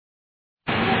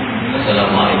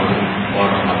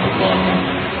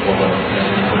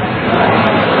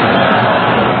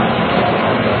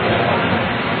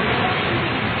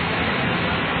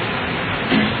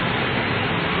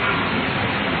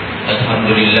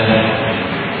لله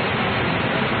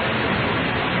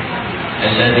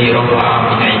الذي رفع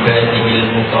من عباده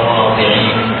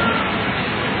المتواضعين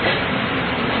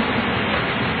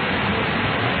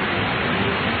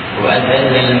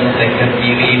وأذل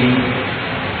المتكبرين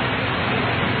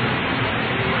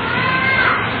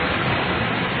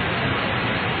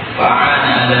وأعان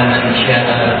على من شاء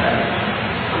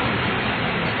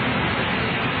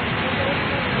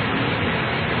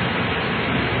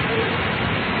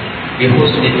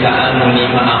بحسن التعامل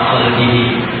مع قلبه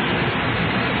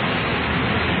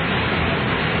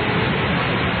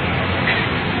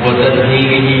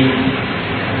وتطهيره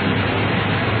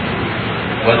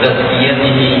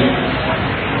وتزكيته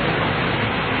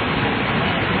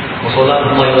وصلاة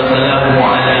الله وسلامه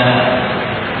على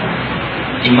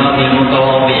إمام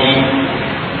المتواضعين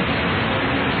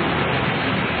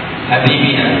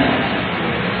حبيبنا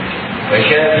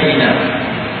وشافينا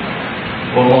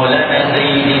ومولانا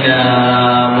سيدنا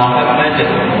محمد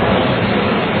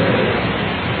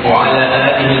وعلى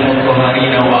آله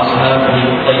المطهرين وأصحابه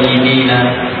الطيبين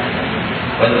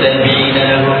والتابعين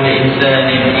لهم بإحسان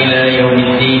إلى يوم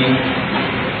الدين.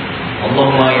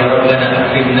 اللهم يا ربنا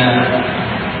أكرمنا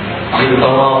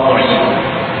بالتواضع،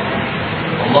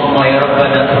 اللهم يا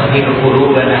ربنا طهر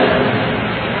قلوبنا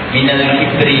من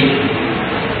الكبر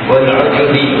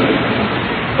والعجب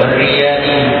والرياء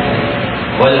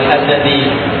والحسد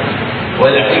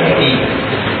والحقد،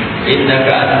 إنك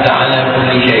أنت على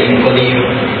كل شيء قدير.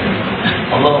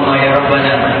 اللهم يا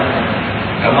ربنا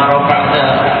كما رفعت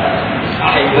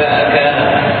أحبائك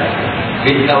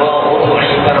بالتواضع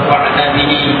فارفعنا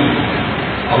به.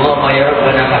 اللهم يا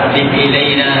ربنا حبب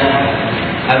إلينا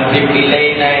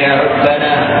يا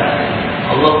ربنا،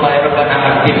 اللهم يا ربنا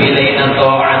حبب إلينا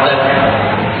طاعتك،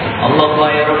 اللهم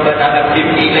يا ربنا حبب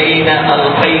إلينا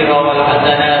الخير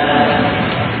والحسنات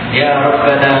يا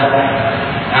ربنا.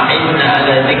 أعنا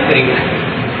على ذكرك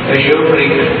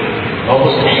وشكرك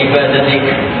وحسن عبادتك.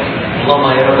 اللهم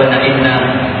يا ربنا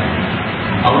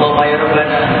اللهم يا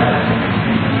ربنا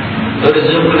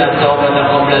ارزقنا التوبة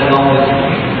قبل الموت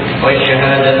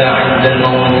والشهادة عند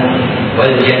الموت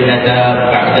والجنة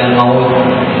بعد الموت.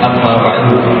 أما بعد،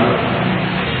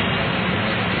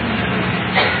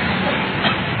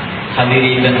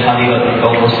 hadirin dan hadirat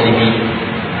kaum muslimin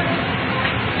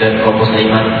dan kaum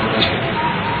muslimat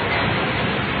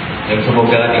yang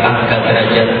semoga diangkat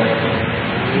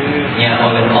derajatnya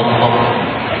oleh Allah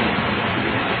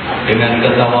dengan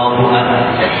ketawaduan,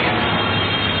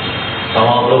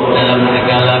 tawadhu dalam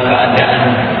segala keadaan,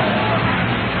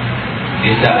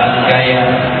 di saat kaya,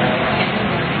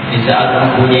 di saat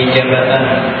mempunyai jabatan,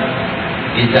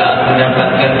 di saat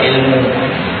mendapatkan ilmu,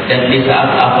 dan di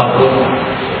saat apapun.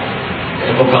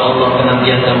 Semoga Allah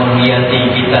senantiasa menghiasi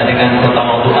kita dengan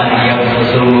ketawaduan yang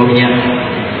sesungguhnya,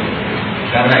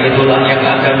 karena itulah yang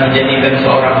akan menjadikan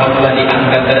seorang hamba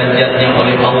diangkat derajatnya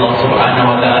oleh Allah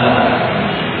Subhanahu wa taala.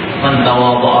 Man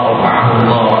tawadha'a rafa'ahu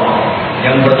Allah.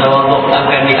 Yang bertawadhu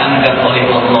akan diangkat oleh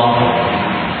Allah.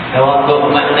 Tawadhu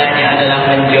maknanya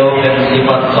adalah menjauhkan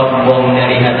sifat sombong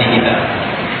dari hati kita.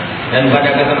 Dan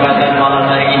pada kesempatan malam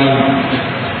hari ini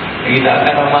kita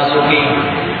akan memasuki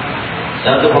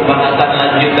satu pembahasan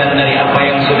lanjutan dari apa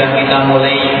yang sudah kita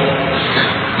mulai,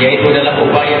 yaitu dalam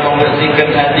upaya membersihkan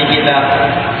hati kita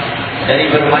dari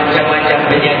bermacam-macam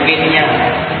penyakitnya.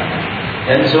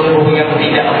 Dan sungguh yang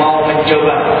tidak mau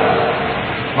mencoba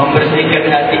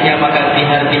membersihkan hatinya, maka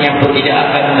hatinya pun tidak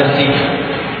akan bersih.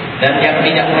 Dan yang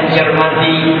tidak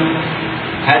mencermati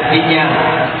hatinya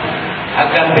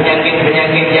akan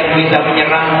penyakit-penyakit yang bisa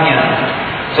menyerangnya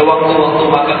sewaktu-waktu,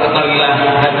 maka ketahuilah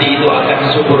hati itu akan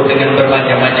subur dengan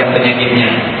bermacam-macam penyakitnya.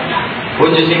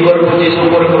 Puji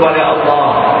syukur kepada Allah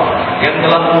yang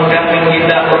telah memudahkan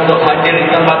kita untuk hadir di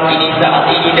tempat ini saat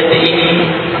ini, detik ini.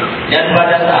 Dan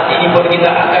pada saat ini pun kita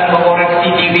akan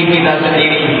mengoreksi diri kita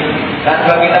sendiri,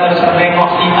 tanpa kita harus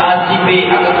menengok si A, si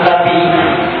B, akan tetapi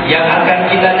yang akan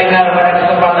kita dengar pada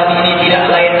kesempatan ini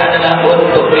tidak lain adalah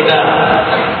untuk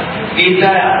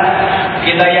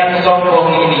kita yang sombong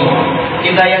ini,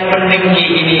 kita yang mendengki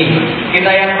ini,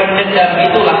 kita yang mendendam.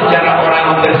 Itulah cara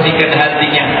orang membersihkan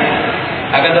hatinya.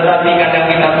 Akan tetapi kadang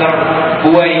kita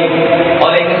terbuai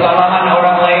oleh kesalahan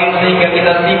orang lain, sehingga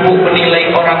kita sibuk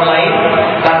menilai orang lain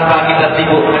tanpa kita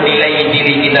sibuk menilai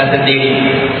diri kita sendiri.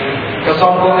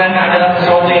 Kesombongan adalah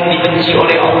sesuatu yang dibenci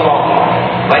oleh Allah.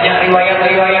 Banyak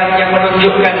riwayat-riwayat yang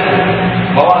menunjukkan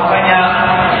bahwasanya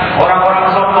orang-orang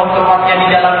sombong tempatnya di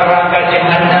dalam neraka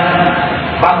jahanam.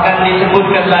 Bahkan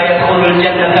disebutkan la yadkhulul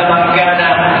jannata man kana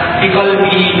fi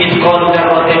qalbihi mithqalu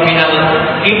dzarratin minal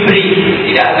iblis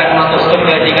tidak akan masuk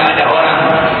surga jika ada orang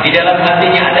di dalam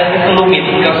hatinya ada keselumit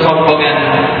kesombongan.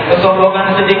 Kesombongan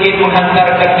sedikit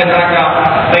menghantarkan ke neraka.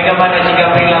 Bagaimana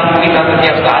jika perilaku kita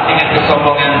setiap saat dengan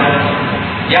kesombongan?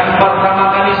 Yang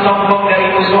pertama kali sombong dari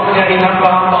musuh dari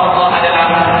hamba-hamba Allah adalah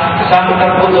sang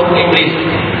terkutuk iblis.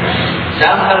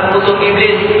 Sang terkutuk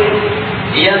iblis,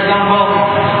 dia sombong,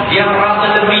 dia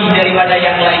merasa lebih daripada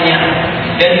yang lainnya,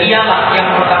 dan ialah yang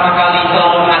pertama kali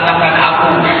selalu mengatakan aku,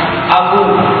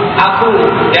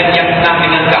 dan yang senang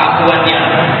dengan keakuannya,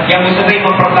 yang sering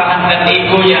mempertahankan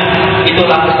egonya.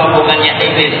 Itulah kesombongannya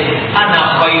iblis.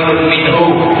 Ana khairun minhu.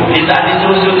 Di saat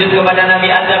disuruh sujud kepada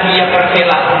Nabi Adam, ia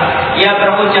berkelak, ia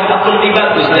berucap, aku lebih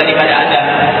bagus daripada Adam.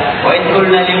 Wa idh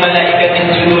qulna lil malaikati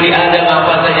isjudu li Adam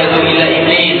fasajadu illa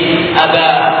iblis aba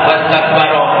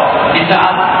wastakbara. Di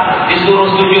saat disuruh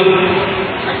sujud,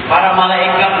 para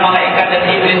malaikat dan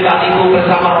iblis saat itu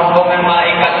bersama rombongan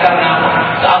malaikat, karena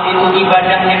saat itu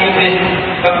ibadahnya iblis,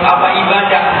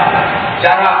 ibadah,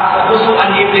 cara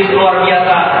kekhusyuan iblis luar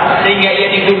biasa, sehingga ia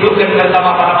didudukkan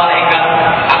bersama para malaikat.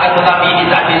 Akan tetapi di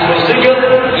saat disuruh sujud,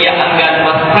 ia enggan,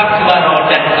 wastakbara,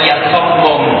 dan ia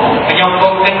sombong,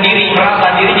 menyombongkan diri,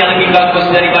 merasa dirinya lebih bagus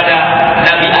daripada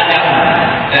Nabi Adam.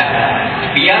 Nah,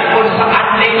 biarpun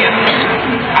seandainya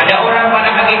ada orang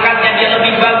pada hakikatnya dia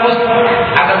lebih bagus,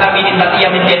 akan tapi di saat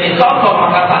ia menjadi sombong,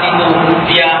 maka saat itu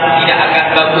dia tidak akan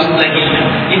bagus lagi.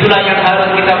 Itulah yang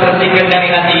harus kita bersihkan dari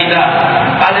hati kita.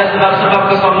 Ada sebab-sebab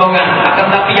kesombongan, akan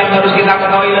tapi yang harus kita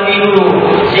ketahui lebih dulu,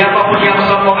 siapapun yang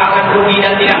sombong akan rugi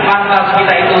dan tidak pantas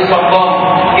kita itu sombong.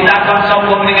 Kita akan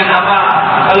sombong dengan apa?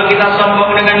 Kalau kita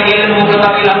sombong dengan ilmu,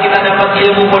 ketahuilah kita dapat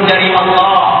ilmu pun dari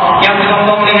Allah. Yang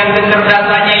sombong dengan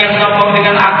kecerdasannya, yang sombong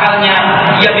dengan akalnya,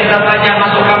 dia bisa saja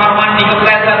masuk kamar mandi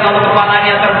kepleset, lalu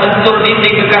kepalanya terbentur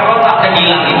dinding gegar otak dan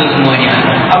hilang itu semuanya.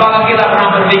 Apakah kita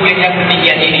pernah berpikir yang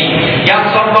demikian ini? Yang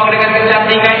sombong dengan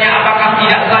kecantikannya, apakah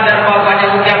tidak sadar bahwasanya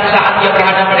setiap saat dia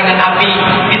berhadapan dengan api,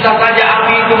 bisa saja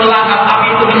api itu melahap,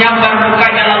 api itu menyambar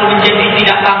mukanya lalu menjadi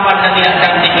tidak tampan dan tidak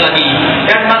cantik lagi.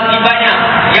 Dan masih banyak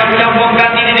yang menyombongkan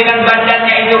diri dengan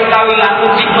badannya itu. Ketahuilah,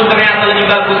 kucing pun ternyata lebih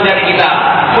bagus dari kita.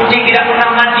 Kucing tidak pernah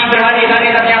mandi berhari-hari,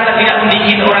 ternyata tidak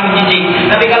menggigit orang jijik.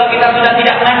 Tapi kalau kita sudah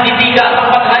tidak mandi 3 atau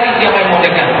 4 hari, siapa yang mau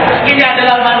dekat? Ini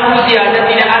adalah manusia dan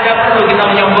tidak ada perlu kita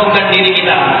menyombongkan diri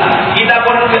kita. Kita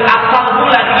pun asal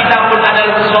bulan, kita pun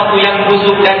adalah sesuatu yang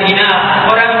busuk dan hina.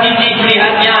 Orang jijik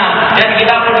melihatnya, dan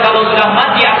kita pun kalau sudah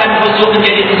mati akan busuk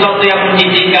menjadi sesuatu yang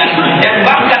menjijikkan. Dan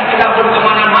bahkan kita pun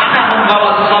kemana-mana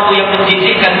membawa sesuatu yang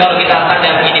menjijikkan kalau kita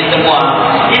sadar ini semua.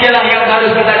 Inilah yang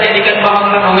harus kita jadikan bahan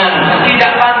renungan.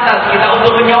 Tidak pantas kita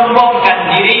untuk menyombongkan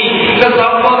diri.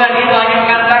 Kesombongan itu hanya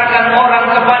mengantarkan orang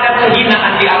kepada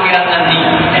kehinaan di akhirat nanti.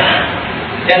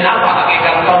 Dan apa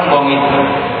hakikat sombong itu?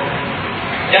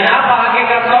 Dan apa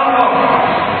hakikat sombong?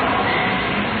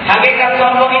 Hakikat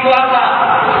sombong itu apa?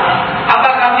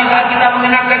 Apakah di saat kita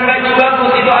mengenakan baju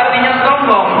bagus itu artinya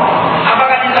sombong?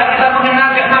 Apakah di saat kita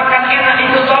mengenakan makan enak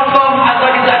itu sombong?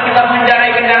 Atau di saat kita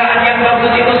mengendarai kendaraan yang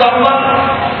bagus itu sombong?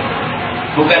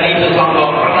 Bukan itu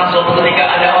sombong. Pernah suatu ketika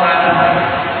ada orang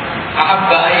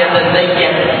ahabba ayatan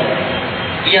zayyan,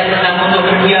 ia senang untuk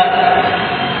berhias,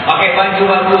 pakai baju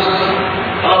bagus.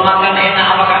 Kalau makan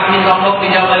enak, apakah ini sombong?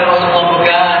 Dijawab oleh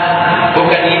Rasulullah,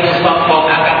 bukan itu sombong.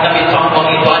 Akan tapi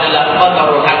sombong itu adalah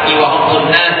qadarul haqqi wa hubdun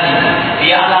nasi.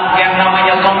 Dialah yang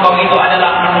namanya sombong itu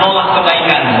adalah menolak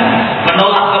kebaikan,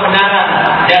 menolak kebenaran,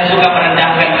 dan juga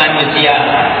merendahkan manusia.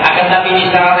 Akan tapi di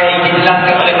secara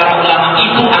dijelaskan oleh para ulama,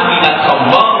 itu akibat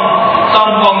sombong.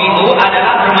 Sombong itu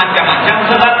adalah bermacam-macam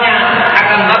sebabnya.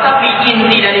 Akan tetapi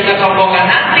inti dari kesombongan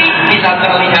nanti bisa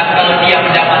terlihat kalau dia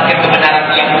mendapatkan kebenaran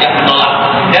yang dia menolak.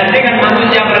 Dan dengan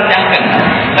manusia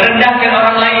merendahkan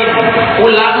orang lain.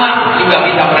 Ulama juga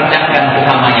bisa merendahkan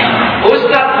sesamanya.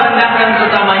 Ustaz merendahkan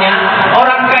sesamanya.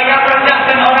 Orang kaya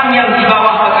merendahkan orang yang di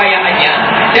bawah kekayaannya.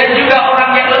 Dan juga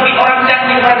orang yang lebih orang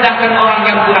cantik merendahkan orang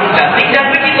yang kurang cantik. Dan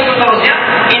begitu seterusnya.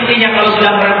 Intinya kalau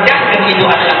sudah merendahkan itu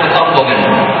adalah kesombongan.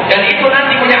 Dan itu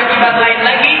nanti punya akibat lain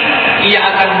lagi. Ia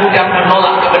akan mudah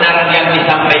menolak kebenaran yang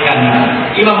disampaikan.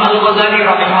 Imam Al-Ghazali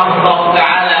rahimahullah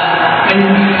ta'ala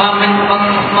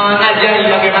mengajari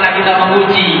bagaimana kita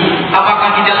menguji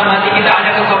apakah di dalam hati kita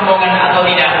ada kesombongan atau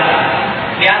tidak.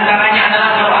 Di antaranya adalah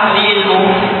kalau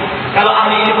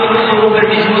ahli ilmu itu suruh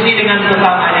berdiskusi dengan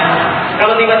sesamanya.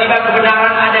 Kalau tiba-tiba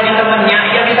kebenaran ada di temannya,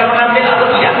 ia bisa mengambil atau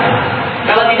tidak.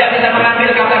 Kalau tidak bisa mengambil,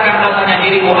 katakan bahasanya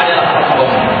dirimu adalah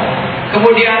sombong.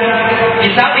 Kemudian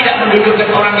bisa tidak mendudukkan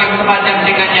orang yang sepadan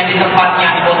dengannya di tempatnya,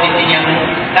 di posisinya.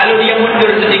 Lalu dia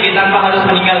mundur sedikit tanpa harus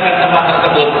meninggalkan tempat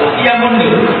tersebut. Dia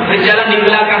mundur, berjalan di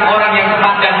belakang orang yang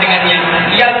sepadan dengannya.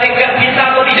 Ia tidak bisa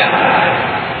atau tidak?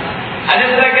 Ada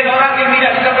sebagian orang yang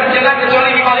tidak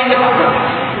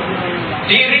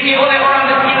diiringi oleh orang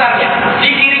di sekitarnya, di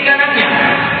kiri kanannya.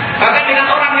 Bahkan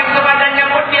dengan orang yang sepadannya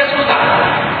pun dia susah.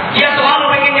 Dia selalu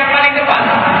ingin yang paling depan.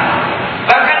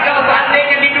 Bahkan kalau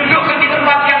seandainya didudukkan di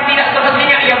tempat yang tidak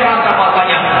semestinya, ia merasa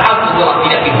bahwasanya aku telah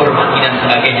tidak dihormati dan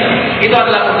sebagainya. Itu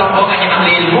adalah kesombongannya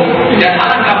ahli ilmu, dan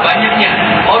alangkah banyaknya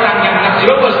orang yang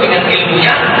terjerumus dengan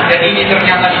ilmunya. Dan ini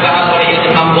ternyata dibahas oleh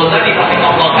Imam Ghazali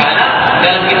rahimahullah taala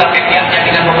dalam kitab Menghilangkan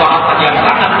dengan pembahasan yang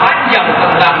sangat panjang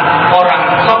tentang orang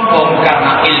sombong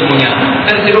karena ilmunya,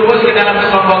 terjerumus ke dalam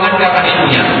kesombongan karena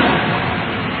ilmunya.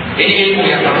 Ini ilmu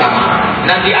yang pertama.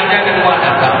 Nanti ada kedua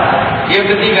nasab. Yang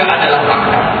ketiga adalah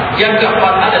pangkat. Yang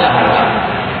keempat adalah harta.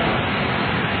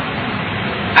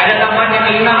 Ada tambahan yang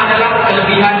kelima adalah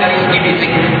kelebihan dari segi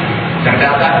fisik.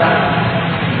 Kecerdasan,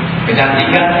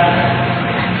 kecantikan,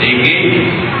 tinggi,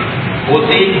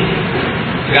 putih,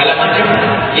 segala macam.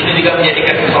 Itu juga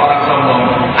menjadikan seseorang sombong.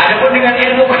 Adapun dengan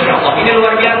ilmu, masya Allah, ini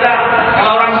luar biasa.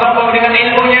 Kalau orang sombong dengan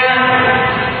ilmunya,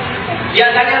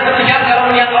 biasanya terlihat kalau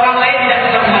melihat orang lain tidak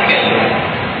bisa menghargai.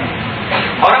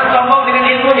 Orang sombong dengan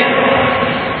ilmunya.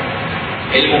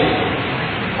 Ilmu.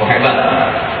 Oh hebat.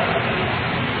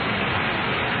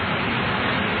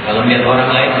 Kalau melihat orang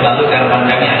lain selalu cara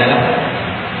pandangnya adalah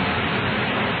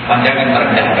pandangan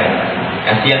merendahkan.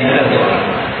 Kasihan benar tuh orang.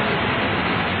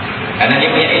 Karena dia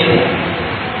punya ilmu.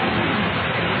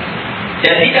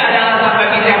 Dan tidak ada alasan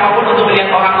bagi siapapun untuk melihat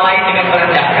orang lain dengan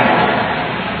merendahkan.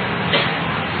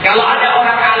 Kalau ada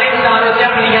orang alim seharusnya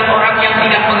melihat orang yang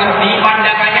tidak mengerti,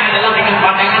 pandangannya adalah dengan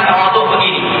pandangan tawadhu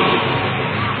begini.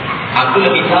 Aku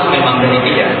lebih tahu memang dari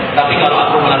dia, tapi kalau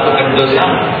aku melakukan dosa,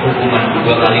 hukuman 2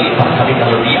 kali lipat. Tapi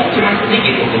kalau dia cuma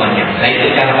sedikit hukumannya. Nah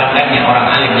itu cara pandangnya orang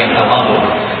alim yang tawadhu.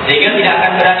 Sehingga tidak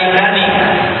akan berani-berani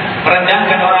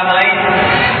merendahkan orang lain,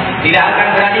 tidak akan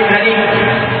berani-berani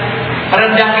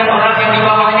merendahkan orang yang di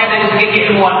bawahnya dari segi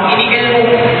keilmuan. Ini ilmu.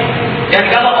 Dan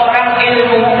kalau orang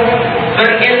berilmu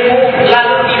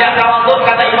lalu tidak tawadhu,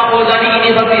 kata Imam Ghazali,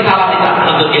 ini seperti salah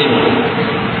untuk ilmu.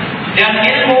 Dan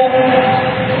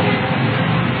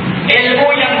ilmu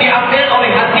yang diambil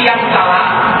oleh hati yang salah,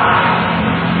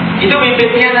 itu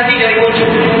bibitnya nanti dari ujub.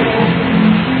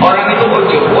 Orang itu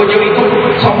ujub itu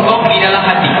sombong di dalam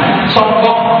hati,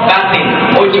 sombong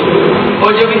batin, ujub.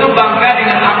 Ujub itu bangga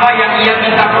dengan apa yang ia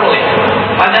bisa peroleh,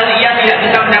 padahal ia tidak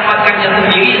bisa mendapatkannya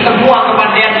sendiri. Semua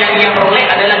kepandaian yang ia peroleh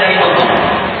adalah dari Allah.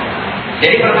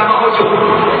 Jadi pertama ujub,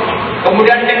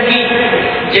 kemudian dengki.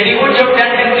 Jadi ujub dan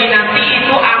dengki nanti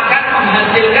itu akan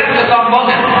menghasilkan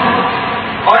kesombongan.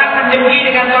 Orang mendengki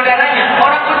dengan saudaranya,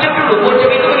 orang ujub dulu. Ujub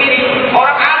itu begini,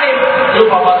 orang alim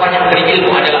lupa bahwasanya beri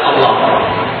ilmu adalah Allah.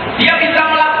 Dia bisa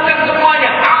melakukan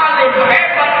semuanya, alim,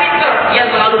 hebat, pintar. Dia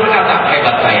selalu berkata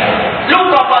hebat saya.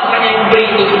 Lupa bahwasanya yang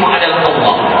beri itu semua adalah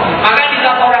Allah. Maka di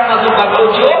saat orang masuk bab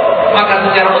ujub, maka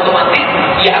secara otomatis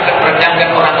dia akan merendahkan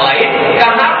orang lain.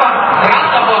 Karena apa?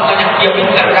 Merasa bahwasanya dia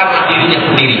pintar karena dirinya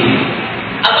sendiri.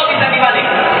 Atau bisa dibalik,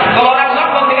 kalau orang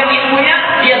sombong dengan ilmunya,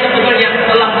 dia sebetulnya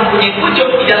telah mempunyai ujub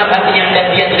di dalam hatinya dan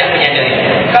dia tidak menyadari.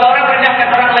 Kalau orang merendahkan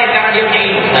orang lain karena dia punya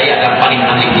ilmu, saya akan paling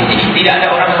ahli di sini. Tidak ada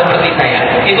orang seperti saya.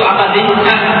 Itu apa sih?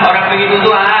 Orang begitu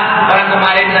tuh, orang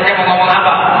kemarin saja mau ngomong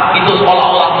apa? Itu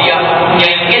seolah-olah dia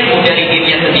mempunyai ilmu dari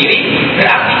dirinya sendiri.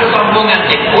 Berarti kesombongan,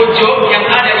 ujub yang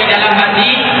ada di dalam hati,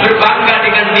 berbangga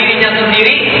dengan dirinya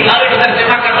sendiri, lalu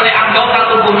diterjemahkan oleh anggota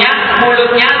tubuhnya,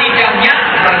 mulutnya, lidahnya,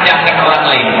 merendahkan orang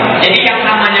lain. Jadi yang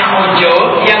namanya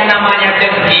ujub, yang namanya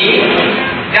dengki,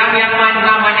 dan yang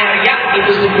namanya riak,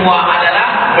 itu semua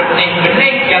adalah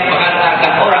benih-benih yang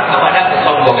mengantarkan orang kepada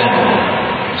kesombongan.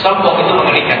 Sombong itu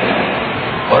mengerikan.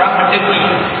 Orang mendengki.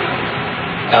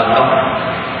 Contoh,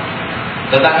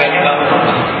 tetangganya bangun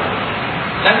rumah,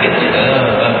 sakit.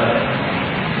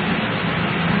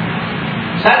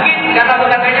 Sakit kata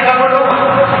tetangganya bangun rumah.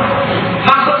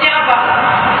 Maksudnya apa?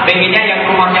 Pengennya yang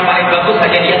rumahnya paling bagus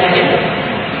saja dia saja.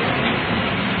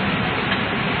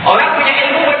 Orang punya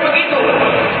ilmu begitu.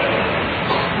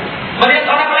 Melihat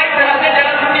orang lain berhasil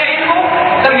dalam dunia ilmu,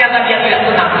 ternyata dia tidak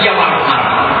senang, dia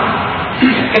marah-marah.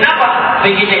 Kenapa?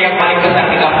 Pengennya yang paling besar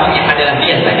di kampungnya adalah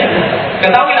dia saja.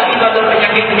 Ketahuilah itu adalah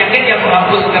penyakit-penyakit yang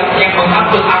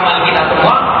menghapus amal kita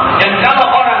semua. Dan kalau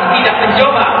orang tidak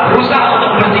mencoba berusaha untuk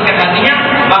membersihkan hatinya,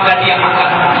 maka dia akan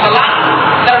selalu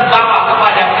terbawa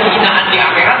kepada kehinaan di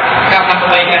akhirat, karena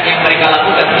kebaikan yang mereka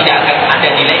lakukan tidak akan ada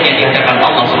nilainya di hadapan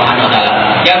Allah Subhanahu wa taala.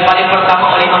 Yang paling pertama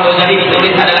oleh Imam Ghazali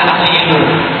ditulis adalah ahli ilmu.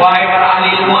 Wahai para ahli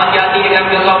ilmu, hati-hati dengan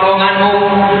kesombonganmu.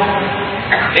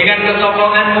 Dengan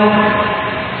kesombonganmu.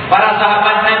 Para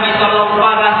sahabat Nabi Sallallahu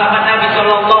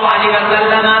Alaihi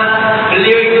Wasallam,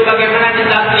 beliau itu bagaimana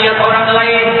kita melihat orang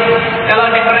lain.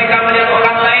 Kalau mereka melihat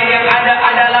orang lain, yang ada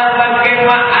adalah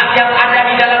bagaimana yang ada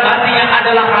di dalam hatinya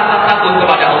adalah rasa takut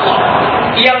kepada Allah.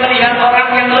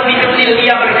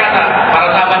 ia berkata, para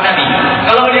sahabat Nabi,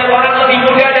 kalau melihat orang lebih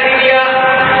muda dari dia,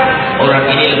 orang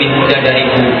ini lebih muda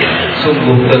dariku,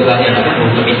 sungguh dosanya sungguh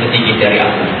lebih sedikit dari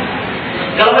aku.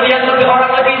 Kalau melihat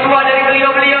orang lebih tua dari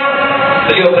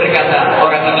beliau berkata,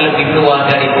 orang ini lebih tua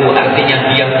dariku, artinya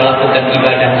dia melakukan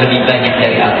ibadah lebih banyak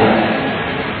dari aku.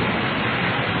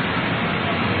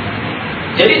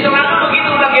 Jadi selalu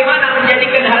begitu, bagaimana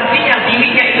menjadikan hatinya,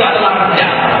 dirinya itu adalah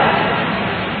rendah.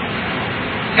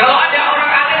 Kalau ada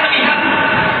orang alim melihat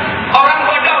orang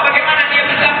bodoh, bagaimana dia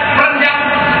bisa rendah?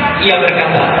 Ia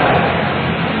berkata,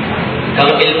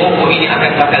 kalau ilmuku ini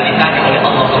akan bakal ditanya oleh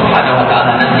Allah Subhanahu wa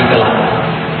taala nanti kelak.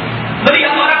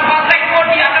 Melihat orang fasik pun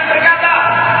dia akan berkata,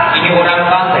 ini orang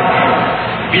fasik.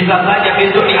 Bisa saja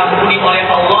besok diampuni oleh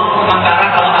Allah, sementara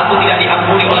kalau aku tidak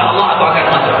diampuni oleh Allah, aku akan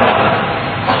masuk neraka.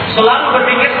 Selalu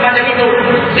berpikir semacam itu.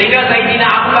 Sehingga Sayyidina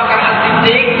Abu Bakar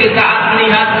As-Siddiq di saat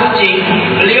melihat kucing,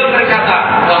 beliau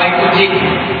berkata, wahai kucing,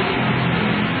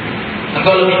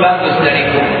 engkau lebih bagus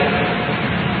dariku.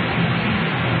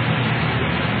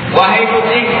 Wahai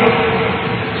kucing,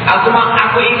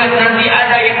 aku ingat nanti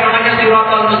ada yang namanya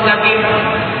Siratal Mustaqim.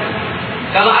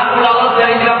 Kalau aku lolos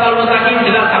dari Siratal Mustaqim,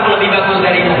 jelas aku lebih bagus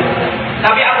darimu.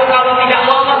 Tapi aku kalau tidak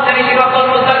lolos dari Siratal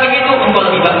Mustaqim itu, engkau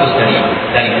lebih bagus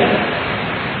dariku.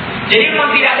 Jadi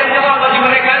memang tidak ada celah bagi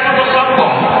mereka untuk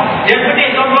sombong. Dan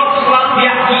benih sombong itu selalu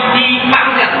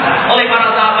dipangkat oleh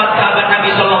para sahabat-sahabat Nabi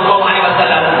Sallallahu Alaihi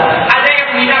Wasallam. Ada yang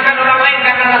menghinakan orang lain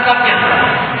karena nasabnya.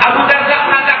 Abu Darda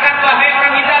mengatakan, wahai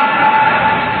orang hitam,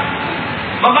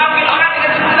 memanggil orang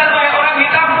dengan sebutan wahai orang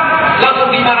hitam, langsung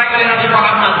dimarahi oleh Nabi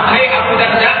Muhammad. Hai Abu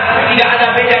Darda, tidak ada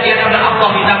beda di antara Allah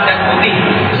hitam dan putih.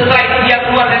 Setelah itu dia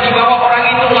keluar dan dibawa orang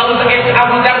itu, lalu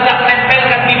Abu Darda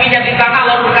menempelkan pipinya di tanah,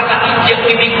 lalu berkata, injek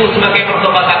pipiku sebagai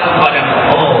pertobatanku kepadamu.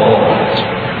 Oh,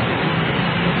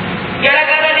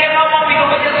 gara-gara dia ngomong pikul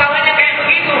penyesalannya kayak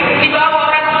begitu, dibawa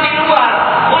orang itu di luar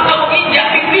untuk menginjak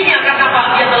pipinya. Kenapa?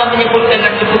 Dia telah menyebut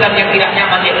dengan sebutan yang tidak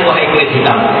nyaman, yaitu wahai kulit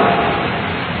hitam.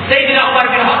 Sayyidina Umar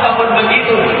bin Khattab pun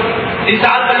begitu. Di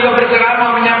saat beliau berceramah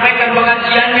menyampaikan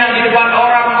pengajiannya di depan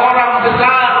orang-orang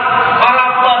besar, para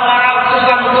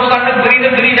utusan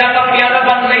negeri-negeri datang di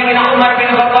hadapan Sayyidina Umar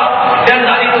bin Khattab, dan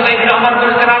saat itu Sayyidina Umar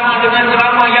berceramah dengan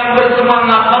ceramah yang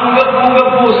bersemangat,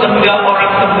 menggebu-gebu sehingga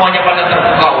orang semuanya pada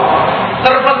terpukau,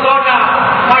 terpesona,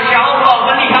 Masya Allah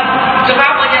melihat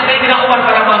ceramahnya Sayyidina Umar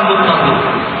pada manggul-manggul.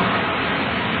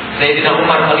 Sayyidina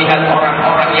Umar melihat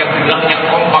orang-orang yang bilangnya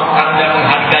kompak, tanda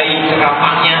menghargai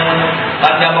ceramahnya,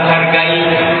 tanda menghargai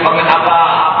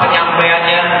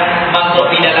penyampaiannya, masuk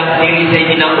di dalam diri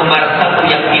Sayyidina Umar satu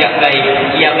yang tidak baik.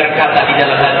 Ia berkata di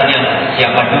dalam hatinya,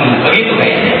 siapa dulu? Begitu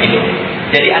kayaknya gitu.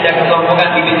 Jadi ada kesombongan,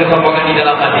 bibit kesombongan di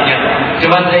dalam hatinya.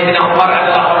 Cuma Sayyidina Umar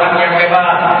adalah orang yang hebat.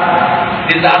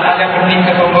 Di saat ada benih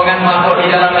kesombongan masuk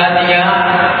di dalam hatinya,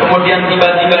 kemudian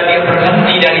tiba-tiba dia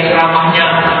berhenti dari ceramahnya,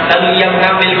 lalu ia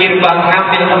mengambil girbang,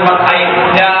 mengambil tempat air,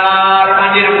 dan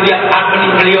mandir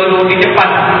beliau di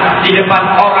depan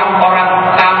orang-orang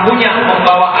tamunya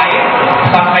membawa air,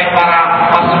 sampai para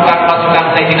pasukan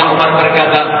Sayyidina Umar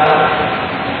berkata,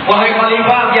 wahai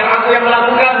Khalifah, biar aku yang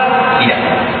melakukan. Tidak.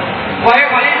 Wahai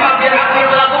Khalifah, biar aku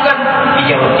yang melakukan.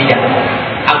 Dijawab tidak.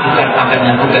 Aku akan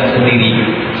lakukan sendiri.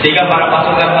 Sehingga para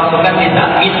pasukan minta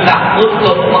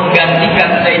untuk menggantikan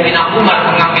Sayyidina Umar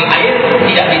mengambil air,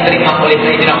 tidak diterima oleh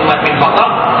Sayyidina Umar bin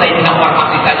Khattab. Sayyidina Umar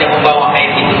masih saja membawa air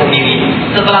itu sendiri.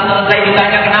 Setelah selesai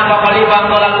ditanya, kenapa Khalifah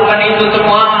kau lakukan itu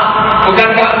semua?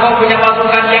 Bukankah kau punya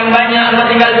pasukan yang banyak,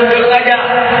 tinggal duduk saja?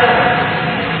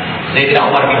 Sayyidina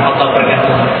Umar bin Khattab berkata,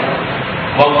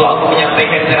 waktu aku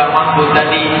menyampaikan ceramahku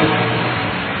tadi,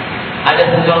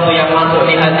 ada sesuatu yang masuk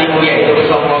di hatiku, yaitu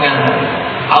kesombongan.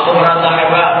 Aku merasa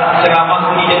hebat,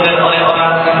 ceramahku didengar oleh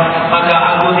orang,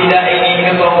 maka aku tidak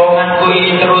ingin kesombonganku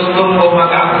ini terus tumbuh,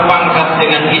 maka aku pangkat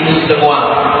dengan itu semua.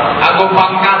 Aku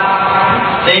pangkat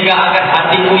sehingga agar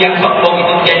hatiku yang sombong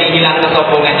itu jadi hilang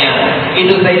kesombongannya.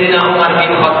 Itu Sayyidina Umar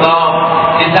bin Khattab.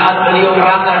 Di saat beliau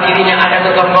merasa dirinya ada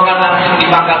kesombongan, langsung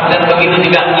dipangkat. Dan begitu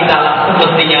juga kita lah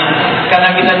semestinya.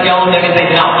 Karena kita jauh dari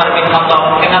Sayyidina Umar bin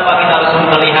Khattab, kenapa kita harus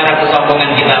memelihara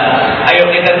kesombongan kita? Ayo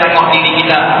kita tengok diri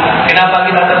kita. Kenapa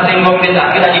kita tersinggung di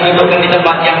saat kita didudukkan di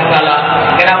tempat yang salah?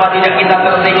 Kenapa tidak kita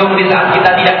tersinggung di saat kita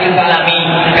tidak disalami?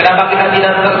 Kenapa kita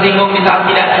tidak tersinggung di saat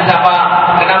tidak disapa?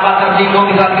 Kenapa tersinggung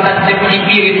di saat kita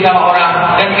dicibir sama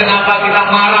orang? Dan kenapa kita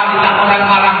marah di saat orang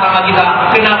marah sama kita?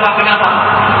 Kenapa?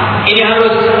 Ini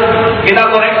harus kita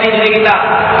koreksi diri kita.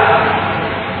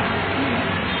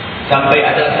 Sampai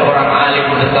ada seorang alim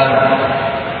besar,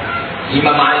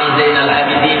 Imam Ali Zainal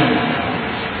Abidin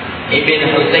Ibn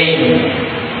Husain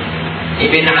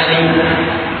Ibn Ali,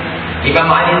 Imam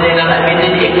Ali Zainal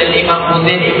Abidin Ibn Imam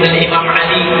Husain Ibn Imam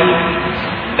Ali.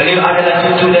 Beliau adalah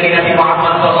cucu dari Nabi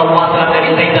Muhammad SAW, dari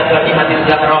Sayyidah Fatimah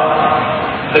Az-Zahra.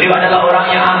 Beliau adalah orang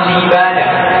yang ahli ibadah,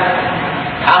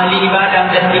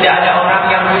 dan tidak ada orang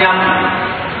yang punya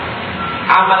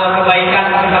amal kebaikan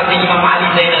seperti Imam Ali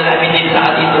Zainal Abidin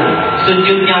saat itu.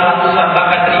 Sujudnya ratusan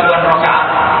bahkan ribuan rakaat.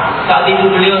 Saat itu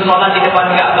beliau sholat di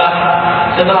depan Ka'bah.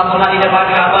 Setelah sholat di depan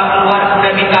Ka'bah, keluar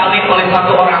sudah ditalib oleh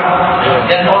satu orang,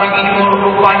 dan orang ini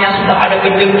rupanya sudah ada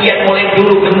kedengkian mulai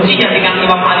dulu, bencinya dengan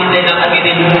Imam Ali Zainal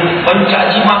Abidin,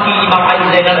 mencaci maki Imam Ali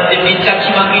Zainal Abidin, mencaci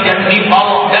maki dan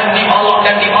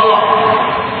diolok.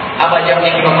 Apa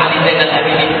jawabnya Imam Ali Zainal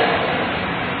Abidin?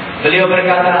 Beliau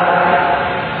berkata,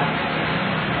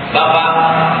 Bapak,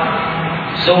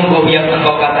 sungguh yang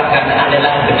engkau katakan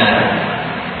adalah benar.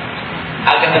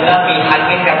 Akan tetapi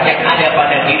hakikat yang ada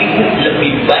pada dirimu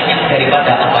lebih banyak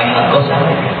daripada apa yang engkau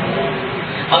sampaikan.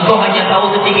 Engkau hanya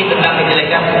tahu sedikit tentang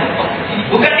kejelekanmu,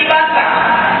 bukan dibantah.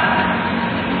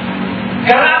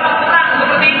 Karena apa tenang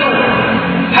seperti itu?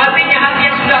 Hatinya hati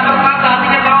yang sudah tertata,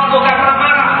 hatinya tahu karena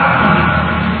marah.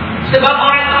 Sebab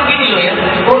orang itu begini loh ya,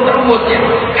 rumput ya.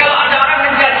 Kalau ada orang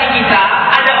mencaci kita,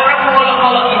 ada orang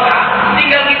mengolok-olok kita,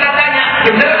 tinggal kita tanya,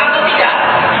 benar atau tidak?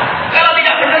 Kalau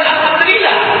tidak benar,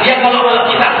 alhamdulillah. Dia ngolok-olok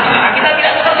kita, nah, kita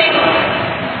tidak seperti itu.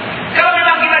 Kalau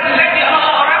memang kita jelek, dia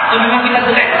ngolok orang, memang kita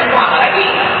jelek, itu apa lagi?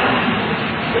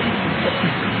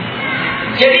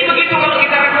 Jadi begitu kalau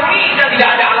kita renungi, kita tidak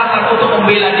ada alasan untuk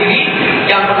membela diri.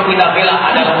 Yang perlu kita bela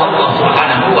adalah Allah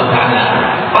Subhanahu wa Ta'ala.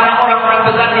 Para orang-orang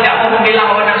besar tidak mau membela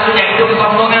hawa nafsunya, itu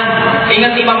kesombongan.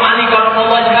 Ingat Imam Ali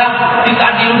kalau wajah di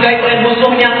saat diludahi oleh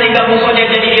musuhnya, sehingga musuhnya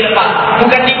jadi dilepas,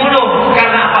 bukan dibunuh.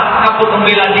 Karena apa? Takut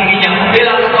membela dirinya,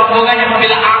 membela kesombongannya,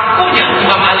 membela akunya.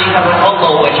 Imam Ali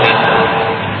kalau wajah.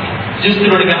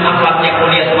 Justru dengan akhlak yang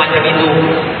mulia semacam itu,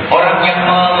 orang yang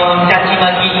mencaci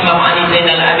maki Imam Ali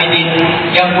Zainal Abidin,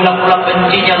 yang pula-pula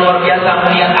bencinya luar biasa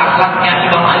melihat akhlaknya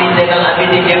Imam Ali Zainal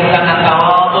Abidin yang sangat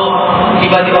tawadhu,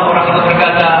 tiba-tiba orang itu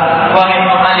berkata, wahai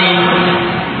Imam Ali,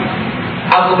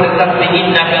 aku bersaksi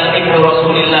innaka ibnu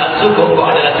Rasulillah, sungguh kau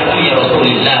adalah cucunya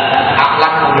Rasulillah.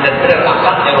 Akhlakmu benar-benar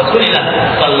akhlaknya Rasulillah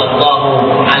sallallahu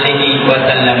alaihi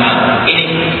wasallam. Ini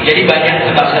jadi banyak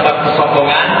sebab-sebab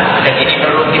kesombongan, dan ini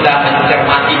perlu kita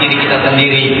mencermati diri kita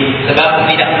sendiri. Sebab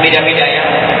tidak beda-beda ya.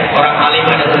 Orang alim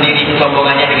ada sendiri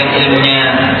kesombongannya dengan ilmunya.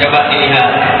 Coba dilihat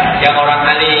yang orang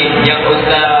alim, yang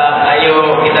ustaz,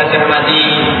 ayo kita cermati.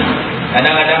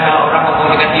 Kadang-kadang kalau orang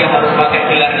ngomong dengan dia harus pakai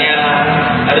gelarnya,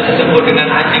 harus disebut dengan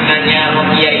anjingannya,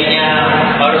 mengkiainya,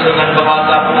 harus dengan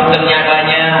bahasa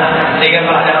penuntutnyaganya. Sehingga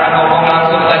kalau ada orang ngomong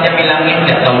langsung saja bilangin,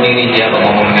 tidak tahu diri dia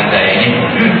ngomong dengan saya ini.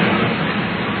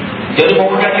 Jadi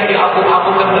ngomongnya jadi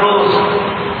aku-akukan terus.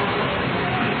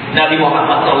 Nabi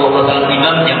Muhammad SAW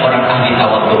imamnya orang ahli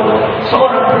tawadhu.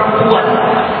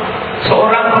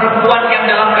 Seorang perempuan yang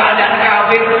dalam keadaan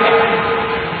kafir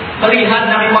melihat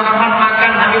Nabi Muhammad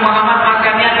makan. Nabi Muhammad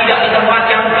makannya tidak di tempat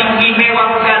yang tinggi mewah,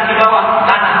 bukan di bawah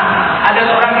tanah. Ada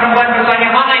seorang perempuan bertanya,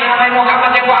 mana yang namanya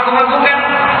Muhammad yang aku agungkan?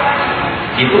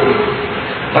 Itu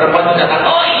perempuan itu datang,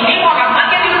 oh ini Muhammad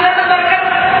yang dibesar-besarkan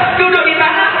duduk di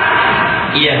tanah.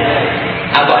 Iya,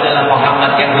 aku adalah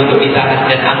Muhammad yang duduk di tanah,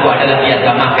 dan aku adalah biasa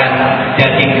makan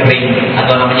daging kering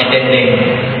atau namanya dendeng.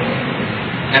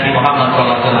 Nabi Muhammad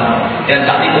SAW. Dan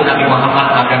saat itu Nabi Muhammad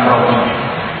makan roti.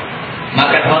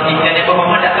 Makan roti, dan Nabi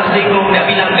Muhammad tidak tersinggung, tidak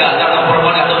bilang enggak, kalau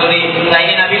perempuan tidak peduli. Nah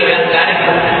ini Nabi loh ya, tidak ada.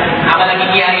 Apalagi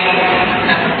kiai.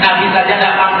 Nabi saja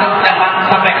tidak pantas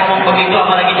sampai ngomong begitu,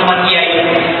 apalagi cuma kiai.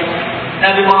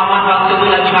 Nabi Muhammad waktu itu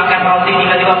lagi makan roti,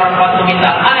 tiba-tiba perempuan itu minta,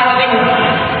 mana rotimu?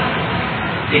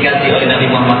 Dikasih oleh Nabi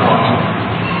Muhammad roti.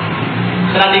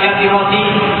 Setelah dikasih roti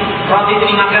itu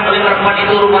dimakan oleh perempuan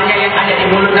itu, rupanya yang ada di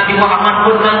mulut Nabi Muhammad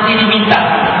pun masih diminta.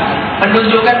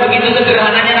 Menunjukkan begitu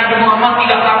sederhananya Nabi Muhammad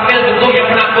tidak tampil bentuk yang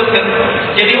menakutkan.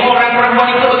 Jadi orang perempuan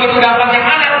itu begitu dapat yang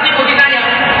mana rotimu ditanya,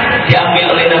 diambil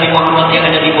oleh Nabi Muhammad yang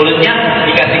ada di mulutnya,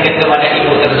 dikasihkan kepada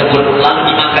ibu tersebut, lalu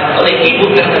dimakan oleh ibu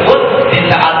tersebut. Di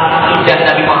saat sudah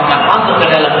Nabi Muhammad masuk ke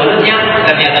dalam mulutnya,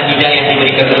 ternyata hidayah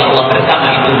diberikan oleh Allah bersama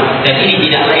itu. Dan ini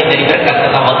tidak lain dari berkat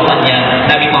ketawaduannya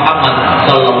Nabi Muhammad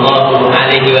sallallahu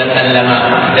alaihi wasallam.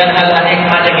 Dan hal-hal yang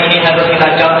semacam ini harus kita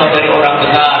contoh dari orang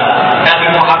besar. Nabi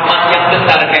Muhammad yang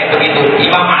besar kayak begitu.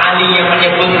 Imam Ali yang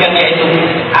menyebutkan yaitu,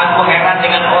 aku heran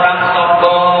dengan orang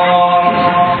sombong.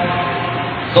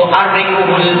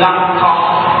 Tu'arrikuhul baqah,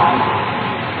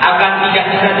 akan tidak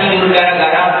bisa tidur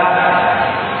gara-gara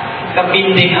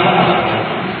kepiting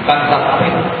bangsa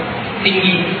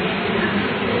tinggi.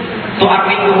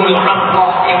 Tu'arrikuhul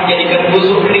baqah, yang menjadikan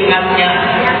busuk keringatnya.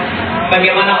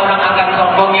 Bagaimana orang akan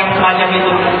sombong yang semacam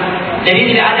itu? Jadi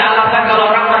tidak ada alasan kalau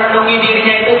orang merenungi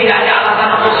dirinya itu, tidak ada alasan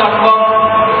untuk sombong.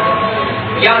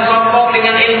 Yang sombong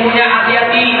dengan ilmunya,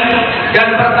 hati-hati. Dan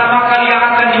pertama kali yang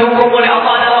akan dihukum oleh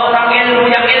Allah adalah orang ilmu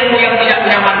yang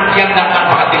tidak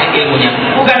manfaat dengan ilmunya,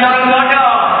 bukan orang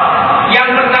bodoh. Yang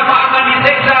pertama akan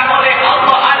disiksa oleh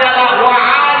Allah adalah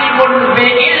wa'alimun bi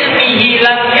ilmihi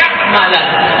lam ya'malan.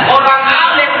 Orang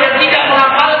alim yang tidak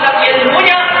mengamalkan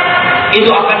ilmunya itu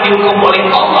akan dihukum oleh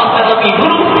Allah terlebih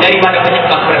dulu daripada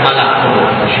penyembah berhala.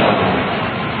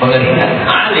 Mengerikan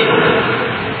alim.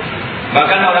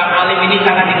 Bahkan orang alim ini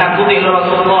sangat ditakuti oleh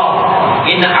Rasulullah.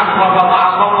 Inna akhwafa ma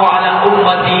akhafu ala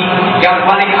ummati, yang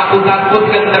paling aku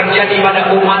takutkan terjadi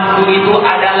pada umatku itu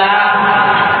adalah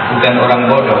bukan orang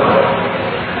bodoh,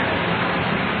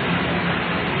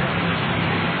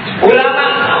 ulama,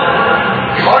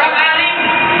 orang alim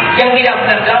yang tidak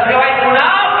benar. Dalam riwayat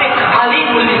munafik,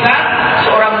 alimul lisan,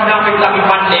 seorang munafik tapi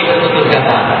pandai bertutur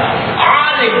kata.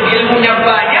 Alim, ilmunya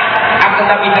banyak, akan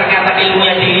tapi ternyata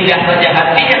ilmunya di lidah saja,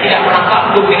 hatinya tidak pernah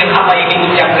takut dengan apa yang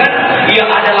diucapkan. Ia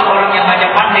adalah orang yang hanya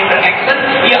pandai beraction,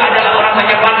 ia adalah orang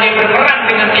hanya pandai berperan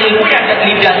dengan ilmunya dan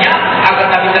lidahnya, akan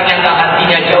tapi ternyata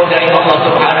hatinya jauh dari Allah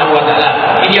Subhanahu wa taala.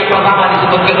 Ini yang pertama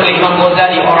disebutkan oleh Imam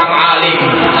Ghazali, orang alim,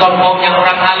 sombongnya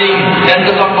orang alim, dan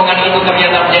kesombongan itu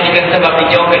ternyata menjadikan sebab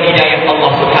dijauhkan hidayah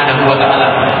Allah Subhanahu wa taala.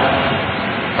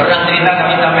 Pernah cerita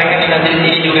kami sampaikan di majelis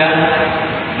ini juga,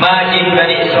 Majid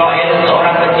Bani Israel,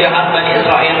 seorang penjahat Bani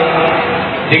Israel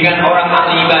dengan orang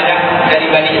ahli ibadah dari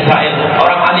Bani Israel.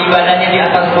 Orang ahli ibadahnya di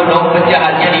atas gunung,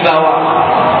 penjahatnya di bawah.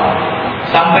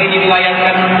 Sampai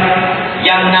diriwayatkan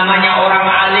yang namanya orang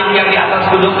alim yang di atas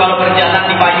gunung kalau berjalan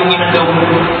dipayungi mendung.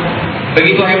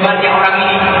 Begitu hebatnya orang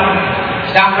ini.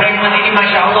 Sang preman ini,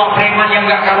 Masya Allah, preman yang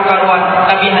gak karu-karuan,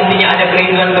 tapi hatinya ada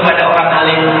kerinduan kepada orang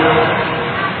alim.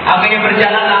 Akhirnya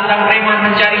berjalanlah sang preman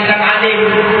mencari sang alim,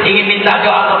 ingin minta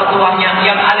doa ke petuahnya.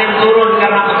 Yang alim turun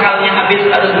karena bekalnya habis,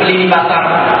 harus beli di pasar.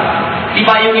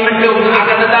 Dipayungi mendung,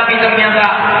 akan tetapi ternyata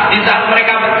di saat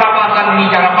mereka berpapasan ini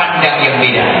cara pandang yang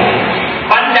beda.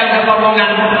 Pandang kesombongan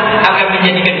akan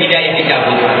menjadikan hidayah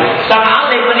dicabut. Sang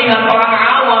alim melihat orang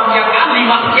awam yang ahli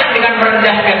maksiat dengan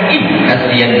merendahkan. Ih,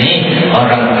 kasihan nih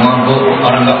orang mabuk,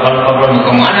 orang gak kalau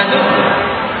kemana tuh.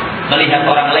 Melihat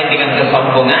orang lain dengan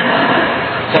kesombongan,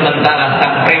 sementara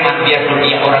sang preman biarpun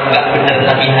dia orang gak benar,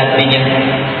 tapi hatinya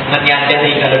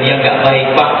menyadari kalau dia gak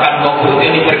baik. Bahkan waktu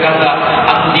ini berkata,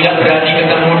 aku tidak berani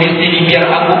ketemu di sini, biar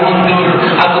aku mundur.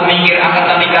 Aku mikir akan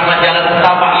tapi karena jalan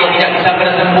setapak ia tidak bisa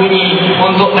bersembunyi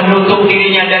untuk menutup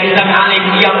dirinya dari sang alim.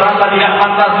 Ia merasa tidak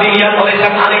pantas dilihat oleh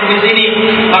sang alim di sini.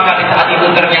 Maka di saat itu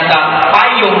ternyata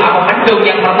payung atau mendung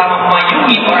yang pertama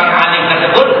memayungi orang alim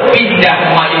tersebut pindah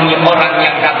memayungi orang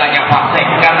yang katanya fasik.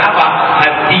 Karena apa?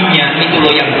 Hatinya itu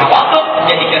loh yang tawadhu,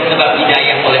 menjadikan sebab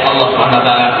hidayah oleh Allah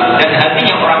SWT. Dan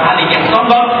hatinya orang alim yang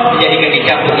sombong menjadikan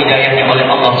dicabut hidayahnya oleh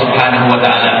Allah Subhanahu wa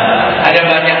taala. Ada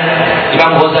banyak.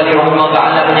 Imam Ghazali rahimahullah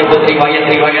taala menyebut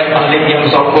riwayat-riwayat alim yang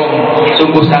sombong.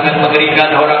 Sungguh sangat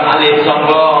mengerikan orang alim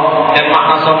sombong, dan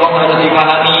makna sombong harus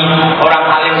dipahami. Orang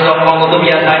alim sombong itu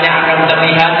biasanya akan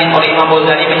terlihat oleh Imam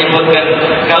Ghazali menyebutkan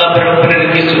kalau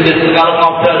kalau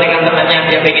ngobrol dengan temannya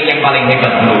dia pengen yang paling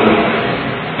hebat dulu.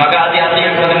 Maka hati-hati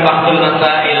yang senang bahsul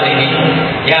masail ini.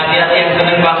 Ya, hati-hati yang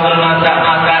senang bahsul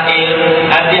masail.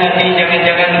 Hati-hati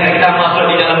jangan-jangan kita masuk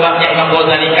di dalam babnya Imam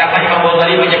Ghazali. Karena Imam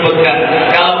Ghazali menyebutkan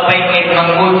kalau pengen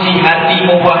menguji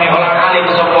hatimu wahai orang alim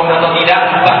sombong atau tidak,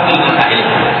 bahsul masail.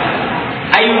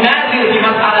 Ayunazir di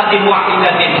masalah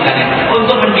wahidatin misalnya,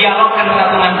 untuk mendialogkan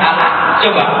satu masalah.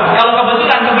 Coba, kalau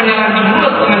kebetulan kebenaran di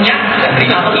mulut temannya,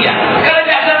 terima atau tidak? Kalau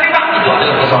tidak terima, itu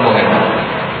adalah kesombongan.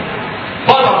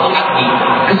 Bodoh hati,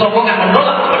 kesombongan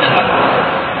menolak kebenaran.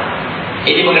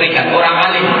 Ini mengerikan orang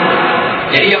alim.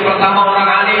 Jadi yang pertama orang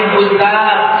alim,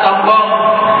 ustaz, sombong.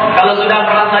 Kalau sudah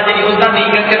merasa jadi ustaz,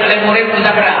 diingatkan oleh murid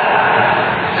sudah berat.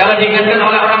 Kalau diingatkan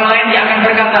oleh orang lain, dia akan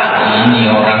berkata, ini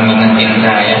orang ingatin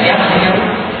saya. Siapa saja?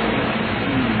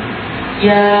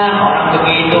 Ya, orang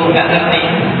begitu, nggak ngerti.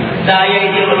 Saya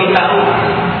itu lebih tahu.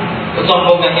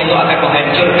 Kesombongan itu akan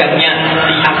menghancurkannya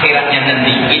di akhiratnya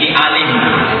nanti. Ini alim.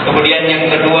 Kemudian yang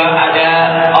kedua ada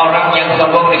orang yang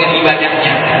sombong dengan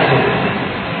ibadahnya.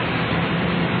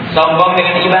 Sombong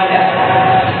dengan ibadah.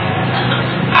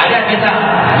 Ada bisa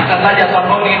saja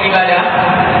sombong dengan ibadah.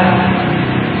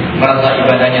 Merasa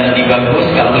ibadahnya lebih bagus.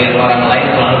 Kalau melihat orang lain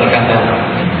selalu berkata,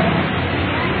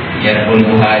 ya pun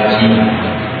haji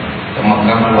ke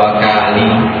Mekah 2 kali,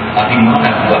 tapi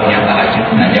mana buahnya tahajud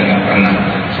aja nggak pernah.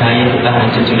 Saya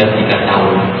tahajud sudah 3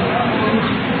 tahun.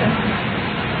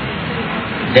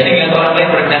 Jadi kalau orang lain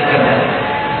berdasar,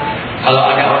 kalau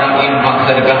ada orang infak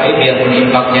sedekah, dia pun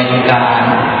infaknya jutaan,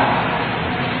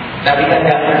 tapi kan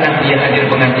tidak pernah dia hadir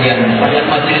pengajian. Padahal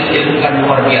majelis ilmu kan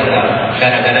luar biasa.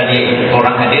 Gara-gara dia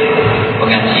orang hadir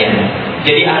pengajian.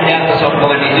 Jadi ada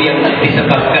kesombongan itu yang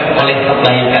disebabkan oleh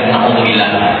kebaikan. Alhamdulillah.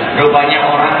 Rupanya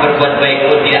orang berbuat baik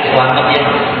itu tidak selamat ya.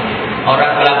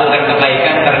 Orang melakukan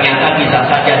kebaikan ternyata bisa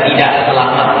saja tidak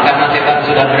selamat karena setan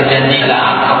sudah berjanji la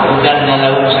aqudanna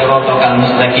lahum siratal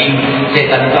mustaqim.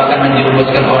 Setan itu akan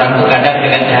menjerumuskan orang itu kadang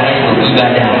dengan cara itu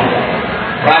ibadah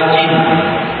rajin.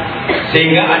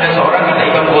 Sehingga ada seorang kata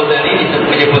Imam Ghazali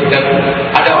menyebutkan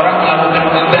ada orang melakukan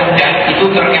ibadah itu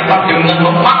ternyata dengan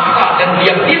memaksa dan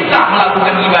dia bisa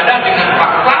melakukan ibadah dengan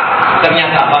paksa.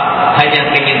 Ternyata apa? Hanya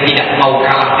ingin tidak mau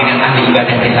kalah dengan ahli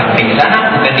ibadah di samping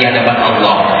sana, bukan di hadapan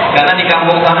Allah. Karena di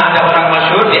kampung sana ada orang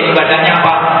masyhur, dia ibadahnya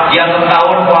apa? Dia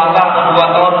setahun puasa atau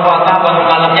 2 tahun puasa, bangun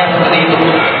malamnya seperti itu.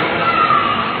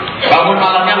 Bangun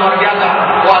malamnya luar biasa,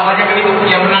 puasanya begitu,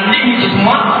 dia menandingi itu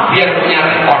semua, biar punya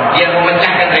rekor, dia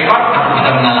memecahkan rekor, aku bisa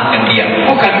mengalahkan dia.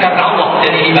 Bukan karena Allah,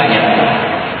 dan ini banyak.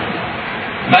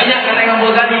 Banyak kata Imam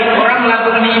Ghazali, orang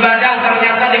melakukan ibadah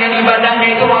ternyata dengan ibadahnya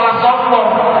itu malah sombong.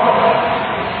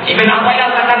 Ibn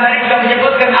Abbas akan tadi juga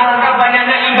menyebutkan alangkah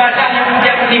banyaknya ibadah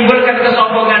yang menimbulkan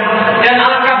kesombongan dan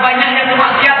alangkah banyaknya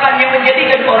kemaksiatan yang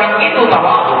menjadikan orang itu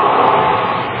tawadhu.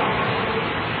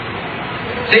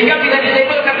 Sehingga bisa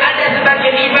disimpulkan ada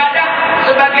sebagian ibadah,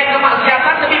 sebagian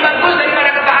kemaksiatan lebih bagus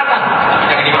daripada ketaatan.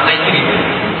 Jangan dimaknai ini.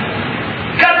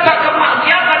 Kata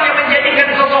kemaksiatan yang menjadikan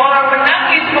seseorang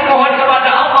menangis memohon kepada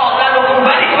Allah lalu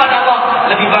kembali kepada Allah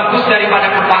lebih bagus daripada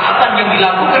ketaatan yang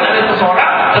dilakukan oleh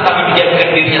seseorang tetapi menjadikan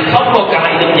dirinya sombong karena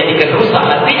itu menjadikan rusak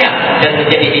hatinya dan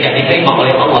menjadi tidak diterima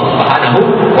oleh Allah Subhanahu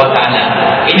wa taala.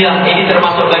 Ini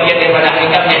termasuk bagian daripada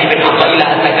hikamnya Ibn Abbas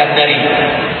katakan dari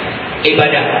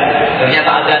ibadah. Ternyata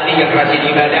azati yang rajin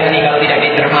ibadah ini kalau tidak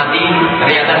dicermati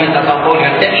ternyata bisa sombong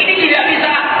dan ini tidak bisa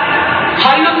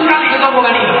halus sekali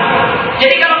kesombongan ini.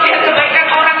 Jadi kalau lihat kebaikan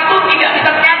orang itu tidak bisa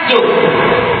menyanjung,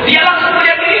 dia langsung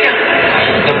melihat dirinya.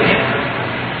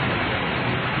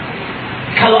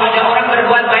 Kalau ada orang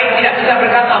berbuat baik tidak bisa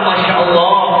berkata Masya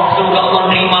Allah, semoga Allah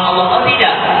menerima Allah. Oh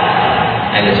tidak.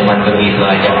 Ada cuma begitu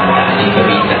aja mentari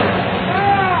bisa.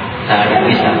 Saya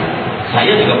bisa.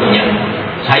 Saya juga punya.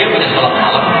 Saya punya salat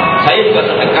malam. Saya juga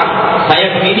sedekah. Saya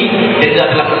begini. Dan itu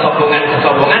adalah kesombongan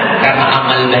karena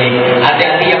amal baik.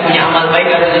 Hati-hati yang punya amal baik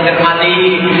harus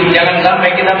dicermati. Jangan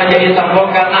sampai kita menjadi sombong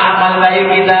karena amal baik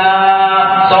kita,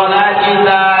 salat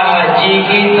kita, haji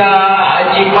kita.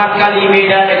 Haji 4 kali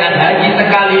beda dengan haji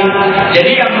sekali.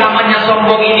 Jadi yang namanya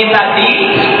sombong ini tadi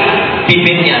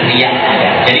bibitnya riya.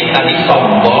 Jadi tadi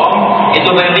sombong itu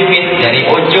berbibit dari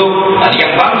ujub. Tadi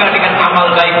yang bangga dengan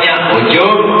amal baiknya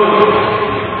ujub.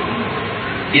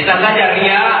 Bisa saja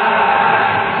riya,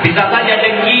 bisa saja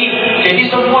dengki. Jadi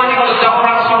semuanya kalau sudah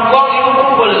orang sombong itu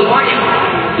kumpul semuanya.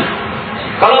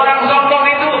 Kalau orang sombong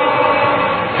itu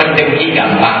mendengki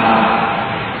gampang.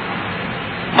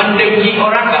 Mendengki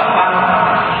orang gampang.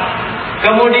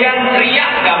 Kemudian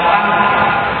riak gampang.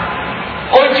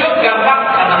 Ujub gampang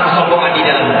karena kesombongan di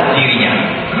dalam dirinya.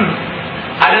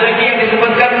 Ada lagi yang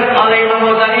disebutkan oleh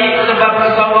Imam Ghazali sebab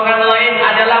kesombongan lain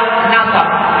adalah nasab.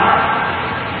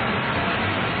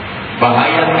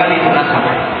 Bahaya sekali itu nasab.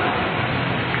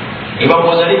 Imam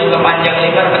Ghazali juga panjang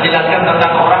lebar menjelaskan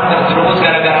tentang orang terjerumus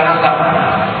gara-gara nasab.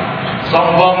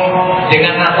 Sombong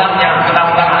dengan nasabnya,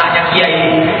 mentang-mentang anaknya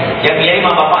kiai. Ya kiai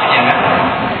mah bapaknya kan.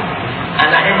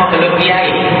 Anaknya mah belum kiai.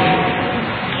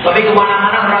 Tapi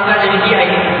kemana-mana merasa jadi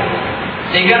kiai.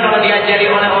 Sehingga kalau diajari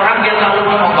oleh orang dia selalu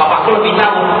ngomong bapakku lebih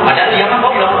tahu. Padahal dia mah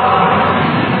goblok.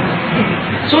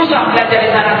 Susah belajar di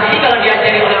sana sini kalau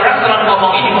diajari oleh orang selalu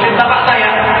ngomong ini murid bapak saya.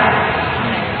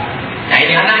 Nah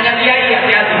ini anaknya kiai,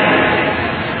 hati-hati.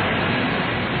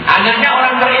 Anaknya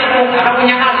orang berilmu karena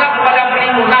punya nasab kepada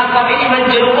berilmu. Nasab ini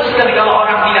menjerumuskan kalau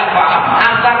orang tidak paham.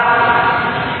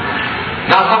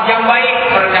 Nasab yang baik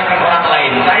merendahkan orang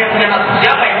lain. Saya punya nasab.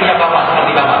 Siapa yang punya bapak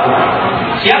seperti bapakku?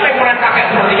 Siapa yang punya kakek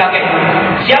seperti kakekku?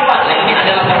 Siapa? Nah, ini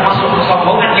adalah termasuk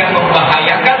kesombongan yang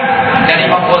membahayakan. Dari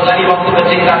Imam Ghazali waktu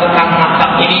bercerita tentang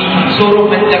nasab ini suruh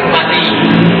mencermati.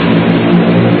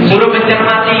 Suruh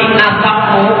mencermati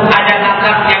nasabmu. Ada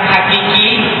nasab yang hakiki,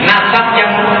 nasab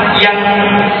yang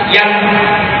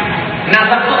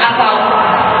nasab itu asal.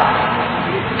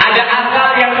 Ada asal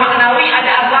yang maknawi,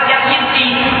 ada asal yang hissi.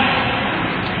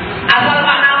 Asal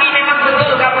maknawi memang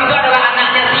betul kamu itu adalah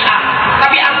anaknya si A.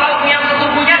 Tapi asalmu yang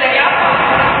sesungguhnya dari apa?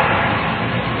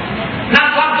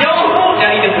 Nasab jauhmu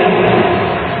dari debu.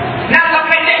 Nasab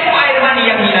pendekmu air mani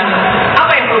yang hina.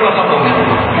 Apa yang perlu sombongkan?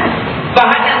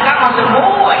 Bahannya sama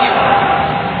semuanya.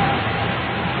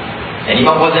 Jadi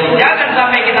Imam Ghazali jangan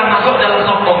sampai kita masuk dalam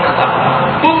sombong nasab.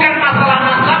 Bukan masalah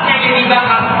nasabnya yang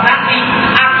dibahas. Nanti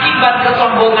akibat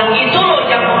kesombongan itu loh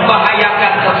yang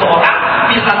membahayakan seseorang.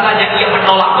 Bisa saja ia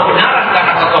menolak kebenaran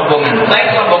karena kesombongan. Baik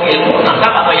sombong ilmu,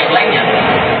 nasab atau yang lainnya.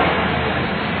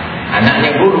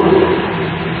 anaknya guru.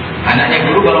 Anaknya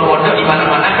guru kalau pondok di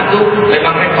mana-mana itu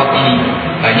memang repot ini.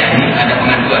 Banyak ini ada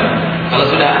pengaduan. Kalau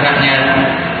sudah anaknya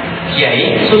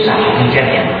kiai, susah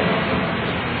mengejarnya.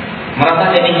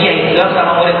 Merasa jadi kiai, itu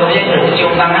sama murid-muridnya sudah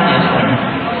cium tangannya semuanya.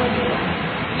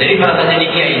 Jadi merasa jadi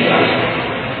kiai.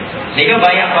 Sehingga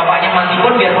banyak bapaknya mati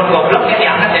pun biarpun goblok dia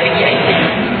diangkat jadi kiai.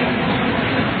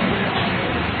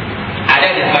 Ada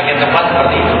di sebagian tempat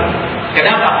seperti itu.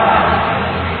 Kenapa?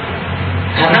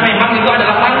 Karena memang itu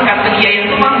adalah pangkat,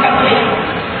 kekiaian itu pangkat.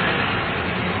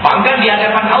 Pangkat di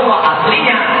hadapan Allah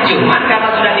aslinya, cuman karena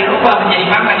sudah dirubah menjadi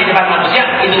pangkat di depan manusia,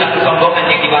 itulah kesombongan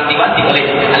yang diwanti-wanti oleh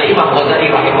Al-Imam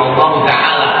Ghazali rahimahullah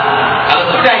taala. Kalau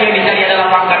sudah yang dicari adalah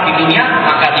pangkat di dunia,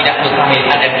 maka tidak mustahil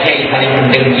ada kiai saling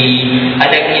mendengki,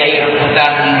 ada kiai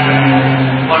rebutan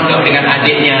pondok dengan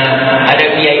adiknya, ada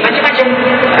kiai macam-macam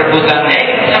rebutan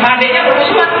sama adiknya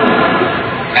bermusuhan.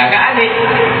 Kakak adik,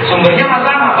 sumbernya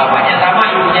sama, bapaknya sama,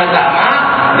 ibunya sama,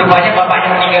 rupanya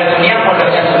bapaknya meninggal dunia,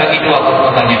 pondoknya dibagi dua,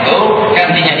 kos-kosannya itu,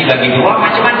 gantinya dibagi dua,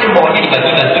 macam-macam, pokoknya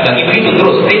dibagi-bagi begitu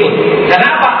terus, ribut.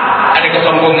 Kenapa? Ada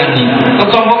kesombongan nih,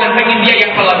 kesombongan pengen dia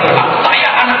yang paling berhak. Saya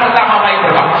anak pertama paling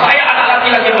berhak, saya anak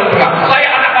laki-laki yang berhak, saya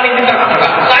anak paling pintar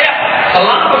berhak, saya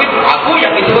selalu begitu, aku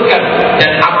yang disebutkan,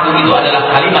 dan aku itu adalah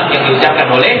kalimat yang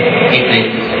diucapkan oleh iblis.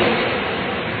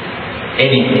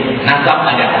 Ini nasab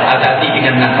ada, hati-hati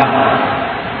dengan nasab.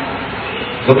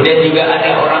 Kemudian juga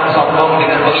ada orang sombong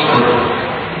dengan pengikut,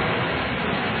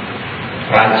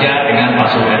 raja dengan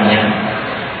pasukannya,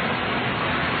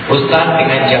 ustaz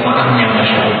dengan jamaahnya,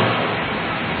 masya Allah.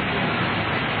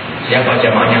 Siapa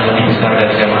jamaahnya lebih besar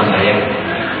dari jamaah saya?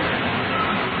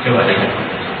 Coba lihat.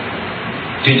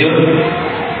 Jujur,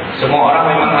 semua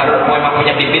orang memang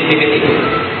punya bibit-bibit itu,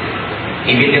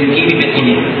 bibit dengki, bibit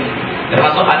ini.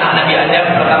 Termasuk anak Nabi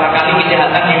Adam, pertama kali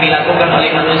kejahatan yang dilakukan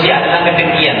oleh manusia adalah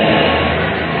kedengkian.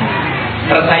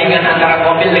 Persaingan antara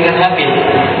Qabil dengan Habil.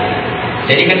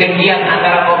 Jadi kedengkian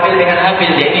antara Qabil dengan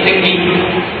Habil, jadi dengki.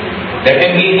 Dan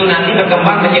dengki itu nanti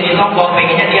berkembang menjadi sombong,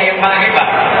 pengennya dia yang paling hebat.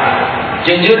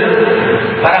 Jujur,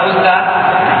 para ustaz,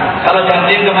 kalau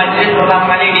hadir ke majlis pertama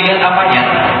kali dilihat apanya?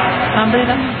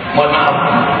 Mohon maaf.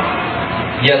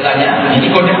 Biasanya ini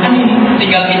godaan ini,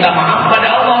 tinggal minta maaf pada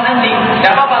Allah nanti.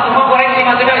 Tidak apa-apa, semua koreksi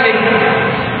masing-masing.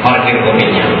 Parkir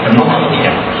mobilnya penuh atau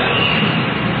tidak?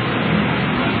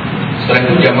 Setelah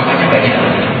itu jamaahnya banyak.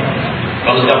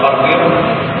 Kalau sudah parkir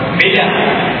beda,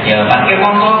 ya parkir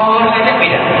motor saja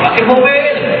beda, parkir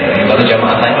mobil. Kalau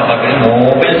jamaah saya parkirnya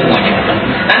mobil semuanya.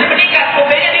 Nanti meningkat,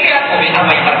 mobilnya meningkat. Mobil apa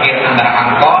yang parkir? Antara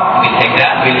angkot, mobil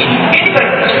sedan, mobil ini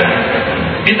berbeda.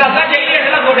 Bisa saja ini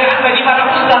adalah godaan bagi para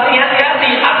ustaz. Hati-hati,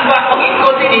 asbab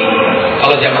pengikut ini.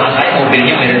 Kalau jamaah saya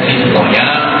mobilnya Mercedes semuanya,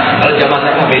 kalau jamaah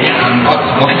saya mobilnya angkot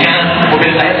semuanya,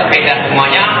 mobil saya sepeda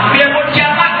semuanya. Biarpun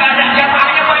jamaah nggak ada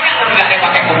jamaahnya banyak, tapi nggak ada yang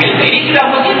pakai mobil. Ini sudah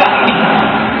musibah ini.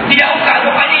 Tidak usah,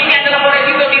 rupanya ini adalah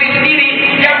resiko diri sendiri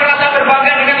yang merasa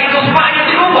berbangga dengan itu semuanya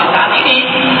dirubah saat ini.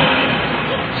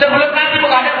 Sebelum nanti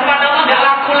menghadap kepada Allah nggak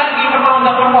laku lagi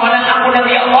permohonan ampun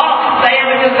dari Allah. Saya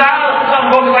menyesal,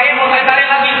 sombong saya mau saya tarik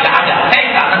lagi. Tidak ada, saya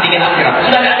tak nanti di akhirat.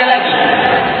 Sudah tidak ada lagi.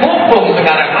 Mumpung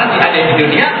sekarang masih ada di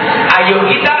dunia, ayo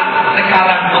kita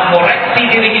sekarang mengoreksi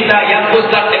diri kita yang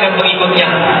ustaz dengan pengikutnya.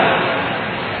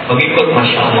 Pengikut,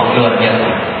 masya Allah, luar biasa.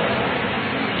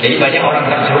 Jadi banyak orang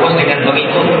terjerumus dengan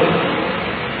pengikut.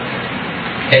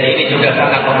 Dan ini juga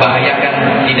sangat membahayakan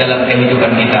di dalam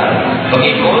kehidupan kita.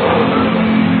 Pengikut.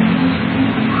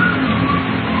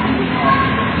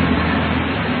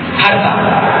 Harta.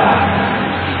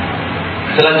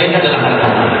 Selanjutnya adalah harta.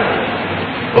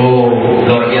 Oh,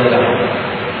 luar biasa.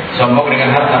 Sombong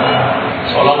dengan harta.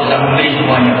 Seolah bisa membeli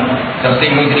semuanya.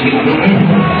 Tersinggung sedikit.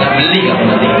 Saya beli kamu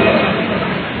nanti.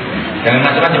 Jangan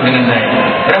macam-macam dengan saya.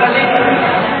 Berapa sih?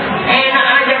 Enak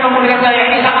aja kamu dengan saya.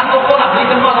 Ini sangat toko lah. Beli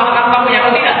semua sama kamu ya.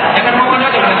 Kalau tidak, jangan mau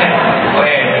macam-macam dengan saya.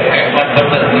 Hebat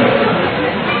betul.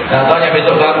 Gak taunya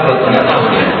besok bangkrut. Gak tahu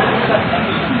dia.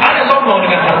 Ada sombong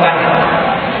dengan hartanya.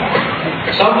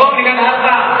 Sombong dengan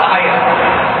harta, bahaya.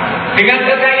 Dengan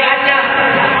kekayaannya,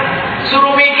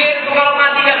 suruh mikir itu kalau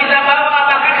mati gak bisa bawa.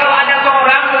 Bahkan kalau ada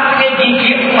seorang mempunyai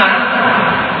gigi emas,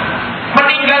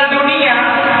 meninggal dunia,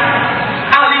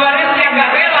 ahli warisnya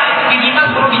gak rela gigi emas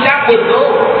perlu dicabut tuh.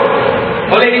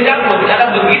 Boleh dicabut. Karena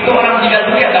begitu orang meninggal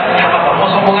dunia gak punya apa-apa. Mau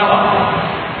sombong apa?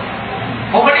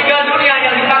 Mau meninggal dunia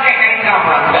yang dipakai kain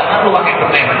kafan, gak perlu pakai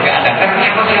permen, gak ada. Kan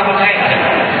yang kafan saya ada.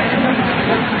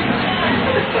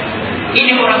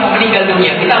 Ini orang mau meninggal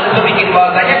dunia. Kita harus berpikir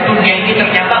bahwasanya dunia ini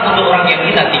ternyata untuk orang yang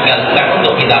kita tinggal, bukan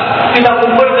untuk kita. Kita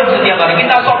kumpulkan setiap hari,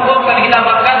 kita sombongkan, kita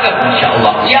banggakan. Masya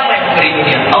Allah. Siapa yang memberi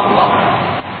dunia? Allah.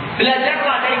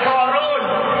 Belajarlah dari Qarun.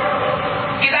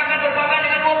 Kita akan berbangga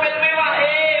dengan mobil mewah.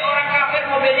 Orang kafir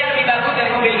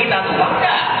kita tua.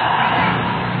 Enggak.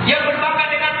 Yang berbangga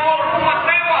dengan rumah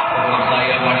mewah. Rumah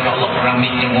saya, Masya Allah,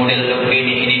 keramiknya model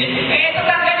begini, ini.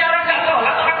 Tetangganya orang nggak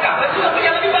sholat, orang kafir juga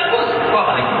punya lebih bagus. Wah,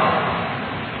 balik.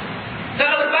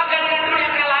 Kalau berbangga dengan dunia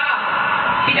kalah,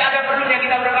 tidak ada perlunya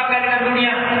kita berbangga dengan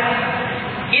dunia.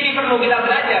 Ini perlu kita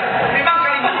belajar. Memang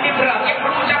kalimat ini berat, yang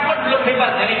berucap pun belum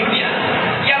bebas dari dunia.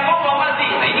 Yang ngomong masih,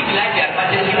 nah ini belajar.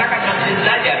 Majelis kita kan majelis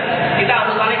belajar. Kita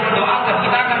harus saling berdoakan.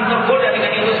 Kita akan tergoda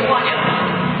dengan itu semuanya.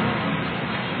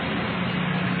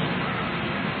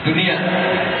 Dunia.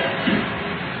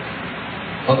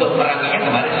 Untuk peranginya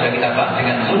kemarin sudah kita bahas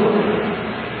dengan zuhud.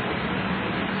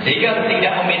 Sehingga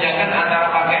tidak membedakan antara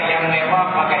pakai yang mewah,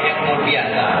 pakai yang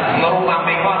biasa. Rumah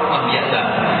mewah, rumah biasa.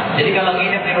 Jadi kalau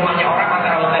nginep di rumahnya orang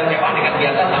antara hotel mewah dengan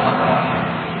biasa sama.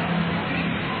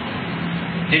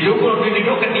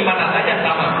 Didudukkan di mana saja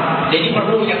sama. Jadi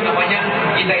perlu yang namanya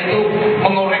kita itu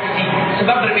mengoreksi.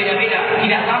 Sebab berbeda-beda,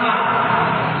 tidak sama.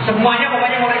 Semuanya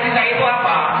pokoknya mengoreksi saya itu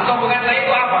apa? Kesombongan saya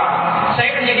itu apa? Saya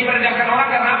menjadi merendahkan orang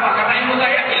karena apa? Karena ilmu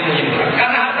saya, ilmunya kurang.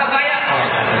 Karena harta saya,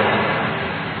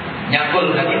 nyangkul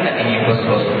udah kita ini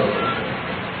bos-bos.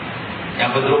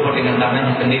 Nyangkul rumput dengan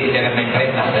tangannya sendiri dengan main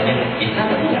kereta saja. Bisa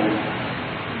atau tidak?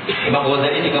 Imam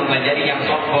Ghazali juga mengajari yang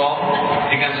sombong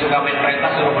dengan suka main kereta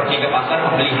suruh pergi ke pasar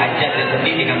membeli hajatnya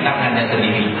sendiri dengan tangannya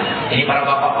sendiri. Ini para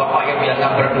bapak-bapak yang biasa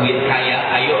berduit kaya,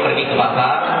 ayo pergi ke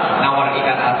pasar, nawar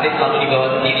ikan asin lalu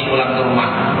dibawa sendiri pulang ke rumah.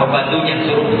 Pembantunya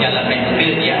suruh jalan naik mobil,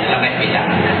 dia naik beda.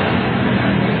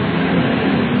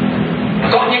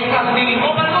 Kok nyeksa sendiri?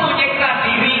 Oh perlu nyeksa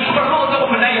diri itu perlu untuk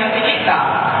membenahi hati kita.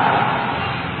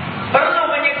 Perlu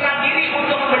menyeksa diri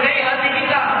untuk membenahi hati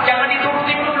kita. Jangan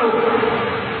diturutin dulu.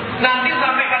 Nanti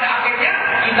sampai pada akhirnya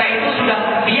kita itu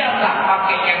sudah biasa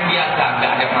pakai yang biasa,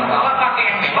 nggak ada masalah. Pakai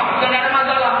yang mewah, nggak ada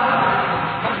masalah.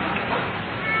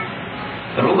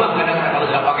 Berubah kadang-kadang kalau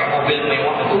sudah pakai mobil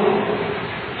mewah itu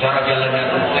cara jalannya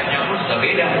itu mulainya pun sudah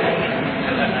beda.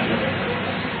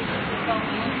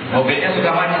 Mobilnya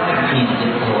sudah macet ini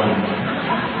kawan.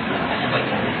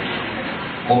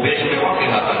 Mobilnya mewah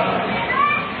kelihatan.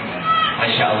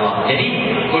 Masya Allah. Jadi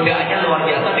godaannya luar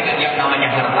biasa dengan yang namanya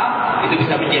harta. Itu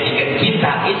bisa menjadikan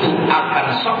kita itu akan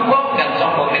sombong dan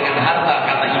sombong dengan harta.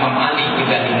 Kata Imam Ali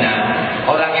juga Lina.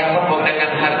 Orang yang sombong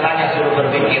dengan hartanya suruh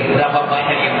berpikir berapa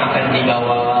banyak yang akan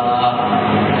dibawa.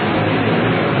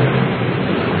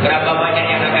 Berapa banyak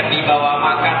yang akan dibawa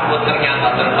makan pun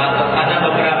ternyata terbatas. Ada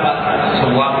beberapa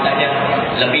suap saja.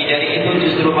 Lebih dari itu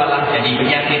justru malah jadi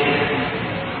penyakit.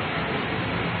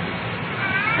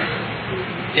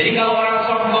 Jadi kalau orang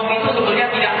sombong itu sebenarnya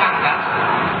tidak pangkat.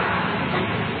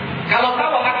 Kalau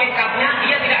tahu hakikatnya,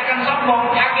 dia tidak akan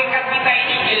sombong. Hakikat kita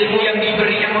ini ilmu yang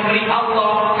diberi, yang memberi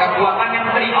Allah, kekuatan yang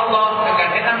memberi Allah,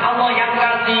 kegantengan Allah yang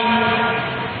kasih,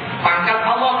 pangkat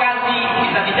Allah kasih,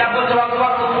 bisa dicabut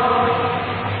sewaktu-waktu.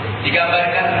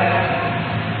 Digambarkan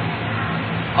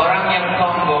orang yang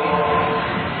sombong,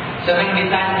 senang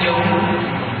disanjung,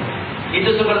 itu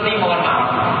seperti mohon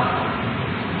maaf,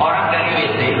 orang dari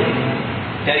WC,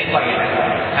 dari toilet,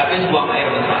 habis buang air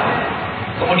besar.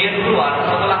 Kemudian keluar,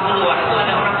 setelah keluar itu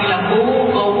ada orang bilang, oh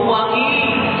bau wangi.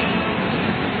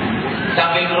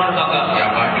 Sambil keluar bangga,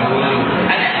 siapa dulu?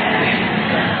 Ada?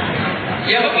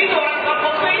 Ya begitu orang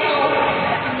sombong itu.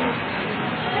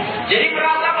 Jadi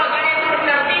merasa bahasanya itu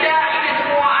benar. Tidak, ini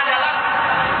semua adalah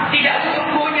tidak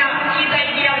sesungguhnya. Kita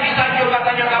ini yang disanjung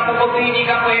katanya kamu begini,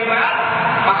 kamu hebat.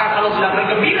 Maka kalau sudah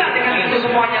bergembira dengan itu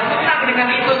semuanya, senang dengan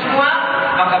itu semua,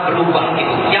 maka berubah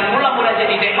itu. Yang mula-mula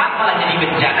jadi nikmat malah jadi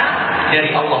bencana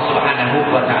dari Allah Subhanahu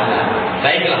wa taala.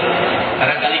 Baiklah,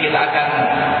 barangkali kita akan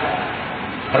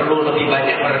perlu lebih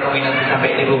banyak merenungi nanti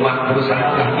sampai di rumah.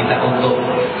 Berusahalah kita untuk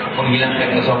menghilangkan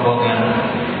kesombongan.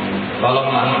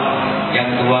 Tolonglah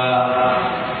yang tua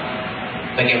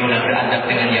bagaimana beradab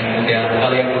dengan yang muda.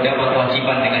 Kalau yang muda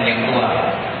berkewajiban dengan yang tua.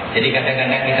 Jadi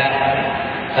kadang-kadang kita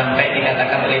sampai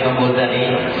dikatakan oleh Imam Ghazali,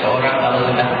 seorang kalau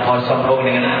sudah sombong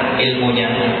dengan ilmunya,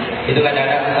 itu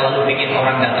kadang-kadang selalu ingin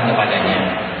orang datang kepadanya,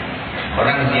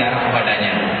 orang ziarah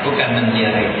kepadanya, bukan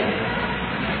menziarahi.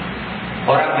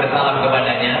 Orang bersalam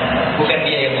kepadanya, bukan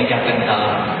dia yang mengucapkan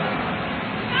salam.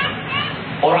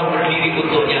 Orang berdiri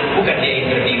untuknya, bukan dia yang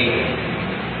berdiri.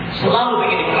 Selalu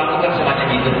ingin diperlakukan semacam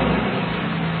itu.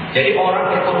 Jadi orang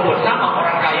berkumpul bersama,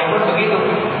 orang kaya pun begitu.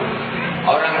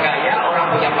 Orang kaya,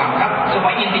 orang punya pangkat,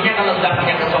 supaya intinya kalau sudah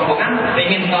punya kesombongan,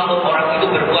 ingin selalu orang itu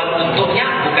berbuat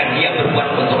untuknya, bukan dia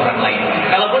berbuat untuk orang lain.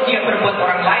 Kalaupun dia berbuat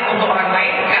orang lain untuk orang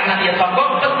lain, karena dia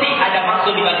sombong, pasti ada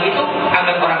maksud di balik itu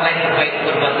agar orang lain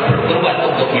berbuat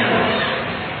untuknya.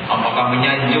 Apakah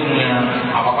menyanjungnya,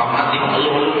 apakah masih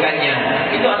mengeluh-elukannya,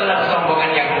 itu adalah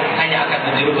kesombongan yang hanya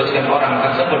akan menjerumuskan orang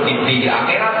tersebut di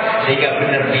akhirat Sehingga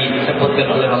benar disebutkan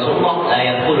oleh Rasulullah, la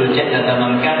yadkhulul jannata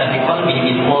man kana fi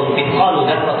qalbihi mithqalu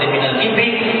dzarratin minal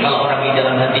kibri. Kalau orang di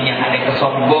dalam hatinya ada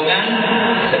kesombongan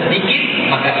sedikit,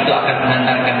 maka itu akan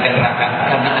mengantarkan ke neraka.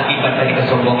 Karena akibat dari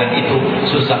kesombongan itu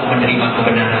susah menerima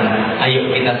kebenaran. Ayo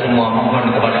kita semua mohon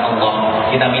kepada Allah,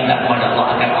 kita minta kepada Allah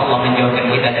agar Allah menjauhkan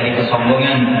kita dari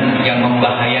kesombongan yang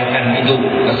membahayakan itu,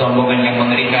 kesombongan yang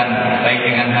mengerikan, baik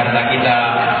dengan harta kita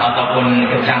ataupun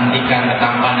kecantikan,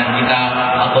 ketampanan kita,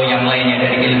 atau yang lainnya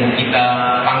dari ilmu kita,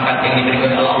 pangkat yang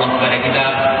diberikan oleh Allah kepada kita.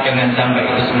 Jangan sampai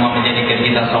itu semua menjadikan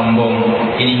kita sombong.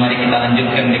 Ini mari kita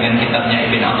lanjutkan dengan kitabnya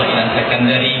Ibn Athaillah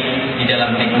Sekandari. Di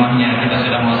dalam hikmahnya kita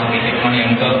sudah masuk ke hikmah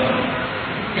yang ke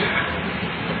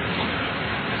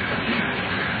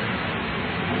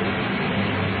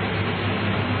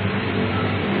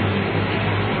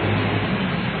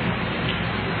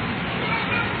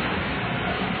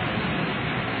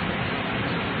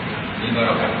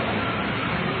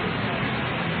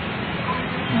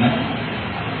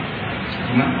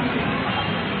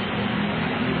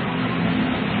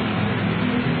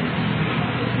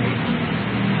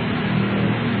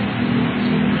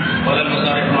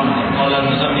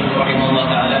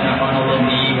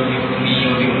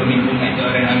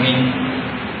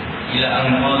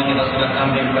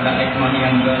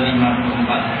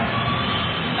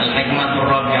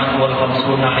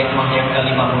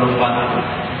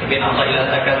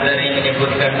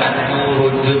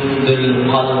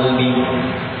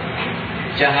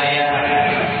cahaya.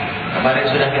 Kemarin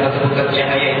sudah kita sebutkan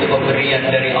cahaya itu pemberian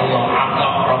dari Allah, ata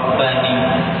rabbani,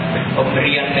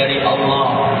 pemberian dari Allah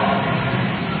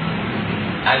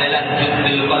adalah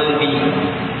jundul qalbi,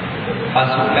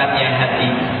 pasukannya hati.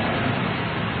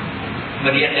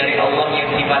 Pemberian dari Allah yang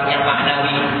sifatnya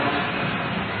maknawi,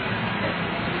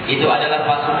 itu adalah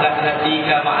pasukan hati.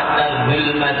 Kama annal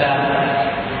zulmata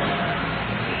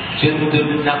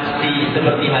jundun nafsi,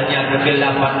 seperti halnya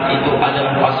kegelapan itu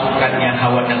adalah pasukannya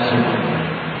hawa nafsu.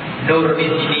 Nur di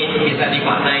sini bisa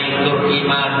dimaknai nur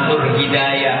iman, nur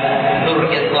hidayah, nur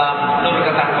Islam, nur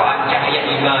ketakwaan, cahaya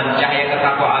iman, cahaya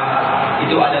ketakwaan.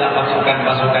 Itu adalah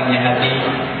pasukan-pasukannya hati.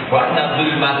 Wa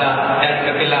annadzul mata, dan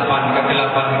kegelapan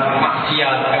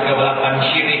maksiat, kegelapan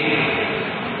syirik,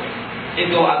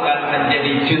 itu akan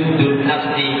menjadi jundun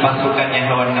nafsi, pasukannya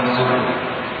hawa nafsu.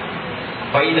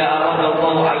 Fa idza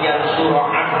aradallahu ayansura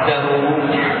 'abdahu,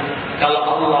 kalau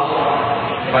Allah,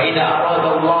 fa idza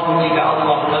aradallahu, jika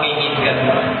Allah menginginkan,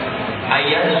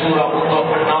 ayansura,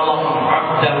 untuk menolong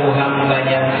 'abdahu,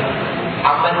 hambanya,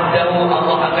 amaddahu,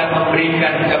 Allah akan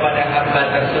memberikan kepada hamba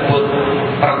tersebut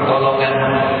pertolongan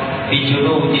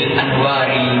bijunudil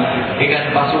anwari, dengan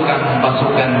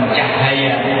pasukan-pasukan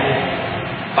cahaya,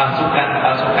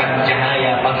 pasukan-pasukan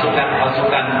cahaya,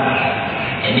 pasukan-pasukan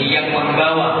ini yang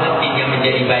membawa hatinya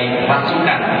menjadi baik.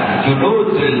 Pasukan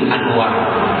junudul anwar,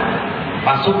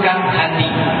 pasukan hati,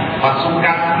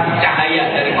 pasukan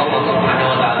cahaya dari Allah Subhanahu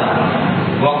wa taala.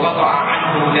 Wa qata'a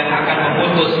anhu, dan akan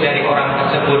memutus dari orang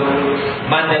tersebut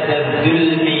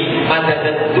madadadzulmi,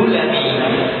 madadadzulami,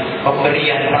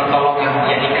 pemberian pertolongan,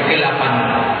 yakni kegelapan.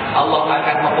 Allah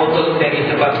akan memutus dari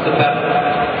sebab-sebab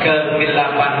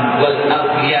kegelapan wal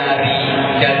aghyari,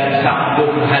 dan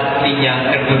sambung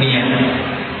hatinya ke dunia.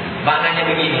 Maknanya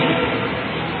begini,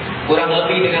 kurang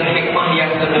lebih dengan hikmah yang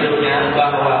sebelumnya,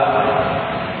 bahwa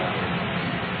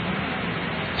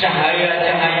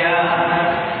cahaya-cahaya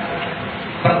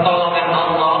pertolongan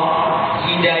Allah,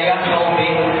 hidayah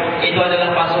taufik, itu adalah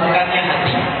pasukannya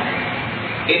hati.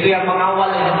 Itu yang mengawal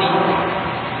hati.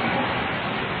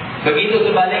 Begitu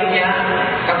sebaliknya,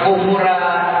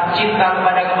 kekufuran, cinta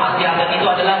kepada kemaksiatan, itu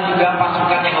adalah juga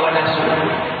pasukannya hawa nafsu.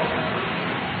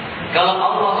 Kalau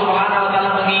Allah Subhanahu wa taala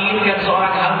menginginkan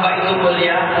seorang hamba itu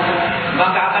mulia,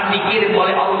 maka akan dikirim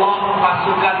oleh Allah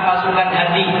pasukan-pasukan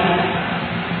hati.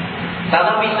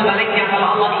 Tetapi sebaliknya,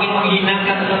 kalau Allah ingin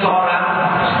menghinakan seseorang,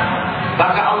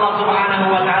 maka Allah Subhanahu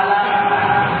wa taala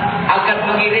akan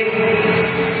mengirim,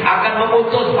 akan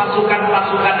memutus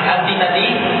pasukan-pasukan hati tadi,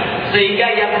 sehingga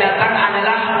yang datang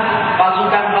adalah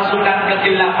pasukan-pasukan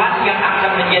kegelapan yang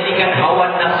akan menjadikan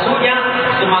hawa nafsunya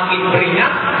semakin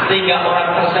beringat, sehingga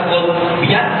orang tersebut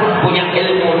biarpun punya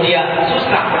ilmu, dia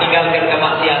susah meninggalkan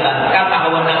kemaksiatan, karena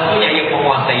hawa nafsunya yang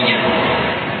menguasainya.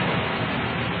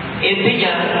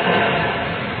 Intinya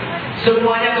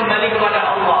semuanya kembali kepada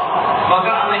Allah.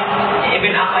 Maka oleh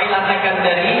Ibn Athaillah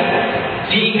Sekandari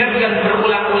diingatkan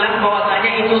berulang-ulang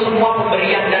bahwasanya itu semua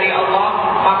pemberian dari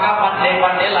Allah. Maka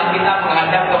pandai-pandailah kita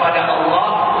menghadap kepada Allah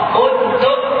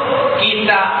untuk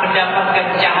kita mendapatkan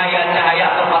cahaya-cahaya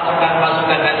atau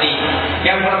pasukan-pasukan hati.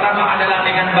 Yang pertama adalah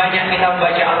dengan banyak kita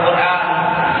membaca Al-Quran.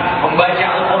 Membaca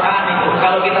Al-Quran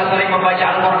kalau kita sering membaca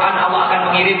Al-Quran, Allah akan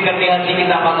mengirimkan di hati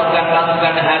kita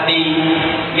pasukan-pasukan hati.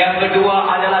 Yang kedua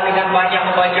adalah dengan banyak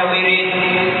membaca wirid.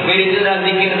 Wirid itu adalah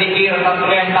zikir-zikir,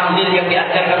 tasbih, tahmid yang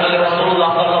diajarkan oleh Rasulullah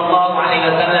SAW.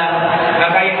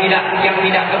 Maka yang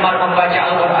tidak gemar membaca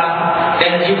Al-Quran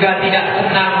dan juga tidak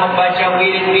senang membaca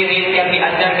wirid-wirid yang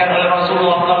diajarkan oleh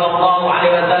Rasulullah SAW,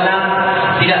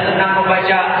 tidak senang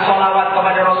membaca salawat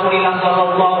kepada Rasulullah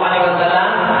SAW,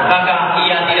 maka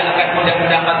ia tidak akan mudah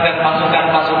mendapatkan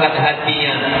pasukan-pasukan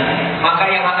hatinya. Maka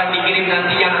yang akan dikirim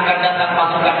nanti yang akan datang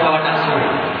pasukan hawa nafsu.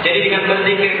 Jadi dengan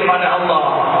berzikir kepada Allah,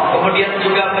 kemudian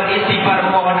juga beristighfar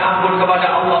mohon ampun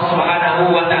kepada Allah Subhanahu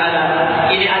wa taala.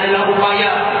 Ini adalah upaya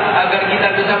agar kita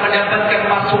bisa mendapatkan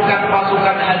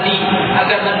pasukan-pasukan hati,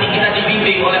 agar nanti kita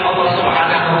dibimbing oleh Allah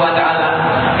Subhanahu wa taala.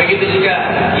 Begitu juga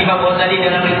Imam Ghazali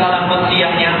dalam risalah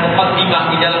Muqaddimahnya, Muqaddimah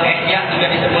di dalam Ihya juga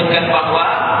disebutkan bahwa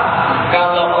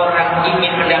kalau orang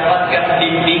ingin mendapatkan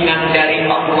bimbingan dari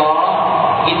Allah,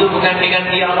 itu bukan dengan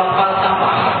dialog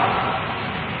falsafah.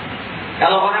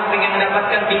 Kalau orang ingin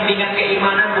mendapatkan bimbingan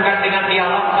keimanan, bukan dengan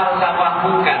dialog falsafah,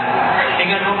 bukan.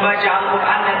 Dengan membaca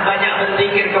Al-Quran dan banyak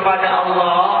berzikir kepada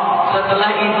Allah.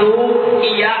 Setelah itu,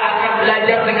 ia akan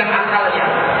belajar dengan akalnya.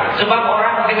 Sebab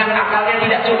orang dengan akalnya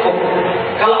tidak cukup.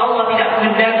 Kalau Allah tidak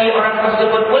menghendaki orang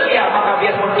tersebut mulia, maka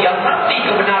biarpun dia mengerti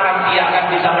kebenaran, dia akan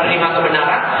bisa menerima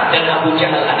kebenaran. Dan Abu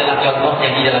Jahal adalah contohnya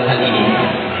di dalam hal ini.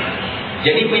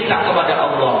 Jadi minta kepada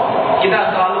Allah. Kita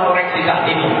selalu koreksi saat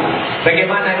ini.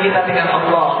 Bagaimana kita dengan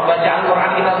Allah? Baca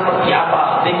Al-Quran kita seperti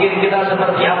apa? Zikir kita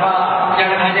seperti apa?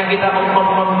 Jangan hanya kita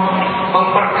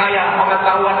memperkaya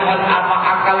pengetahuan dan apa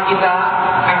akal kita,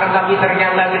 akan tapi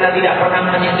ternyata kita tidak pernah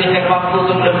menyisihkan waktu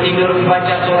sebelum tidur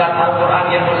membaca surat Al-Quran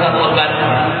yang bersatu lembar.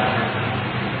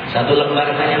 Satu lembar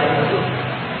saja.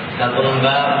 Satu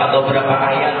lembar atau berapa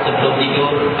ayat sebelum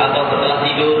tidur atau setelah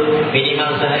tidur, minimal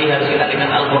sehari harus kita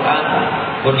dengan Al-Quran.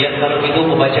 Kemudian kalau itu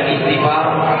membaca istighfar,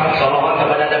 salawat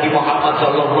kepada Nabi Muhammad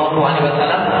SAW,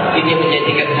 ini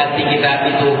menjadikan hati kita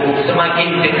itu semakin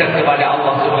dekat kepada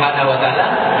Allah Subhanahu Wa Taala,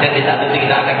 dan di saat itu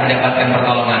kita akan mendapatkan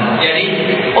pertolongan. Jadi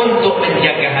untuk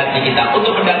menjaga hati kita,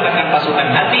 untuk mendapatkan pasukan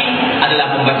hati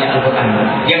adalah membaca Al-Quran.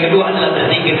 Yang kedua adalah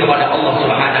berzikir kepada Allah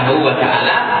Subhanahu Wa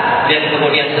Taala, dan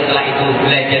kemudian setelah itu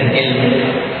belajar ilmu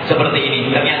seperti ini.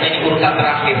 Ternyata ini urutan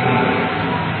terakhir.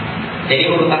 Jadi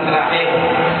urutan terakhir.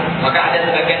 Maka ada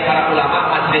sebagian para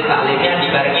ulama majlis taklimnya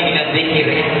dibarengi dengan zikir.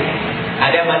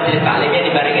 Ada majlis taklimnya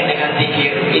dibarengi dengan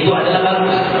zikir. Itu adalah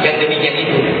bagus yang demikian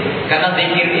itu. Karena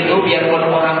zikir itu biarpun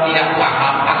orang tidak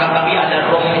paham, akan tapi ada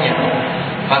rohnya.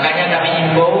 Makanya kami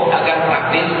himbau agar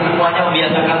praktis semuanya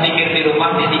membiasakan zikir di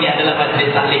rumah. Di sini adalah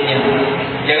majlis taklimnya.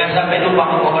 Jangan sampai lupa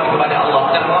memohon kepada Allah.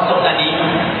 Termasuk tadi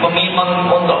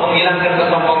untuk menghilangkan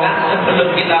kesombongan,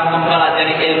 sebelum kita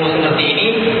mempelajari ilmu seperti ini,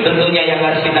 tentunya yang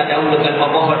harus kita dahulukan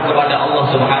memohon kepada Allah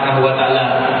Subhanahu Wa Taala.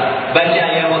 Baca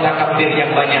ya mutakabbir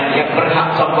yang banyak, yang berhak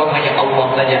sombong hanya Allah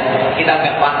saja. Kita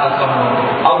enggak pantas sombong.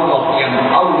 Allah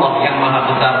yang maha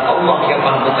besar, Allah yang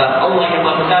maha besar, Allah yang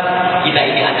maha besar. Kita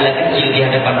ini adalah kecil di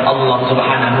hadapan Allah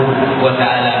Subhanahu Wa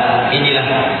Taala. Inilah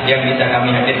yang bisa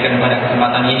kami hadirkan pada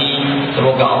kesempatan ini.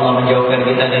 Semoga Allah menjauhkan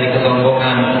kita dari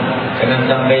kesombongan. Jangan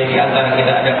sampai di antara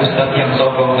kita ada ustaz yang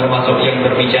sombong, termasuk yang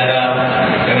berbicara.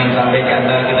 Jangan sampai di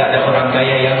antara kita ada orang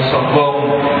kaya yang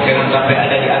sombong. Jangan sampai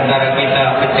ada di antara kita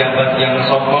pejabat yang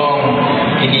sombong.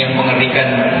 Ini yang mengerikan.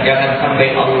 Jangan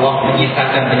sampai Allah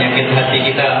menyisakan penyakit hati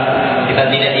kita. Kita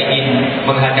tidak ingin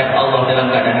menghadap Allah dalam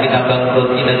keadaan kita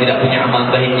bangkrut. Kita tidak punya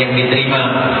amal baik yang diterima.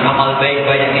 Amal baik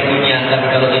banyak di dunia, tapi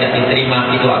kalau tidak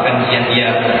diterima itu akan sia-sia.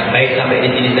 Baik, sampai di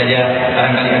sini saja.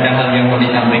 Barangkali ada hal yang mau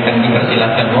disampaikan,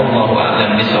 dipersilakan. Wallahu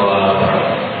a'lam bishawab.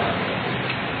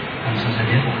 Langsung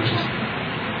saja.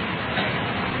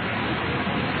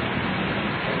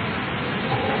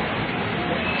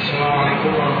 Assalamualaikum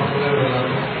warahmatullahi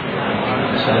wabarakatuh.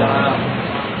 Assalamualaikum.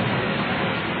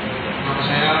 Nama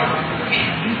saya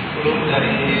belum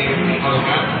dari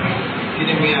Palembang.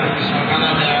 Ini punya, misalkan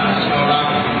ada seorang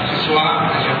siswa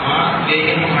SMA, dia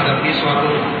ingin menghadapi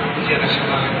suatu ujian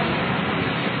nasional.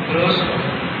 Terus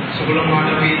sebelum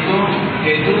menghadapi itu,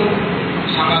 dia itu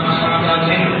sangat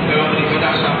rajin dalam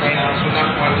beribadah sampai yang sunnah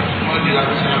wajib semua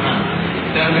dilaksanakan.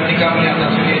 Dan ketika melihat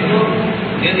hasilnya itu,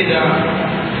 dia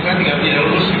tidak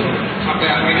lulus gitu.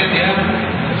 Sampai akhirnya dia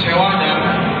kecewa dan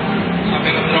sampai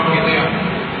ngedrop gitu ya.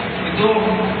 Itu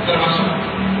termasuk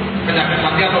penyakit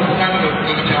hati atau bukan,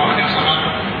 kekecewaan yang sangat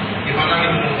gimana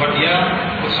yang membuat dia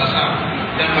putus asa,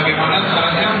 dan bagaimana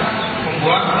caranya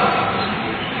membuat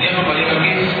dia kembali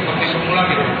lagi seperti semula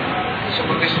gitu,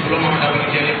 seperti sebelum menghadapi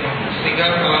ujian itu,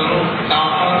 sehingga terlalu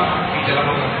tawakal di dalam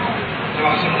Allah. Terima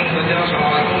kasih. Mungkin saja.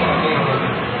 Assalamualaikum warahmatullahi wabarakatuh.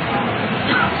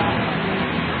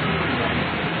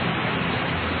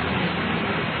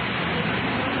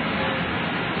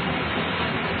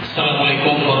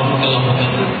 Assalamualaikum warahmatullahi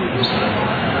wabarakatuh.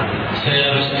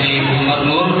 Saya Rusdi Muhammad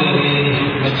Nur dari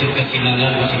Masjid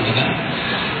Kasinangan, Masjid Tengah.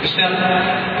 Ustaz,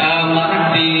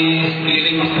 marak di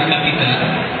sekeliling masyarakat kita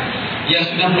yang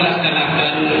sudah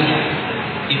melaksanakan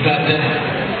ibadah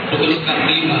rukun Islam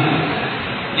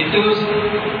 5 itu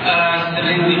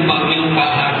sering dipanggil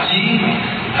Pak Haji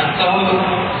atau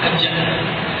Hajah.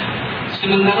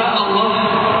 Sementara Allah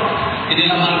di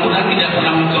dalam Al-Quran tidak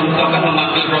pernah mencontohkan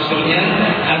memanggil Rasulnya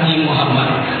Haji Muhammad.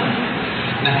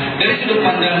 Nah, dari sudut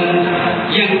pandang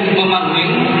yang memanggil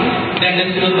dan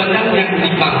dari sudut pandang yang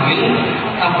dipanggil,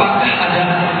 apakah ada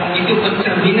itu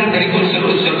pencerminan dari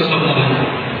unsur-unsur kesombongan?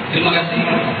 Terima kasih.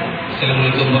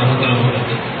 Assalamualaikum warahmatullahi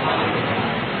wabarakatuh.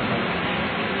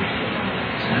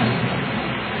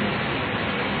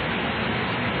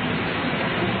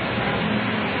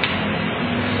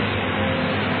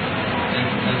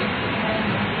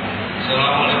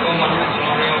 Assalamualaikum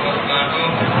warahmatullahi wabarakatuh.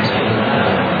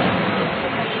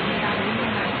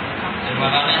 Terima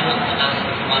kasih atas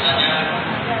kesempatannya.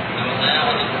 Nama saya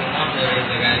Wali Kumon dari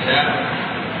Jakarta.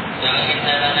 Yang ingin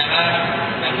saya tanyakan,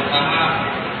 yang pertama,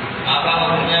 apa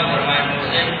hukumnya bermain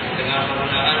musik dengan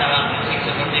menggunakan alat musik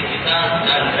seperti gitar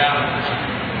dan drum?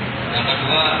 Yang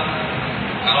kedua,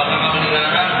 kalau memang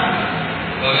dilarang,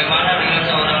 bagaimana dengan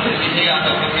seorang musisi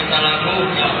atau pencipta lagu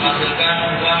yang menghasilkan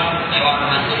uang lewat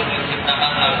hasil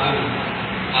menciptakan lagu?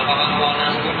 Apakah uang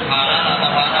tersebut halal atau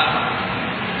haram?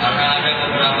 Karena ada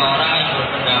beberapa orang yang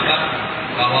berpendapat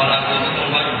bahwa lagu itu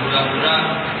membuat hura-hura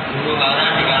huru hara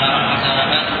di kalangan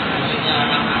masyarakat, khususnya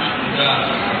anak-anak muda.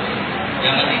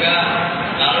 Yang ketiga,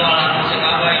 lalu alat musik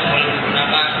apa yang boleh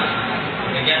digunakan?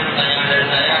 Demikian pertanyaan dari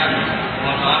saya.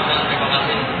 Mohon maaf dan terima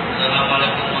kasih.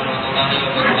 Assalamualaikum warahmatullahi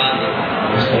wabarakatuh.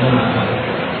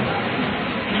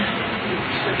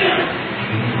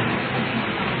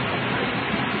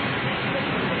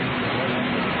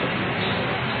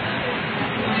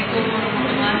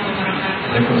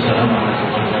 Waalaikumsalam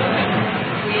warahmatullahi wabarakatuh.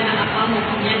 Ya, apa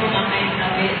hukumnya memakai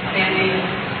cabai stereo?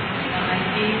 Terima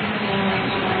kasih.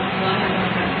 Assalamualaikum warahmatullahi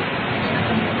wabarakatuh.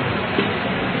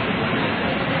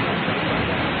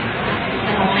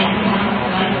 Assalamualaikum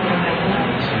warahmatullahi wabarakatuh.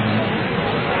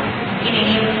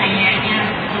 Ini pertanyaannya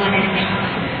keluar dari tema.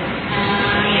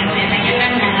 Yang saya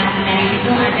tanyakan dalam dari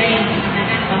itu ada yang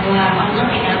mengatakan bahwa Allah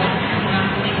tidak pernah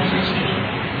mengampuni dosa syirik.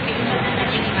 Itu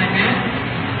kata-kata gimana?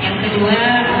 Yang kedua,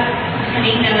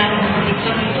 sering dalam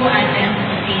Islam itu ada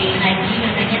seperti haji,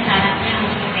 katanya syaratnya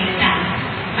harus merdeka.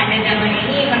 Pada zaman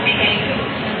ini merdeka itu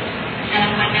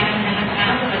dalam pandangan zaman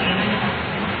sekarang bagaimana?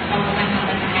 Atau bukan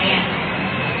sampai saya?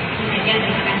 Itu saja,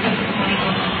 terima kasih. Assalamualaikum.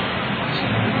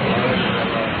 Assalamualaikum warahmatullahi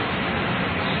wabarakatuh.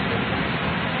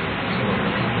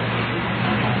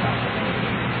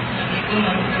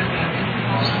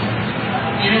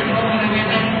 Ya, saya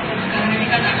menanyakan sekarang ini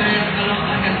kan ada kalau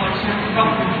ada konser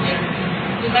rock ya,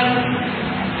 itu kan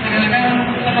kadang-kadang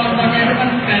penontonnya itu kan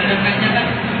ganda-ganda kan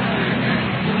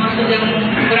termasuk yang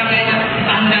kurang enak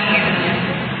dipandang gitu ya.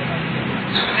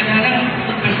 Kadang-kadang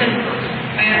bersen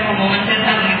kayak omongan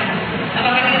setan gitu.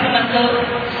 Apakah itu termasuk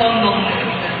sombong gitu?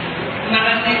 Terima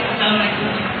kasih.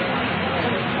 Assalamualaikum.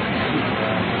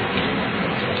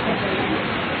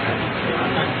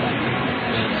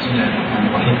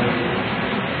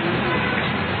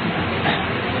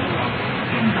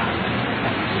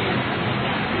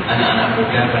 Anak-anak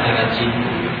muda pada rajin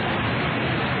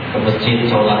ke masjid,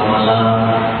 sholat malam,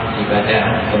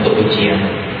 ibadah untuk ujian.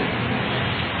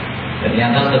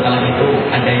 Ternyata setelah itu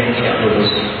ada yang tidak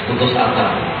lulus, putus asa.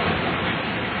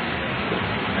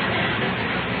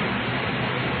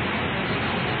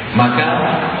 Maka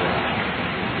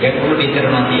yang perlu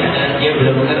dicermati adalah dia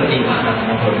belum mengerti makna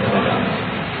memohon kepada Allah.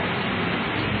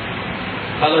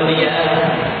 Kalau dia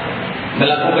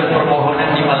melakukan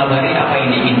permohonan di malam hari, apa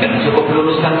yang diinginkan? Cukup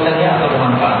lulusan saja atau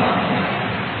bermanfaat?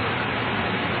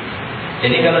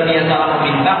 Jadi kalau dia salah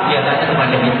meminta, biasanya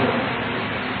semacam itu.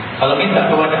 Kalau minta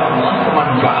kepada Allah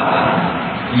kemanfaatan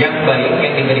yang baik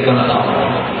yang diberikan oleh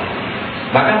Allah,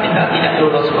 maka tidak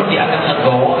lulus pun dia akan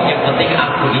legowo. Yang penting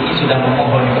aku ini sudah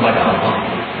memohon kepada Allah.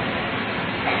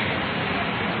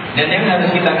 Dan yang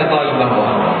harus kita ketahui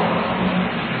bahwa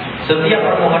setiap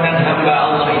permohonan hamba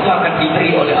Allah itu akan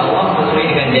diberi oleh Allah sesuai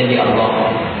dengan janji Allah.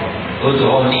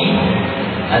 Ud'uni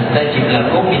astajib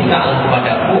lakum, mintalah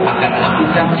kepadaku akan aku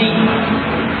kasih.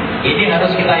 Ini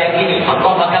harus kita yakini,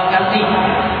 Allah bakal kasih.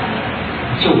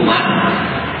 Cuman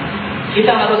kita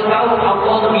harus tahu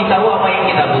Allah lebih tahu apa yang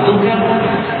kita butuhkan.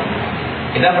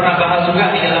 Kita pernah bahas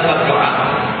juga di dalam bab doa.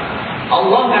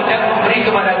 Allah kadang memberi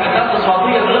kepada kita sesuatu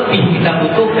yang lebih kita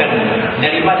butuhkan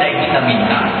daripada yang kita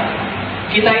minta.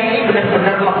 Kita ini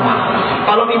benar-benar lemah.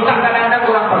 Kalau minta kadang-kadang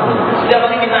kurang perlu. Setiap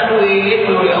kali minta duit,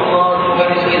 ya Allah, semoga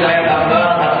rezeki saya tambah.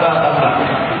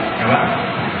 Ya,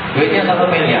 duitnya 1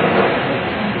 miliar.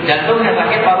 Jantungnya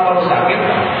sakit, paru-paru sakit.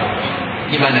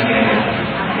 Gimana kira-kira?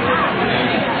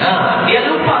 Nah, dia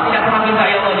lupa tidak pernah minta,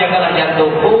 ya Allah jagalah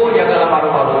jantungku, jagalah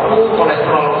paru-paruku,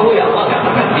 kolesterolku, ya Allah enggak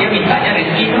pernah. Dia mintanya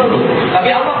rezeki dulu. Tapi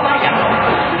Allah sayang.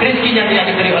 Rezekinya tidak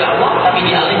diberi oleh Allah, tapi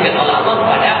dialihkan oleh Allah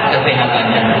kepada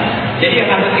kesehatannya. Jadi yang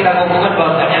harus kita ngomongkan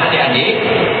bahwasanya adik-adik,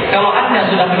 kalau Anda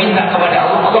sudah meminta kepada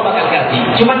Allah, Allah bakal kasih.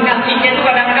 Cuman kasihnya itu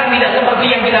kadang-kadang tidak seperti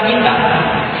yang kita minta.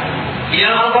 Di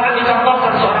dalam Al-Quran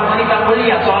dicontohkan seorang wanita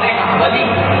mulia, solehah, wali,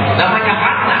 namanya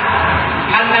Hana.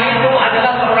 Hana itu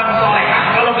adalah seorang solehah.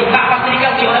 Kalau minta pasti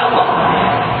dikasih oleh Allah.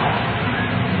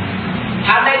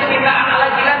 Hana itu minta anak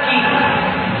laki-laki.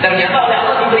 Ternyata oleh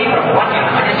Allah diberi perempuan yang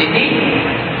namanya Siti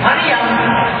Maryam.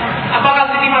 Apakah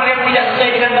Siti Maryam tidak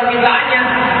sesuai dengan permintaannya?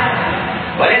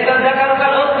 Walaikum salam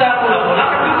kalau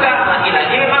pulang-pulang juga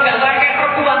laki-laki memang nggak saya kayak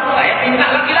perempuan. Saya minta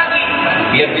laki-laki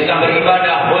biar bisa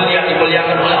beribadah, mulia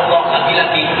dimuliakan oleh Allah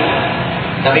laki-laki.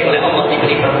 Tapi oleh Allah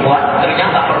diberi perempuan.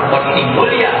 Ternyata perempuan ini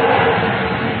mulia.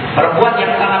 Perempuan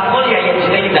yang sangat mulia yaitu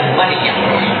Sayyidah Maryam.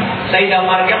 Sayyidah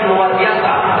Maryam luar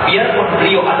biasa. Biarpun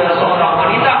beliau adalah seorang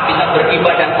wanita, bisa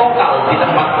beribadah total di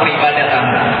tempat peribadatan.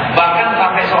 Bahkan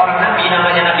sampai seorang nabi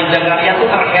namanya Nabi Zakaria itu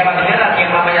terheran-heran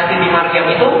yang namanya Siti Maryam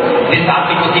itu di saat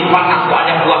di musim panas itu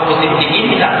ada buah musim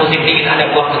dingin, di saat musim dingin ada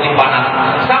buah musim panas.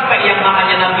 Sampai yang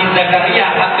namanya Nabi Zakaria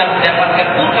akan mendapatkan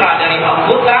putra dari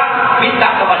putra, minta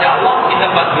kepada Allah di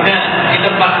tempat guna, di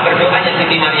tempat berdoanya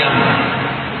Siti Maryam.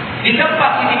 Di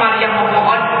tempat Siti Maryam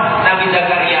memohon, Nabi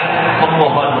Zakaria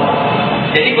memohon.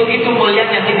 Jadi begitu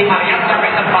mulianya Siti Maryam sampai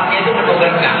tempatnya itu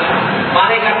mendengarkan.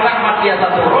 Malaikat rahmat biasa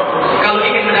turun, kalau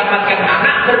ingin mendapatkan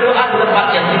anak berdoa di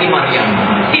tempatnya Siti Maryam.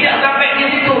 Tidak sampai di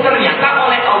situ, ternyata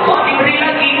oleh Allah diberi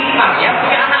lagi. Maryam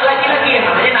punya anak laki-laki yang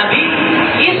namanya Nabi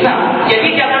Isa. Jadi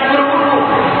jangan buru-buru.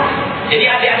 Jadi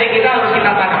adik-adik kita harus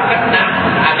kita tanamkan. Nah,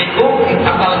 adikku,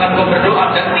 asalkan kau berdoa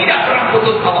dan tidak pernah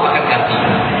putus, Allah akan ganti.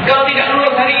 Kalau tidak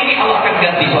lulus hari ini, Allah akan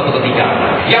ganti suatu ketika.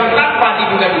 Yang tanpa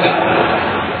diduga-duga.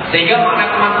 Sehingga makna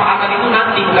kemanfaatan itu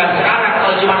nanti, bukan sekarang.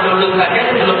 Kalau cuma lulus saja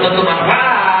itu belum tentu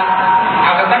manfaat.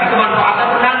 Akan tapi kemanfaatan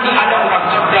itu nanti. Ada orang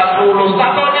cerdas lulus,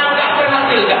 tahunya nggak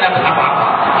berhasil, nggak dapat apa-apa.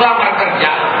 Lamar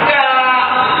kerja, enggak.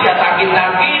 Dia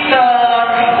sakit-sakitan,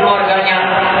 keluarganya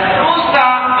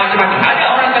rusak, macam-macam. Ada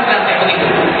orang cerdas kayak begitu.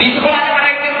 Di sekolahnya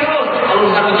mereka terus,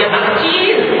 lulusan ujian anak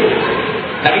kecil.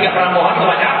 Tapi nggak pernah mohon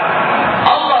kepada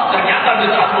Allah. Ternyata di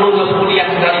saat lulus kuliah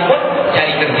sekalipun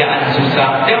cari kerjaan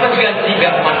susah, dapat juga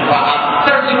tidak manfaat,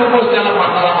 terjerumus dalam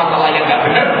masalah-masalah yang nggak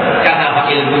benar karena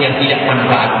ilmunya tidak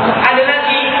manfaat. Ada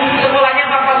lagi sekolahnya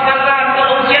pas-pasan,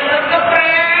 kalau ujian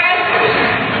terkepres,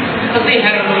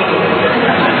 sesiher dulu.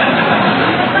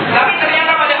 Tapi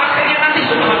ternyata pada akhirnya nanti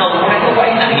subhanallah mereka kok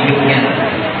enak hidupnya.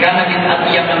 Karena di saat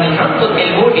dia menuntut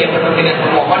ilmu, dia penuh dengan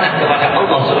permohonan kepada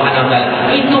Allah Subhanahu wa taala.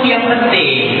 Itu yang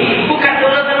penting. Bukan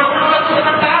lulus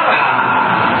sementara.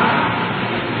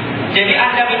 Jadi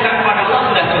Anda minta kepada Allah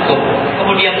sudah cukup.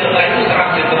 Kemudian setelah itu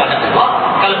serahkan kepada Allah.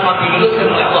 Kalau mampu diluluskan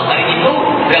oleh Allah hari itu,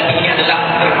 berarti ini adalah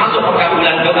termasuk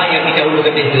perkabulan doa yang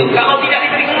didahulukan itu. Kalau tidak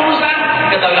diberi kelulusan,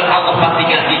 ketahuilah Allah pasti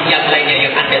ngasih yang lainnya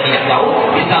yang Anda tidak tahu,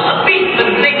 bisa lebih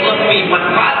penting, lebih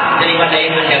manfaat daripada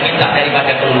yang Anda minta,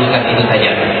 daripada kelulusan itu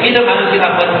saja. Itu harus kita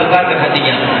besarkan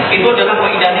hatinya. Itu adalah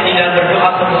faedahnya di dalam berdoa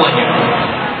semuanya.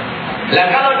 Lah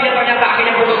kalau dia ternyata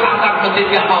akhirnya putus asa, mesti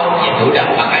nggak mau, ya sudah,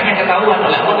 makanya ketahuan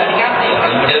oleh Allah dari kasih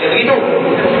orang model begitu.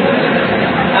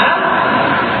 Hah?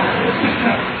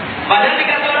 Padahal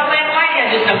dikasih orang yang lainnya,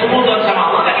 dia sudah sumudon sama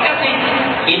Allah, nggak dikasih.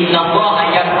 Inna Allah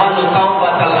yaqbalu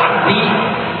taubatal abdi.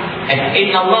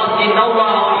 Inna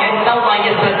Allah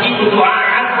yastajibu doa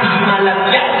abdi malam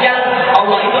yajal.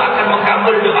 Allah itu akan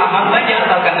mengabul doa hambanya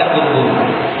asalkan nggak tunggu.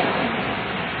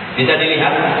 Bisa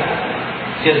dilihat.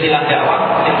 Silsilah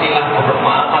dakwah, silsilah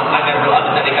bermaaf agar doa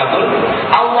bisa dikabul.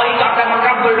 Allah itu akan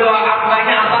mengabul doa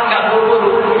hambanya asal nggak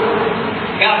buru-buru.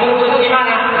 Nggak buru-buru itu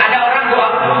gimana? Ada orang doa,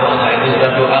 oh saya itu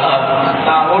sudah doa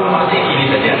tahun masih gini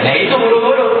saja. Nah itu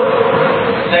buru-buru.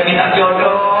 Saya minta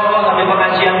jodoh, sampai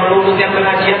pengajian melulu, tiap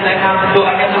pengajian saya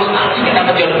doanya terus nanti kita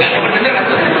berjodoh. Nggak benar kan?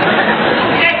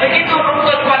 Begitu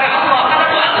menuntut kepada Allah. Kalau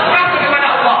doa terus kepada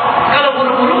Allah. Kalau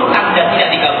buru-buru Anda tidak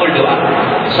dikabul doa.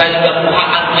 Saya sudah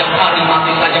Tuhan yang hari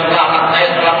mati saja melarat, saya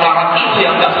setelah melarat itu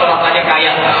yang nggak sholat saja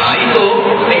kaya. Nah itu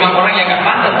memang orang yang nggak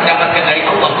pantas mendapatkan dari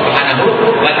Allah Subhanahu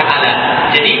wa taala.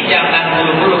 Jadi jangan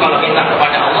buru-buru kalau minta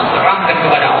kepada Allah, serahkan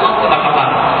kepada Allah. Sebab apa?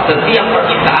 Setiap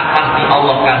permintaan pasti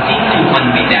Allah kasih, cuman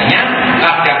bedanya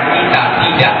kadang kita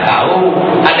tidak tahu.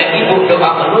 Ada ibu doa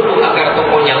melulu agar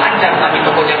tokonya lancar, tapi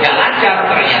tokonya nggak lancar.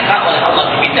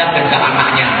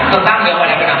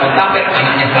 sampai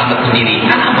anaknya selamat sendiri,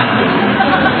 aman.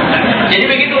 Jadi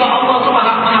begitulah Allah tuh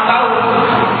maha tahu.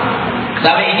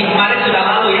 Sampai ini kemarin sudah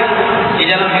lalu ya. Di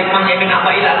dalam hikmahnya min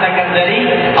apail atakan dari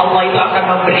Allah itu akan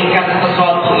memberikan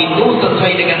sesuatu itu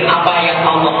sesuai dengan apa yang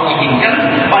Allah inginkan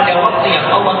pada waktu yang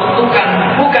Allah tentukan,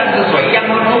 bukan sesuai yang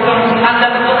menentukan Anda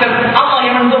tentukan. Allah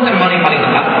yang menentukan mana yang paling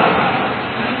tepat.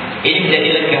 Ini menjadi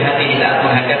lega hati di saat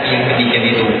menghadapi yang demikian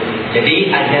itu.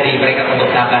 Jadi ajari mereka untuk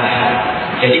sabar.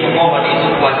 Jadi memohon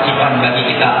itu kewajiban bagi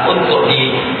kita untuk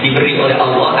diberi oleh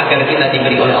Allah, agar kita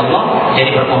diberi oleh Allah.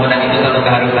 Jadi permohonan itu satu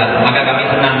keharusan. Maka kami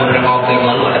senang beberapa waktu yang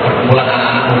lalu ada perkumpulan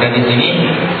anak-anak muda di sini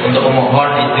untuk memohon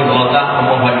istighosah,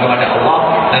 memohon kepada Allah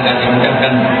agar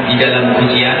dimudahkan di dalam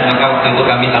ujian. Maka waktu itu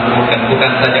kami sambungkan,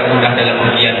 bukan saja mudah dalam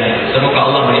ujian, semoga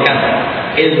Allah berikan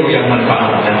ilmu yang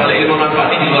manfaat. Dan kalau ilmu manfaat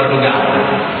ini di luar dugaan,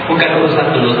 bukan urusan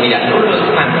lulus tidak lulus,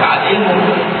 manfaat ilmu.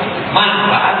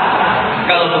 Manfaat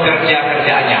kalau bekerja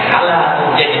kerjaannya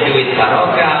halal, jadi duit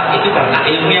barokah, itu karena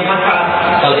ilmu yang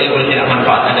manfaat. Kalau ilmu tidak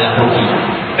manfaat adalah rugi.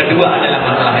 Kedua adalah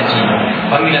masalah haji,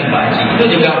 panggilan Pak Haji itu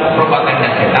juga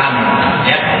propaganda setan,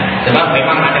 ya. Sebab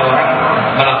memang ada orang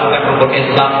melakukan rukun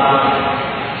Islam,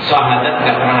 syahadat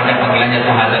nggak pernah ada panggilannya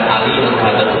syahadat Ali atau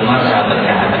syahadat Umar,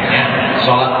 syahadatnya.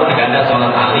 Sholat pun nggak ada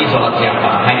sholat Ali, sholat siapa,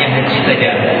 hanya haji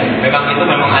saja.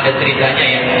 Memang ada ceritanya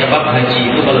ya. Sebab haji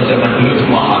itu kalau zaman dulu itu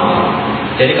mahal.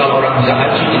 Jadi kalau orang bisa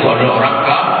haji itu adalah orang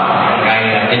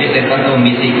kaya. Jadi setan itu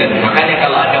membisikkan. Makanya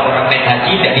kalau ada orang naik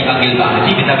haji tidak dipanggil Pak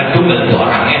Haji, kita kedubel itu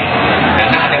orangnya.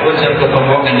 Karena ada unsur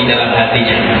kesombongan di dalam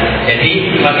hatinya. Jadi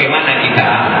bagaimana kita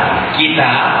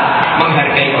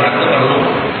menghargai orang itu perlu.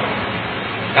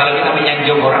 Kalau kita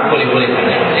menyanjung orang boleh-boleh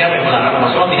saja. Siapa yang melarang?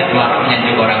 Rasulullah tidak melarang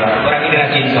menyanjung orang. Orang ini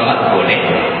rajin sholat boleh.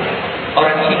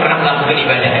 Orang ini pernah melakukan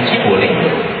ibadah haji boleh.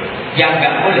 Yang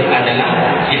nggak boleh adalah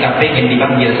kita pengen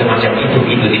dipanggil semacam itu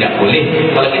tidak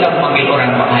boleh. Kalau kita memanggil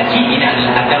orang Pak Haji, ini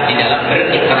adalah adab di dalam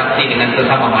berinteraksi dengan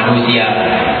sesama manusia.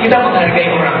 Kita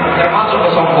menghargai orang, termasuk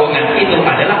kesombongan itu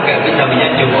adalah nggak bisa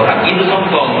menyanjung orang. Itu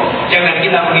sombong. Jangan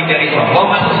kita menghindari sombong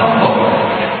atau sombong.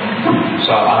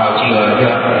 Soal haji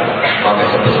aja pakai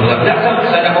sebut-sebut.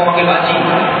 Saya mau panggil Pak Haji.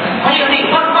 Ayo nih,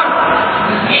 Pak.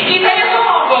 Kita yang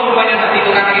sombong rupanya saat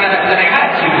itu karena kita tidak bisa naik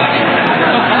haji rupanya.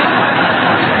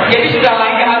 Jadi sudah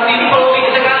lain ke hati ini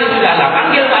peluit sekali sudahlah.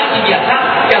 Panggil Pak Haji biasa.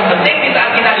 Yang penting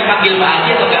kita dipanggil Pak Haji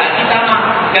atau Pak Haji sama.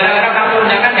 Gara-gara kamu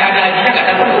undangan tidak ada hajinya tidak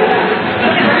ada perlu.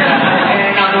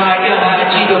 Nama aja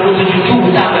haji 27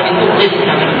 juta nggak ditulis.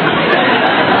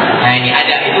 Nah ini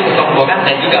ada itu kesombongan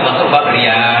dan juga masuk bab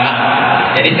riya.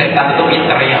 Jadi setan itu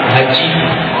pintar ya, haji.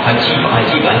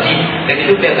 Dan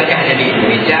itu biasanya hanya di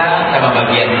Indonesia sama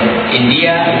bagian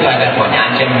India. Itu ada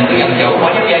pokoknya Aceh itu yang jauh,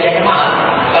 pokoknya biayanya mahal.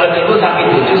 Kalau dulu sapi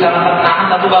 7 sama tanah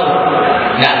 1 bau.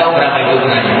 Nggak tahu berapa itu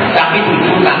tengahnya. Sapi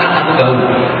 7 tanah 1 bau.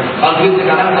 Kalau duit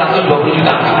sekarang 120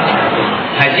 juta misalnya.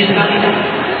 Haji sekali.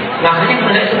 Makanya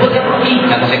kemudian disebutnya rugi,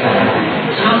 kata sekarang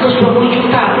 120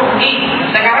 juta rugi.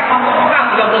 Sekarang mampu orang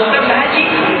 30 juta bisa haji.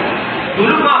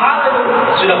 Dulu mahal itu.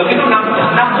 Sudah begitu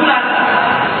 6 bulan.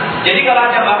 Jadi kalau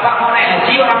ada bapak mau naik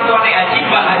haji, orang tua naik haji,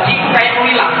 Mbak Haji kayak mau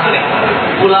hilang, sudah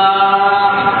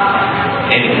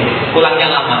pulangnya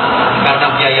lama karena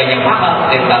biayanya mahal.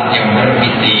 Setan yang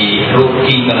berbisik,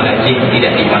 rugi kalau haji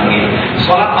tidak dipanggil.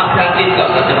 Sholat gratis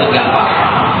kalau tersebut nggak apa-apa.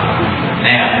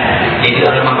 Nah, jadi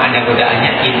memang ada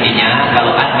godaannya. Intinya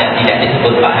kalau Anda tidak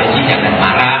disebut Pak Haji jangan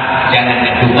marah, jangan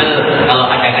ngedumel. Kalau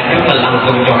ada ngedumel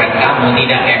langsung coret kamu,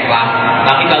 tidak ikhlas.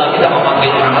 Tapi kalau kita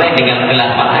memanggil orang lain dengan gelar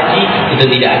Pak Haji itu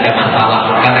tidak ada masalah,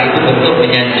 karena itu bentuk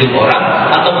menyanjung orang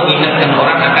atau mengingatkan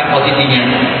orang akan posisinya.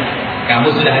 Kamu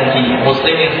sudah haji,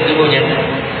 muslim yang sesungguhnya.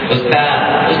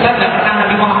 Ustaz tidak pernah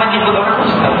Nabi Muhammad nyebut orang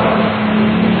Ustaz.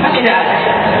 Kan tidak ada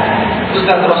ya.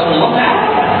 Ustaz Rasulullah kan?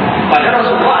 Padahal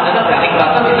Rasulullah adalah paling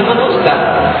batas disebut Ustaz.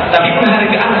 Tapi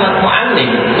penghargaan buat mu'allim,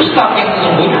 Ustaz yang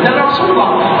sesungguhnya adalah Rasulullah.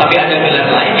 Tapi ada gelar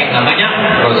lain yang namanya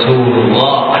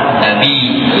Rasulullah, Nabi,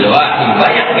 Al-Wahid.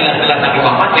 Banyak gelar-gelar Nabi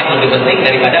Muhammad yang lebih penting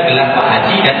daripada gelar Pak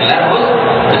Haji dan gelar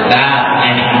Ustaz.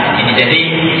 Ini jadi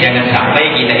jangan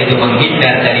sampai kita itu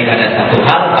menghindar daripada satu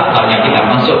hal, asalnya kita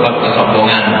masuk ke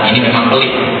kesombongan. Ini memang pelik.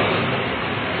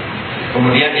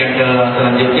 Kemudian yang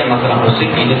selanjutnya masalah musik,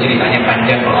 ini ceritanya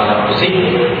panjang kalau alat musik,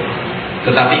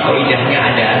 tetapi kaidahnya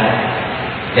ada.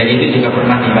 Dan itu juga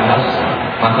pernah dibahas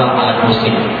masalah alat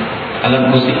musik.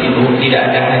 Alat musik itu tidak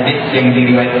ada hadis yang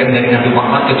diriwayatkan dari Nabi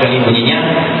Muhammad kecuali bunyinya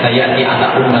sayati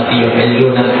ala ummati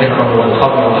yuhilluna al-hirra wal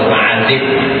khamra wal ma'azif.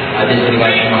 Hadis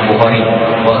riwayat Imam Bukhari.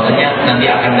 Bahwasanya nanti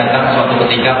akan datang suatu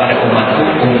ketika pada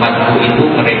umatku itu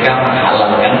mereka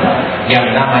menghalalkan yang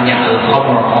namanya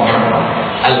al-khamra,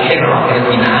 al-hirra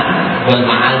perzinaan, wal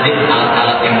ma'azif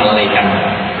alat-alat yang melalaikan.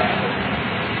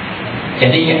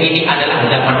 Jadi yang ini adalah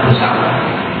zaman rusak.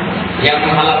 Yang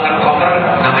menghalalkan khamr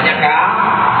namanya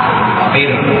kafir.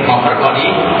 Khamr kalau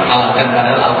dihalalkan,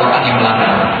 padahal Al-Quran yang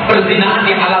melarang. Perzinahan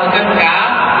dihalalkan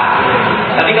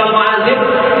tapi kalau ma'azib,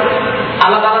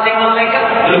 alat-alat yang melalaikan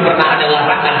belum pernah ada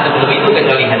larangan sebelum itu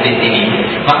kecuali hadis ini.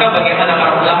 Maka bagaimana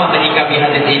para ulama menyikapi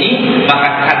hadis ini?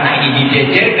 Maka karena ini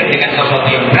dijejerkan dengan sesuatu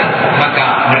yang berat,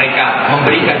 maka mereka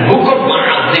memberikan hukum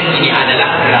ma'azib ini adalah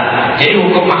berat. Jadi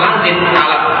hukum ma'azib,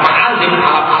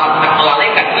 alat-alat yang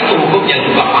melalaikan itu hukumnya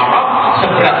juga haram,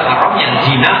 seberat haramnya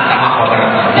zina sama khamr.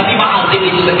 Tapi ma'azib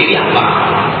itu sendiri apa?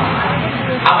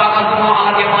 Apakah semua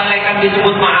alat yang melalaikan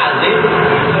disebut ma'azib?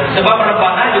 Sebab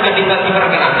rebana juga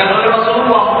diperkenankan oleh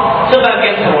Rasulullah.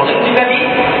 Sebagian seroleh juga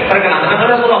diperkenankan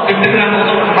oleh Rasulullah. Genderang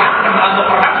untuk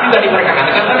perang juga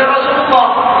diperkenankan oleh Rasulullah.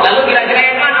 Lalu kira-kira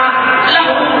yang mana?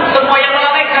 Lalu semua yang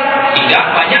melalaikan. Tidak,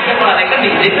 banyak yang melalaikan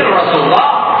diizinkan oleh Rasulullah.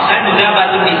 Dan juga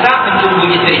batu nisa mencumbu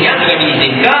istrinya juga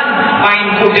diizinkan. Main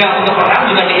kuda untuk perang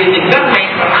juga diizinkan. Main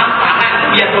perang panah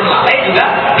biarpun lalai juga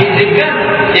diizinkan.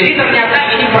 Jadi ternyata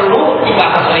ini perlu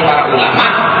dibahas oleh para ulama.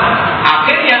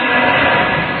 Akhirnya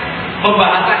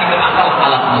pembahasan itu masalah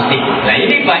alat musik. Nah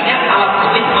ini banyak alat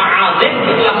musik ma'azif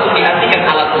itu langsung diartikan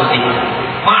alat musik.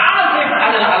 Ma'azif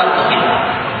adalah alat musik.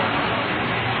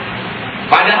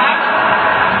 Padahal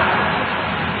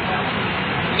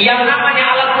yang namanya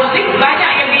alat musik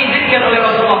banyak yang diizinkan oleh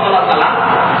Rasulullah SAW,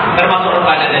 termasuk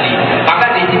rebana tadi. Maka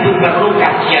di situ perlu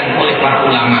kajian oleh para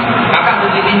ulama. Maka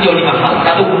mesti tinjau 5 hal.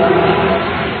 Satu,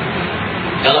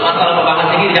 kalau masalah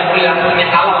pembahasan ini tidak boleh langsung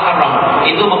halal haram.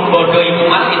 Itu membodohi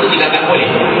umat, itu tidak boleh.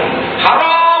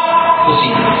 Haram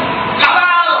musik,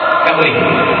 halal tidak boleh.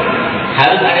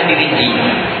 Harus ada dirinci.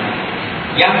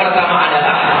 Yang pertama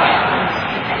adalah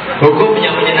hukumnya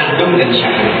menyenandungkan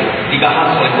syair.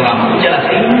 Dibahas oleh ulama, jelas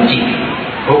rinci.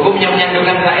 Hukumnya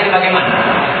menyenandungkan syair bagaimana?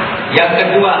 Yang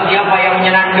kedua, siapa yang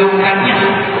menyenandungkannya?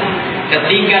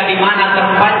 Ketiga, di mana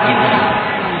tempatnya?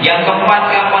 Yang keempat,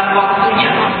 kapan waktunya?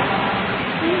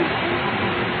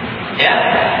 Ya,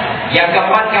 yang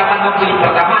keempat kapan waktunya?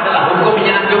 Pertama adalah hukum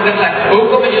menyenandungkan syair,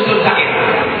 hukum menyusun syair,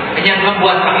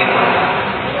 membuat syair.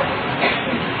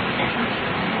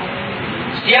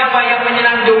 Siapa yang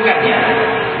menyenandungkannya?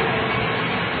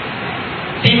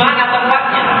 Di mana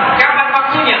tempatnya? Kapan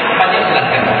waktunya? Baca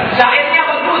jelaskan. Syairnya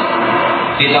bagus,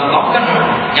 dicontohkan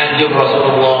nyanjung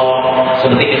Rasulullah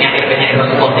seperti penyair-penyair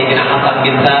Rasulullah Sayyidina Hasan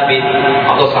bin Thabit,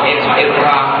 atau syair-syair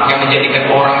perang yang menjadikan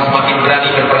orang semakin berani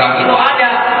berperang, itu ada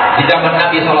di zaman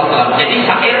Nabi SAW. Jadi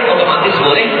syair otomatis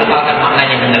boleh asalkan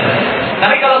maknanya benar.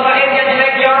 Tapi kalau syairnya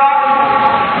jelek jorok,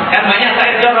 kan banyak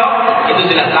syair jorok, itu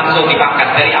jelas langsung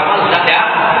dipangkat dari awal sudah ada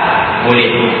boleh.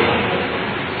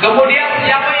 Kemudian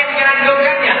siapa yang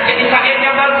menyenandungkannya? Jadi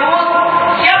syairnya bagus,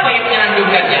 siapa yang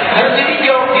menyenandungkannya? Harus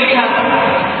ditinjau, dilihat.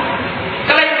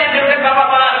 Kalau yang menyenandungkan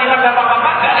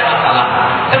bapak-bapak, nggak ada masalah.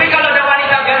 Tapi kalau ada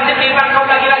wanita ganjil di depan kaum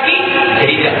laki-laki,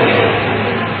 jadi tidak boleh.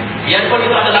 Biarpun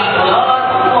itu adalah Allah.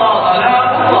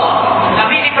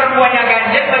 Tapi ini perempuannya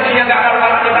ganjil, bajunya nggak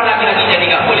karuan, depan laki-laki, jadi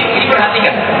nggak boleh. Ini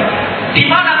perhatikan. Di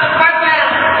mana tempatnya?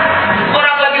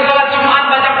 Orang lagi sholat Jumat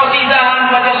baca qasidah,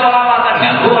 baca sholawatan,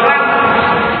 ganggu orang.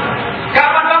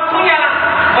 Kapan waktunya?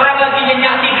 Orang lagi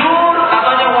nyenyak tidur,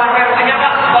 katanya warnanya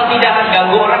pak qasidah,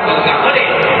 ganggu orang, nggak boleh.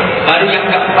 Baru yang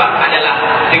keempat adalah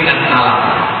dengan halal.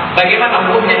 Bagaimana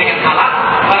hukumnya dengan halal?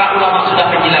 Para ulama sudah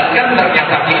menjelaskan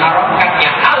ternyata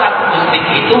diharamkannya alat musik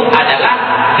itu adalah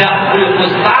dahul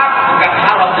mustaq, bukan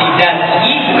haram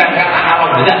lidani, bukan karena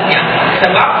haram zatnya.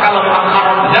 Sebab kalau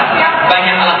haram zatnya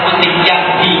banyak alat musik yang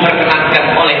diperkenankan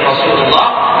oleh Rasulullah,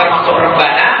 termasuk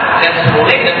rebana dan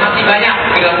seruling, dan masih banyak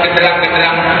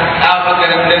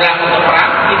genderang untuk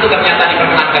perang itu ternyata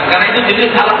diperkenankan. Karena itu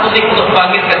jenis alat musik untuk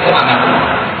membangkitkan semangat.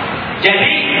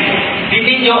 Jadi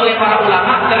ditinjau oleh para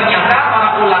ulama, ternyata para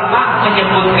ulama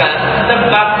menyebutkan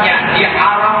sebabnya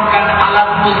diharamkan alat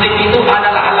musik itu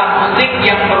adalah alat musik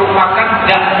yang merupakan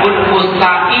dahul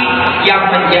mustaqi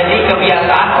yang menjadi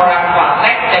kebiasaan orang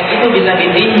fasik, dan itu bisa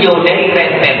ditinjau dari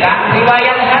rentetan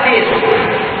riwayat hadis.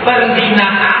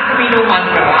 Perzinahan minuman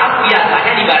keras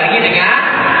biasanya dibarengi dengan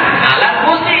alat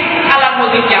musik. Alat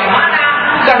musik yang mana?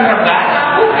 Bukan rebana,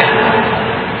 bukan.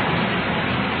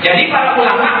 Jadi para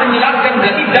ulama menjelaskan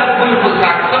berarti dahul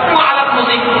mustaq, semua alat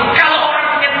musik. Kalau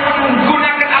orang yang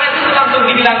menggunakan alat itu langsung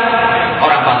dibilang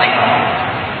orang fasik,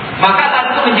 maka saat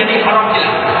itu menjadi haram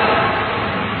jelas.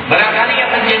 Barangkali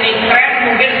yang menjadi tren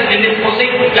mungkin sejenis musik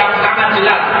yang sangat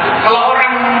jelas. Kalau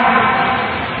orang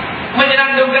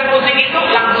menyenandungkan musik itu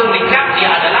langsung dicap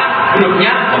dia adalah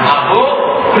grupnya pemabuk,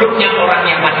 grupnya orang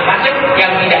yang macam-macam,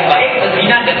 yang tidak baik,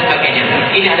 berzina dan sebagainya.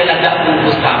 Ini adalah dakwah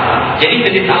besar. Jadi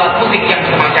jenis alat musik yang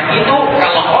semacam itu,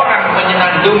 kalau orang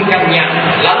menyenandungkannya,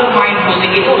 lalu main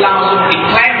musik itu langsung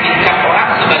diklaim di setiap orang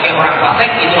sebagai orang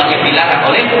fasik, itulah yang dilarang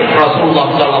oleh Rasulullah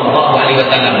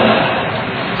SAW.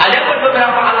 Ada pun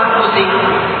beberapa alat musik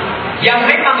yang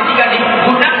memang jika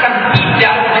digunakan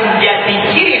tidak menjadi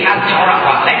ciri khasnya orang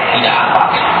fasik, tidak apa.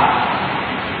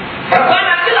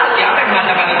 Rebana jelas, siapa yang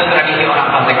mengatakan itu tradisi orang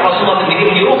fasik? Rasulullah sendiri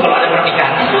menyuruh kalau ada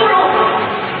pernikahan disuruh.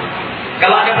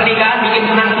 Kalau ada pernikahan bikin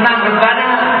senang-senang rebana,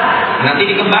 nanti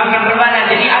dikembangkan rebana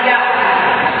jadi ada.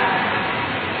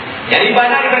 Jadi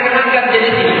rebana diperkenankan, jadi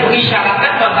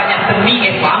mengisyaratkan bahasanya seni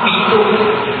Islami itu.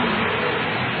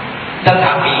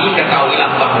 Tetapi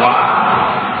ketahuilah bahwa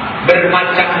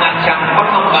bermacam-macam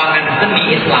pengembangan seni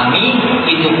Islami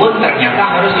itu pun ternyata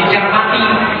harus dicermati.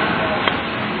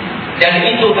 Dan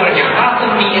itu ternyata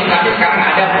seni Islami sekarang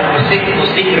ada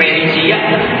musik religi ya.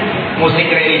 Musik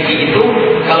religi itu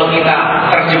kalau kita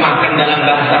terjemahkan dalam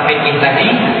bahasa fikih tadi,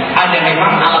 ada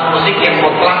memang alat musik yang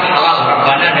mutlak halal,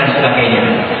 rabbana dan sebagainya.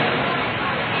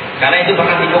 Karena itu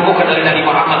pernah dikukuhkan oleh Nabi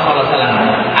Muhammad SAW.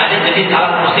 Ada jenis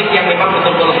alat musik yang memang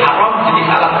betul-betul haram, jenis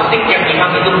alat musik yang memang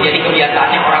itu menjadi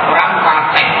kebiasaannya orang-orang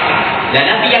fasik. Dan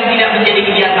nanti yang tidak menjadi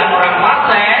kebiasaan orang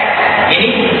fasik, ini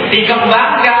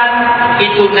dikembangkan,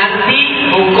 itu nanti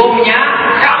hukumnya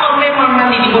kalau memang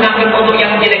nanti digunakan untuk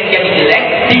yang jelek jadi jelek,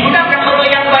 digunakan untuk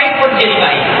yang baik pun jadi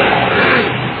baik.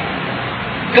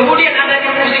 Kemudian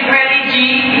adanya musik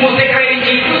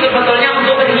religi itu sebetulnya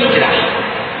untuk berhijrah.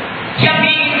 Yang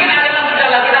diinginkan adalah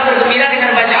sudahlah kita bergembira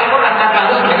dengan baca Al-Quran tanpa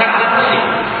harus mendengar alat musik.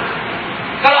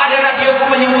 Kalau ada radio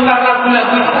memutar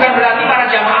lagu-lagu itu bukan berarti para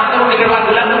jamaah terus dengar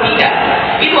lagu-lagu, tidak.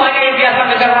 Itu hanya yang biasa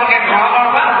dengar rock and roll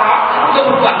untuk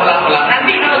berubah pelan-pelan.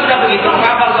 Nanti kalau sudah begitu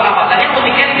menghafal sholawatnya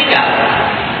musiknya ditinggal.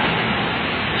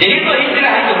 Jadi itu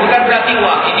hijrah itu bukan berarti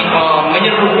wah ini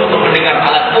menyeru untuk mendengar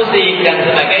alat musik dan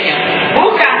sebagainya.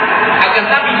 Bukan. Akan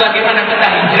tapi bagaimana kita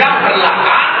hijrah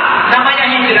perlahan. Namanya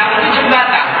hijrah itu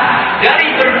jembatan.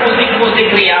 Dari bermusik-musik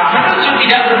ria menuju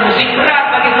tidak bermusik berat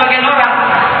bagi sebagian orang.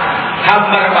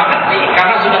 Hambar banget sih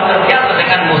karena sudah terbiasa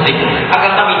dengan musik.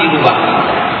 Akan tapi dirubah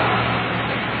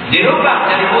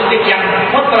dari musik yang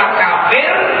mutlak kafir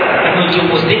menuju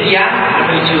musik yang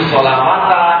menuju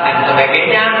sholawatan dan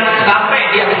sebagainya,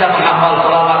 sampai dia bisa menghafal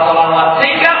sholawat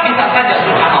sehingga bisa saja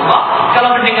subhanallah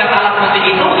kalau mendengar alat musik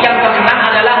itu yang terkenang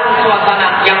adalah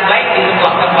suasana yang baik di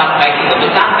sebuah tempat, baik itu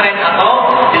pesantren atau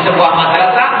di sebuah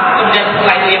madrasah. Kemudian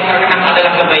setelah itu yang terkenang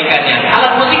adalah kebaikannya.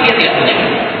 Alat musik dia tidak punya,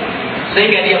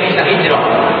 sehingga dia bisa hijrah.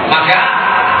 Maka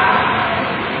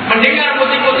mendengar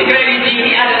musik-musik religi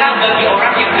ini adalah bagi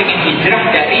orang yang ingin hijrah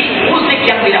dari musik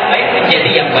yang tidak baik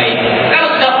menjadi yang baik. Kalau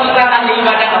sudah ustaz ahli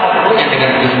ibadah, apa perlunya dengar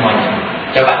itu semuanya?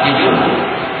 Coba jujur.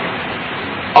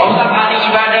 Ustaz ahli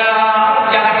ibadah,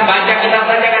 jangan baca kitab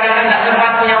saja kadang-kadang tidak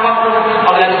sempat punya waktu.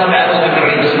 Apalagi sampai harus dengar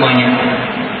itu semuanya.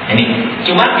 Ini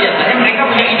cuma biasanya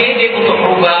mereka punya ide-ide untuk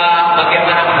merubah,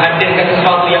 bagaimana menghadirkan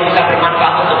sesuatu yang bisa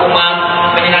bermanfaat untuk umat,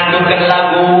 menyenandungkan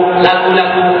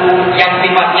lagu-lagu yang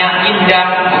sifatnya indah,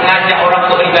 mengajak orang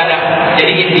untuk beribadah.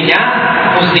 Jadi intinya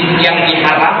musik yang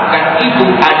diharapkan itu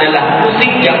adalah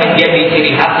musik yang menjadi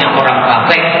ciri khasnya orang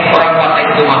fasik. Orang fasik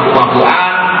itu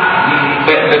mabuk-mabukan,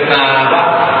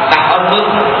 tahannut,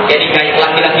 jadi kayak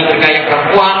laki-laki bergaya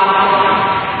perempuan.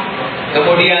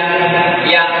 Kemudian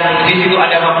yang di situ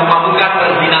ada mabuk-mabukan,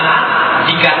 perzinahan.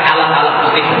 Jika alat-alat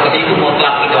musik seperti itu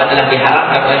mutlak itu adalah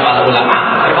diharapkan oleh para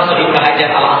ulama, termasuk Ibnu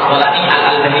Hajar Al-Asqalani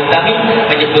Al-Al-Hizami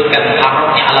menyebutkan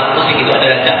haramnya alat musik itu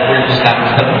adalah dakwah besar.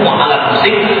 Semua alat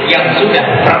musik yang sudah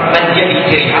menjadi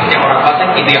ciri khasnya orang fasik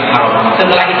itu yang haram.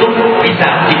 Setelah itu bisa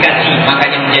dikaji,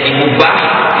 makanya menjadi mubah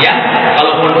ya.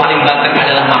 Kalaupun paling banter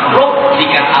adalah makruh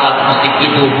jika alat musik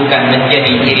itu bukan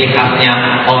menjadi ciri khasnya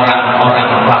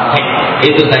orang-orang fasik.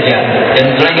 Itu saja.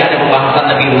 Dan itu lagi ada pembahasan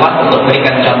lebih luas untuk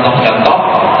berikan contoh-contoh.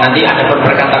 Nanti ada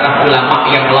perkataan ulama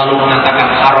yang lalu mengatakan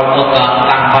haram mutlak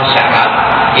tanpa syarat.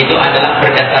 Itu adalah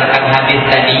berdasarkan hadis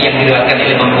tadi yang diriwayatkan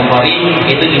oleh Imam Bukhari.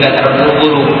 Itu juga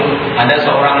terburu-buru. Ada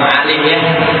seorang alim ya,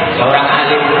 seorang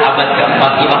alim abad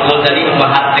keempat Imam Ghazali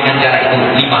membahas dengan cara itu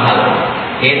 5 hal.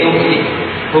 Yaitu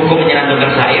hukum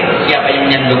menyandungkan syair, siapa yang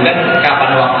menyandungkan,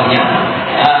 kapan waktunya,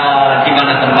 di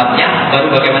mana tempatnya, baru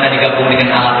bagaimana digabung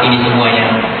dengan alat ini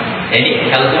semuanya.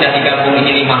 Jadi kalau sudah digabung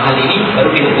ini 5 hal ini baru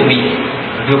dihukumi.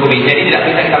 Jadi tidak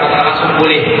bisa kita katakan langsung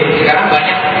boleh. Sekarang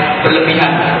banyak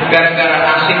berlebihan. Gara-gara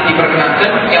nasib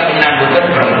diperkenankan yang menyandungkan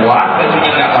perempuan, bajunya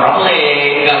nggak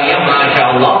korolek, gangnya masya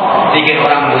Allah, bikin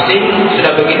orang pusing.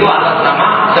 Sudah begitu atas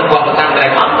nama sebuah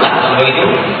pesantren Allah kalau begitu.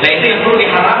 Nah itu yang perlu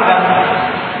diharamkan.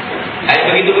 Kayak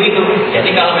begitu. Jadi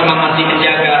kalau memang masih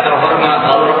menjaga terhormat,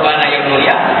 lalu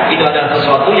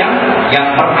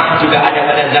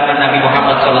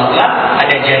SAW,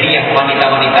 ada jariyah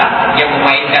wanita-wanita yang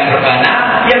memainkan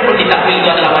rebana. Biarpun ditakwil itu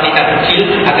adalah wanita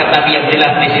kecil, akan tapi yang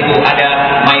jelas di situ ada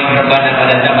main rebana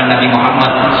pada zaman Nabi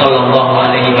Muhammad SAW.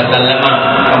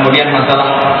 Kemudian masalah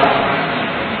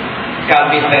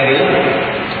KB steril.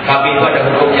 KB itu ada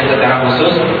hukumnya secara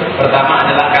khusus. Pertama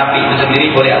adalah KB itu sendiri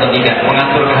boleh atau tidak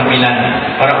mengatur kehamilan.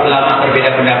 Para ulama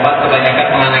berbeda pendapat. Kebanyakan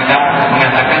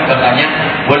mengatakan katanya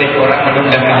boleh orang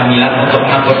menunda kehamilan untuk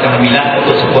mengatur kehamilan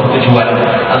untuk sebuah tujuan.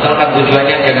 Asalkan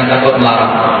tujuannya jangan takut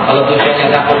melarang. Kalau tujuannya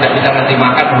takut tidak bisa ngasih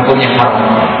makan, hukumnya haram.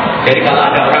 Jadi kalau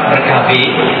ada orang ber-KB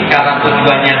karena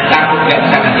tujuannya takut tidak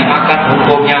bisa ngasih makan,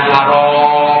 hukumnya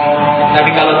haram. Tapi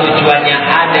kalau tujuannya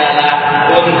adalah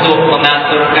untuk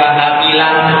mengatur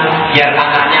kehamilan, biar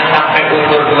anaknya sampai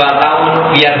umur 2 tahun,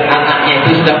 biar anaknya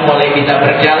itu sudah mulai bisa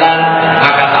berjalan,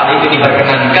 maka saat itu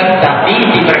diperkenankan. Tapi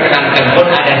diperkenankan pun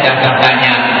ada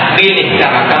catatannya. Pilih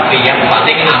cara KB yang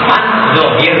paling aman,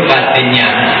 zahir batinnya,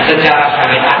 secara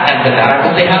syariat dan secara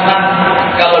kesehatan.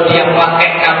 Kalau dia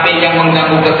pakai KB yang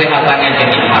mengganggu kesehatannya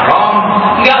jadi haram.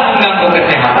 Nggak mengganggu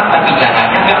kesehatan tapi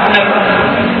caranya nggak benar.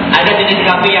 Ada jenis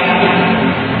KB yang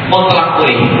mutlak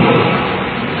boleh,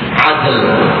 azl,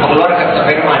 mengeluarkan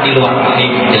sperma di luar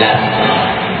rahim, jelas.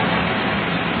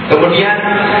 Kemudian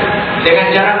dengan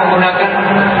cara menggunakan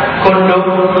kondom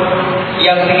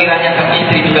yang sekiranya sang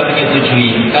istri juga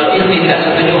menyetujui. Kalau istri tidak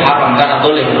setuju, haram karena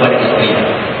boleh kepada istri.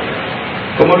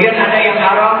 Kemudian ada yang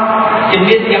haram,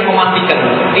 jenis yang mematikan,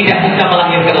 tidak bisa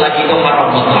melahirkan lagi, itu haram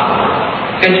mutlak.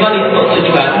 Kecuali untuk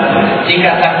tujuan,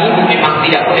 jika sang ibu memang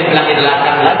tidak boleh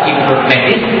melahirkan lagi menurut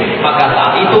medis, maka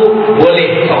saat itu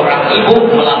boleh seorang ibu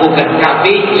melakukan KB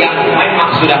yang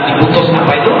memang sudah diputus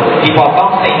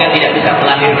dipotong sehingga tidak bisa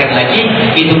melahirkan lagi.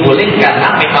 Itu boleh karena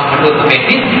memang menurut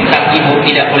medis sang ibu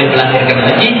tidak boleh melahirkan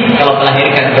lagi. Kalau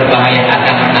melahirkan berbahaya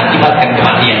akan mengakibatkan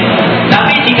kematian.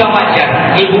 Tapi jika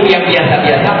wajar, ibu yang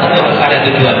biasa-biasa tentu harus ada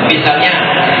tujuan. Misalnya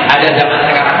ada zaman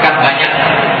sekarang kan banyak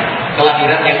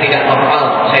kelahiran yang tidak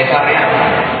normal, cesarian,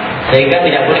 sehingga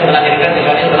tidak boleh melahirkan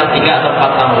kecuali setelah 3 atau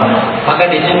 4 tahun. Maka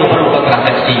di situ perlu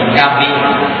kontrasepsi, KB.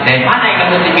 Nah, mana yang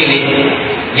harus dipilih?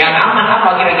 Yang aman apa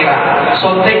kira-kira?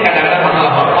 Suntik kadang-kadang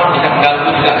masalah hormon bisa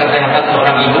mengganggu juga kesehatan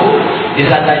seorang ibu,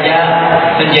 bisa saja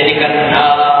menjadikan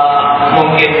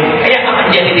mungkin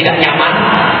menjadi tidak nyaman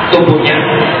tubuhnya.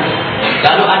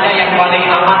 Lalu ada yang paling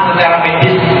aman secara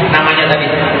medis, namanya tadi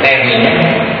steril.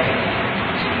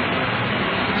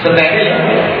 Steril ya,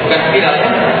 bukan spiral ya.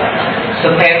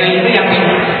 Steril itu yang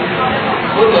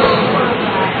putus.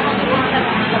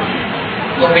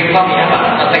 Topiktomi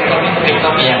apa? Topiktomi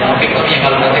ya. Topiktomi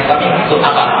kalau topiktomi itu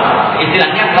apa?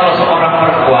 Istilahnya kalau seorang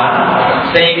perempuan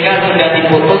sehingga sudah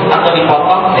diputus atau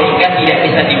dipotong sehingga tidak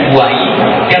bisa dibuai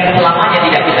dan selamanya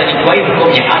tidak bisa dibuai,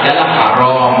 hukumnya adalah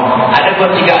haram. Adapun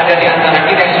jika ada di antara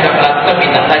kita yang sudah melakukan,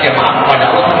 minta saja maaf kepada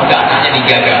Allah semoga anaknya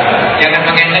dijaga. Jangan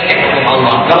mengendek hukum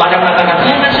Allah. Kalau ada mengatakan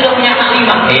saya kan sudah punya anak 5,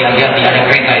 hati-hati ada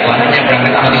kereta itu anaknya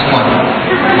berangkat mati semua.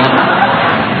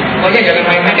 Pokoknya jangan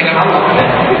main-main dengan Allah.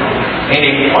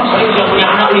 Ini, saya sudah punya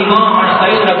anak 5, anak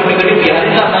saya sudah gede-gede,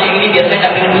 biarlah saya ini biasanya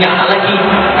tidak ingin punya anak lagi.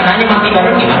 Anaknya mati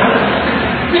bareng gimana?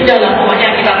 Tidaklah, pokoknya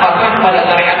kita pasrah pada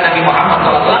syariat Nabi Muhammad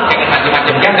SAW, jangan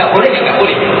macam-macam. Ya nggak boleh, ya nggak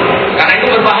boleh. Karena itu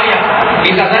berbahaya.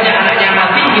 Bisa saja anaknya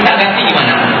mati, kita ganti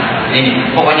gimana? Ini,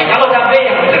 pokoknya kalau KB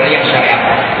yang benar yang syariat.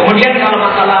 Kemudian kalau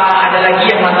masalah ada lagi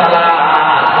yang masalah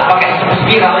pakai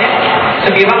spiral ya.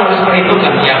 Spiral harus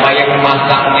perhitungkan siapa yang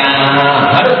memasangnya.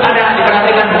 Harus ada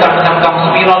diperhatikan, bukan tentang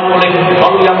spiral boleh.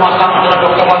 Lalu yang masang adalah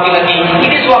dokter laki-laki.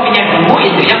 Ini suaminya dulu,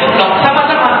 istrinya pun belum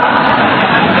sama-sama.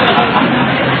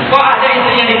 Kok ada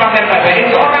istrinya dipamer-pamerin,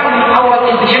 seorang awal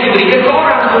istrinya diberikan ke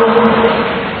orang dulu.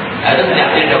 Harus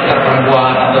diambil dokter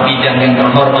perempuan atau bidan yang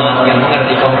terhormat, yang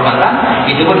mengerti kehormatan.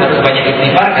 Itu pun harus banyak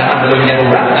istighfar karena belum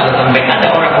darurat. Kalau sampai ada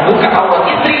orang membuka awal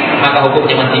istri, maka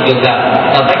hukumnya masih dosa.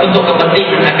 Sampai untuk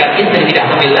kepentingan agar istri tidak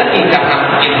hamil lagi karena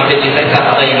mungkin hamil disesat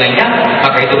atau yang lainnya,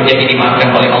 maka itu menjadi dimaafkan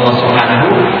oleh Allah Subhanahu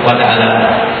wa Ta'ala.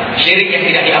 Syirik yang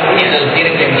tidak diampuni adalah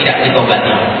syirik yang tidak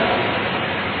ditobati.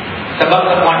 Sebab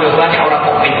semua dosanya orang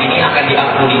mukmin ini akan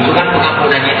diampuni. Cuma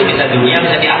pengampunannya itu bisa dunia,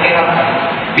 bisa di akhirat.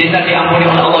 Bisa diampuni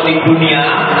oleh Allah di dunia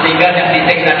sehingga tidak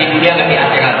disiksa di dunia, tidak di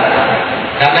akhirat.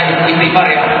 Karena istighfar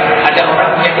ya, ada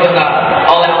orang punya dosa,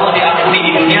 oleh Allah diampuni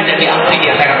di dunia dan diampuni di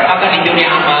akhirat. Maka di dunia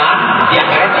aman, di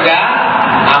akhirat juga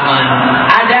aman.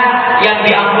 Ada yang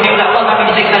diampuni oleh Allah tapi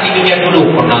disiksa di dunia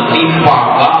dulu, kena timpa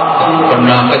batu,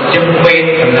 kena kejepit,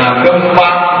 kena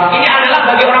gempa. Ini adalah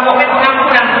bagi orang mukmin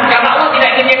pengampunan. Karena Allah tidak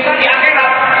ingin nyiksa di akhirat,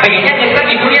 pengennya nyiksa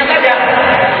di dunia saja.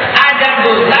 Ada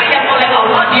dosa yang oleh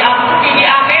Allah diampuni di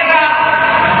akhirat,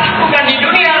 bukan di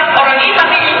dunia. Orang iman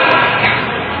ini,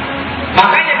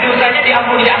 makanya dosanya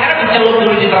diampuni di akhirat, dicelur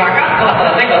dulu di neraka, setelah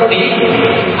selesai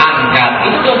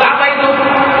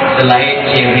selain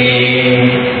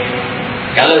syirik.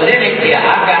 Kalau syirik tidak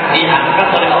akan diangkat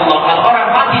oleh Allah. Kalau orang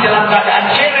mati dalam keadaan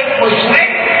syirik, musyrik,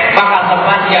 maka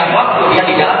sepanjang waktu dia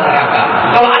di dalam neraka.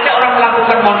 Kalau ada orang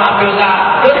melakukan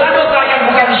dosa-dosa yang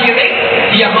bukan syirik,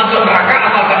 dia masuk neraka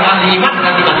asalkan ahli iman,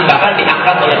 nanti masih bakal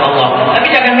diangkat oleh Allah. Tapi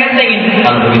jangan mentengin.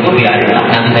 Kalau begitu biarlah,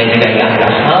 nanti saya juga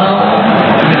diangkat.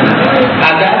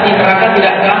 Ada di neraka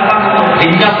tidak gampang.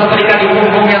 Dinas setrika di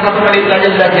punggungnya satu kali saja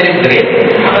sudah jerit-jerit.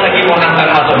 Apalagi mau nantang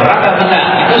masuk neraka bisa.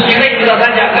 Itu syirik bisa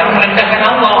saja karena merendahkan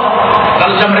Allah.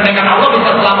 Kalau sudah merendahkan Allah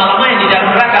bisa selama-lamanya di dalam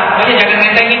neraka. Makanya jangan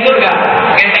mentengin surga,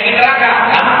 mentengin neraka.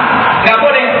 Nggak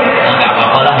boleh. Nggak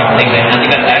apa-apa lah, yang penting saya nanti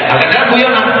kan saya kadang-kadang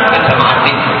guyonan kan sama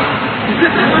artis.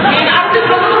 Ini artis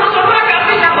belum tentu masuk neraka,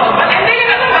 artis apa? Entengnya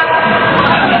nggak tempat.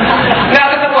 Nggak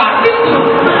ketemu artis tuh.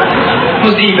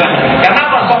 Musibah.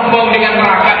 Kenapa sombong dengan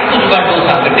neraka itu juga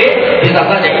dosa gede? Bisa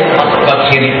saja itu masuk bab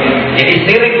syirik. Jadi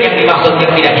syirik yang dimaksud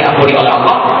yang tidak diampuni oleh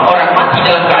Allah, orang mati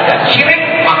dalam keadaan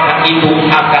syirik, maka itu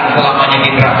akan selamanya di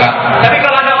neraka. Tapi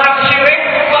kalau ada orang syirik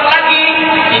keluar lagi,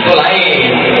 itu lain.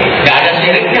 Nggak ada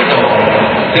syiriknya tuh.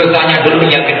 Dosanya dulu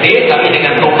yang gede, tapi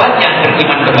dengan tobatnya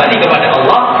beriman kembali kepada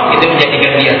Allah, itu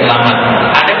menjadikan dia selamat.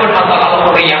 Adapun masalah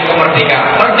umur yang merdeka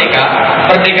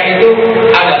itu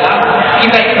adalah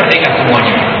kita ini merdeka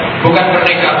semuanya. Bukan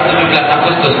merdeka 17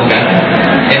 Agustus, bukan.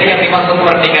 Jadi yang dimaksud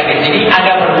merdeka di sini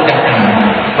ada perbudakan.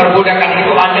 Perbudakan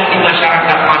itu ada di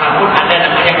masyarakat manapun, ada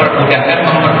namanya perbudakan,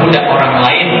 memperbudak orang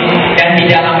lain. Dan di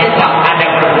dalam Islam ada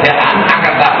perbudakan,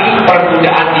 akan tapi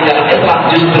perbudakan di dalam Islam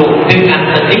justru dengan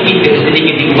sedikit demi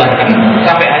sedikit dibubarkan.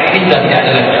 Sampai hari ini sudah tidak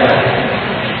ada lagi.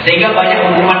 Sehingga banyak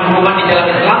hukuman-hukuman di dalam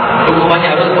Islam, hukumannya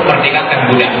harus memerdekakan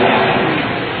budak.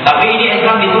 Tapi ini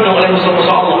Islam dituduh oleh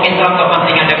musuh-musuh Allah. Islam tak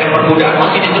masih mengadakan perbudakan,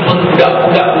 masih disebut budak.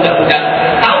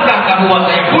 Tahukah kamu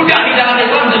bahwasanya budak di dalam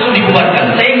Islam justru dibubarkan?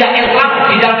 Sehingga Islam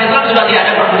di dalam Islam sudah tidak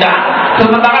ada perbudakan.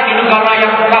 Sementara di negara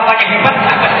yang katanya hebat,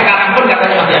 sampai sekarang pun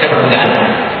katanya masih ada perbudakan.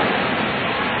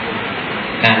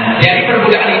 Nah, dari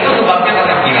perbudakan itu sebabnya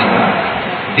kekafiran.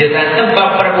 Biasanya sebab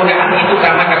perbudakan itu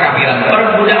karena kekafiran.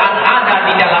 Perbudakan ada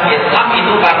di dalam Islam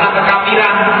itu karena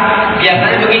kekafiran.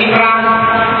 Biasanya begini perang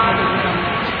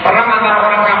antara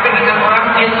orang kafir dengan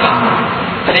orang Islam.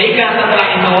 Sehingga setelah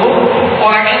itu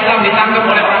orang Islam ditangkap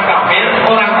oleh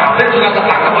orang kafir juga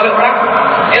tertangkap oleh orang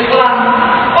Islam.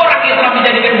 Orang Islam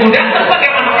dijadikan budak, terus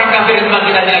bagaimana orang kafir Islam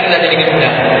kita jadikan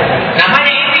budak?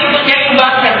 Namanya ini untuk nyari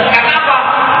imbalan. Karena apa?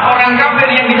 Orang kafir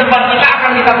yang di tempat kita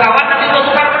akan kita tawan nanti suatu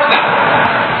tukar menukar.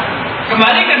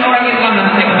 Kembalikan orang Islam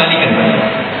nanti saya kembalikan.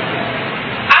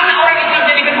 Anak orang Islam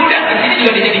jadikan budak, di sini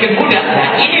juga dijadikan budak. Nah,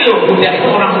 ini loh budak itu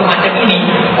orang semacam ini,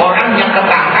 orang yang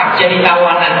ketangkap jadi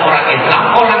tawanan orang Islam,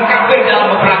 orang kafir dalam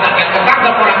peperangan yang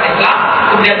ketangkap orang Islam,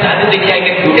 kemudian saat itu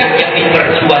dijadikan budak yang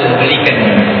diperjualbelikan.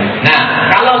 Nah,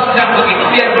 kalau sudah begitu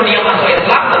biarpun dia masuk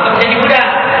Islam tetap jadi budak.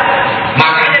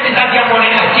 Makanya di saat dia mau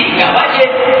naik haji nggak wajib.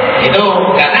 Itu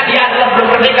karena dia adalah belum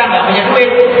merdeka, nggak punya duit.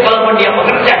 Kalaupun dia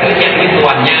bekerja duitnya duit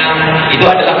tuannya, itu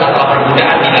adalah masalah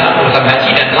perbudakan di dalam urusan haji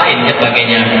dan lain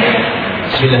sebagainya.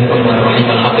 Bismillahirrahmanirrahim.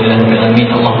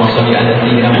 Alhamdulillahirabbil Allahumma shalli ala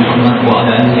sayyidina Muhammad wa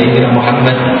ala ali sayyidina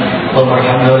Muhammad. Allahumma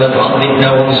arhamna wa la tu'adhibna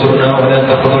wa ansurna wa la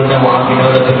taqtulna wa 'afina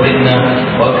wa la tufridna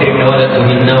wa akrimna wa la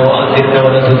tuhinna wa athirna wa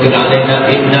la tuthir 'alaina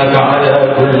innaka 'ala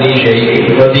kulli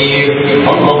syai'in qadir.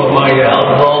 Allahumma ya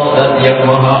Allah, Zat yang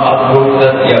Maha Agung,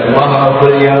 Zat yang Maha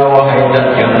Mulia, wahai Zat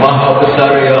yang Maha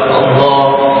Besar ya Allah.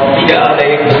 Tidak ada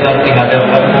yang besar di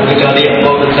hadapanmu kecuali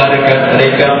Engkau besarkan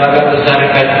mereka, maka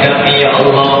besarkan kami ya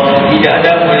Allah. Tidak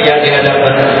ada mulia di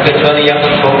hadapanmu kecuali yang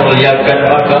Engkau muliakan,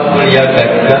 maka muliakan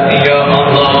kami ya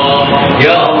Allah.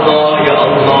 Ya Allah, ya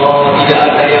Allah, tidak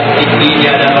ada yang tinggi di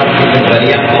hadapanmu kecuali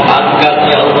yang Engkau angkat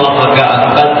ya Allah, maka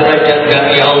angkat derajat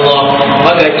kami ya Allah.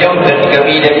 Maka jauhkan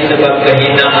kami dari sebab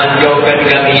kehinaan, jauhkan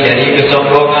kami dari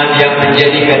kesombongan yang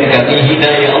menjadikan kami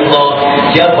hina ya Allah.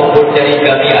 Siapapun dari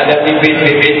kami ada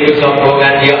bibit-bibit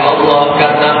kesombongan ya Allah,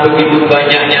 karena begitu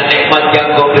banyaknya nikmat yang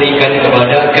Kau berikan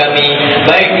kepada kami,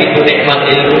 baik itu nikmat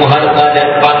ilmu, harta dan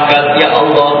pangkat ya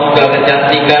Allah, juga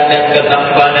kecantikan dan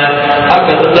ketampanan.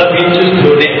 Akan tetapi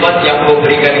justru nikmat yang Kau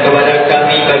berikan kepada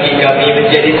kami, bagi kami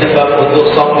menjadi sebab untuk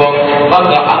sombong.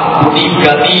 Maka ampuni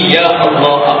kami ya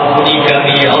Allah, ampuni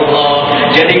kami ya Allah.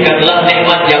 Jadikanlah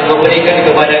nikmat yang Kau berikan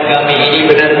kepada kami ini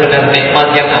benar-benar nikmat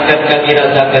yang akan kami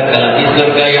rasakan kelak di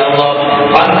surga ya Allah.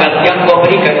 Pangkat yang Kau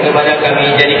berikan kepada kami,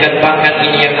 jadikan pangkat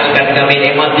ini yang akan kami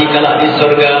nikmati kelak di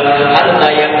surga. Harta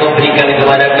yang Kau berikan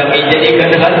kepada kami,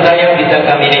 jadikan harta yang bisa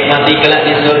kami nikmati kelak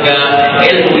di surga.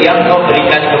 Ilmu yang Kau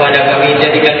berikan kepada kami,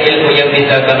 jadikan ilmu yang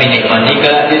bisa kami nikmati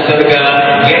kelak di surga,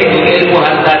 yaitu ilmu,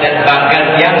 harta dan pangkat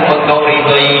yang Kau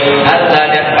ridhoi, harta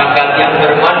dan pangkat yang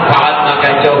bermanfaat, maka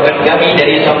jauhkan jauhkan kami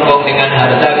dari sombong dengan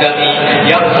harta kami.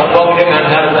 Yang sombong dengan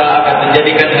harta akan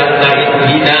menjadikan harta itu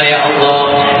hina ya Allah.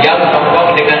 Yang sombong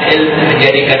dengan ilmu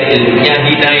menjadikan ilmunya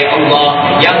hina ya Allah.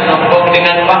 Yang sombong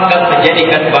dengan pangkat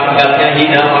menjadikan pangkatnya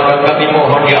hina. Maka kami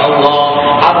mohon ya Allah,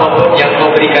 apapun yang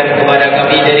kau berikan kepada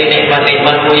kami dari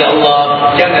nikmat-nikmat-Mu ya Allah,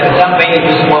 jangan sampai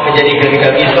itu semua menjadikan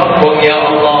kami sombong ya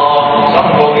Allah.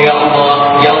 Sombong ya Allah.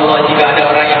 Ya Allah, jika ada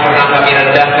orang yang pernah kami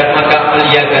rendahkan, maka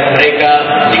muliakan mereka.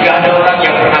 Jika ada orang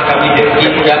yang pernah kami dengki,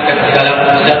 mudahkan segala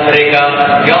urusan mereka.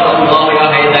 Ya Allah, ya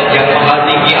Hayat yang Maha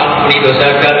Tinggi, ampuni dosa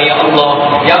kami ya Allah.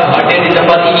 Yang hadir di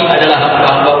tempat ini adalah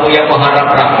hamba-hamba-Mu yang mengharap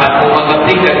rahmat-Mu, maka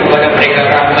berikan kepada mereka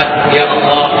rahmat-Mu ya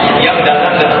Allah. Yang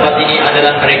datang ke tempat ini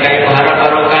adalah mereka yang mengharap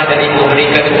barokah, dan itu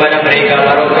berikan kepada mereka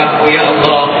barokah-Mu ya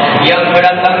Allah. Yang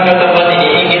datang ke tempat ini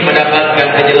ingin mendapatkan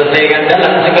penyelesaian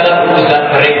dalam segala urusan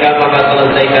mereka, maka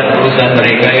selesaikan urusan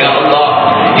mereka ya Allah.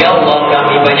 Ya Allah,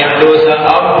 kami banyak dosa,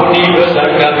 ampuni dosa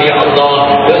kami ya Allah.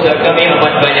 Dosa kami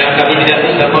amat banyak, kami tidak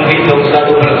bisa menghitung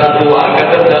satu persatu, akan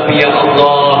tetapi ya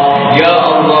Allah, ya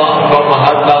Allah, Engkau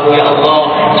Maha Tahu ya Allah.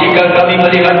 Jika kami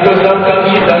melihat dosa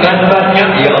kami sangat banyak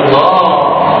ya Allah,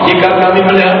 jika kami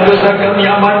melihat dosa kami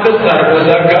amat besar,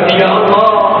 dosa kami ya Allah,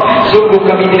 sungguh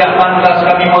kami tidak pantas,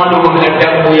 kami malu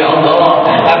menghadap-Mu ya Allah.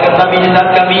 Akan tapi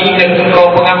saat kami ingat Engkau,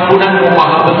 pengampunan-Mu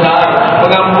maha besar,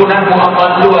 pengampunan-Mu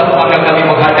amat luas, maka kami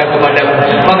menghadap kepada-Mu.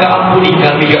 Maka ampuni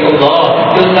kami ya Allah,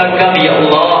 dosa kami ya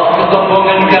Allah,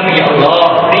 kesombongan kami ya Allah,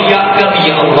 riak kami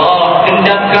ya Allah,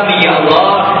 dendam kami ya Allah,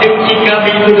 dengki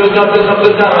kami, itu dosa-dosa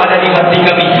besar ada di hati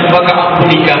kami, maka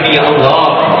ampuni kami ya Allah.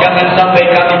 Jangan sampai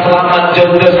kami selamat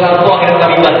dari dosa zahir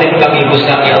kami, batin kami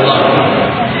rusak ya Allah.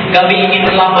 Kami ingin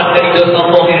selamat dari dosa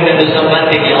zahir dan dosa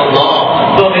batin ya Allah.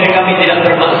 Zahir kami tidak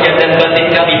bermaksiat dan batin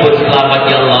kami pun selamat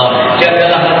ya Allah.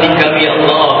 Jagalah hati kami ya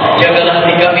Allah, jagalah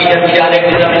hati kami, dan tidak ada yang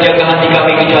bisa menjaga hati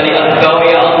kami kecuali Engkau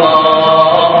ya Allah.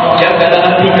 Jagalah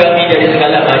hati kami dari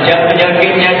segala macam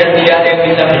penyakitnya, dan tidak ada yang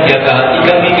bisa menjaga hati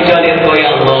kami kecuali Engkau ya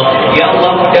Allah. Ya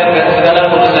Allah, mudahkan segala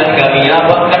urusan kami,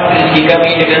 lapangkan rezeki kami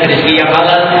dengan rezeki yang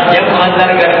halal, yang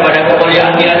mengantarkan kepada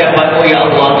kemuliaan di hadapan-Mu ya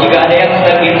Allah. Jika ada yang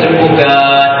sakit,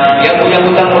 sembuhkan. Yang punya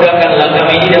hutang, mudahkanlah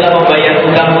kami di dalam membayar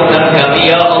hutang-hutang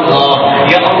kami ya Allah.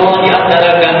 Ya Allah, di antara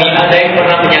kami ada yang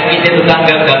pernah menyakiti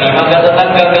tetangga kami, maka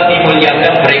tetangga kami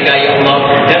muliakan mereka ya Allah,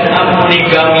 dan ampuni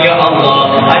kami ya Allah.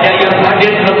 Ada yang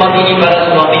hadir di tempat ini para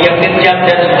suami yang kejam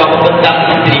dan suka membentak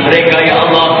istri mereka ya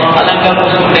Allah. Alangkah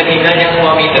musuh dan hinanya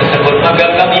suami tersebut, maka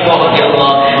kami mohon ya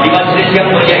Allah, di majlis yang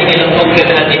mulia ini lembutkan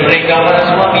hati mereka, para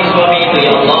suami-suami itu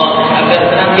ya Allah, agar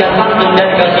senantiasa santun dan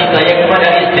kasih sayang kepada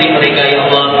istri mereka ya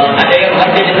Allah. Ada yang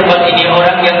hadir di tempat ini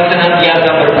orang yang senantiasa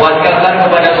berbuat kasar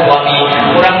kepada suami,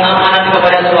 kurang amanat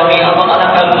kepada suami, Allah.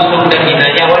 Alangkah musuh dan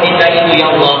hinanya wanita itu ya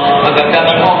Allah. Maka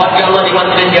kami mohon ya Allah, di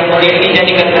majlis yang mulia ini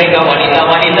jadikan mereka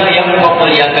wanita-wanita yang Kau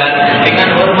muliakan dengan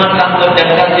hormat, santun dan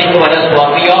kasih kepada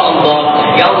suami ya Allah.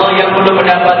 Ya Allah, yang belum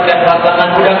mendapatkan pasangan,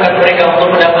 mudahkan mereka untuk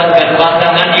mendapatkan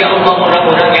pasangan ya Allah.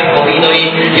 Orang-orang yang Kau ridhoi,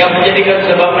 yang menjadikan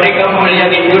sebab mereka mulia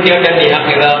di dunia dan di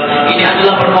akhirat. Ini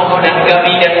adalah permohonan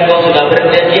kami, dan Engkau sudah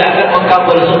berjanji akan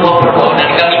mengkabul semua permohonan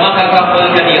kami, maka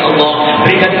kabulkan ya Allah.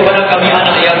 Berikan kepada kami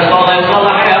anak yang saleh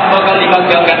yang bakal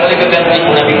dibanggakan oleh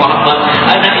kekasih-Mu Nabi Muhammad,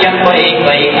 anak yang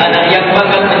baik-baik, anak yang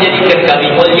bakal menjadikan kami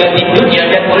mulia di dunia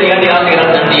dan mulia di akhirat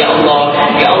nanti ya Allah.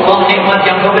 Ya Allah, nikmat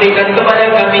yang Kau berikan kepada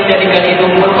kami, jadikan itu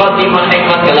mukhatimah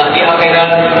nikmat kelak di akhirat.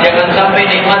 Jangan sampai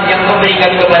nikmat yang Kau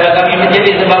berikan kepada kami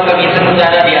menjadi sebab kami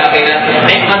sengsara di akhirat.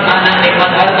 Nikmat anak,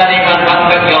 nikmat harta, nikmat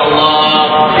pangkat ya Allah.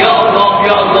 Ya Allah,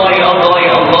 ya Allah, ya Allah,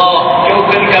 ya Allah.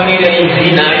 Jauhkan kami dari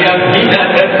zina yang hina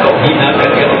dan Kau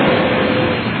hinakan ya Allah.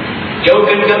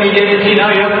 Jauhkan kami dari zina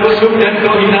yang busuk dan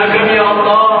Kau hinakan ya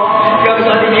Allah. Yang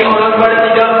saat ini orang pada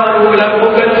tidak mahu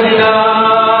melakukan zina,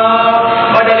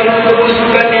 padahal itu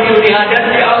kebusukan di dunia dan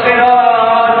di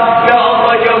akhirat. Ya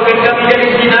Allah, jauhkan kami dari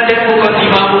zina dan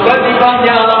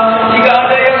mukhatimahnya. Jika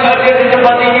ada yang hadir di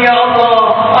tempat ini ya Allah,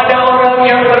 ada orang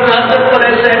yang pernah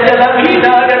terpeleset dalam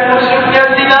hina dan busuknya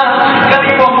zina,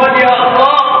 kami mohon ya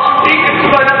Allah, berikan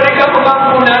kepada mereka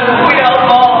pengampunan-Mu ya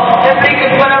Allah, dan berikan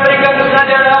kepada mereka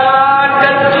kesadaran,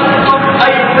 dan tutup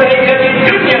aib mereka di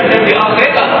dunia dan di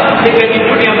akhirat. Sehingga di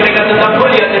dunia mereka tetap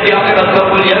mulia, dan di akhirat Kau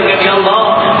muliakan ya Allah.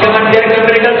 Jangan biarkan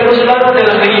mereka terus larut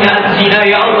dalam kehinaan zina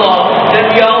ya Allah. Dan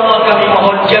ya Allah, kami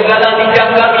mohon, jagalah lidah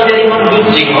kami dari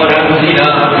menggunjing orang zina,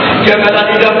 jagalah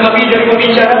lidah kami dari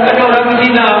membicarakan orang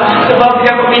zina, sebab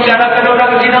yang membicarakan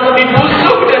orang zina lebih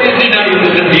busuk dari zina itu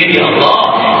sendiri ya Allah.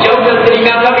 Jauhkan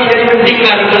telinga kami dari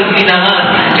mendengar perzinahan,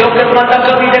 jauhkan mata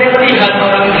kami dari melihat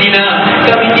orang zina.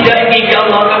 Kami tidak ingin ya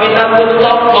Allah, kami takut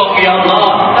sombong ya Allah,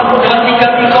 takut hati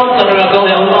kami kotor ya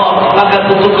Allah. Maka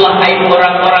tutuplah aib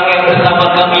orang-orang yang bersama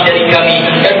kami dari kami,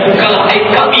 dan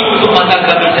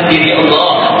dosa kami sendiri Allah.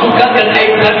 Bukakan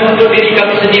aib kami untuk diri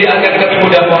kami sendiri agar kami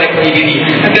mudah koreksi diri,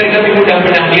 agar kami mudah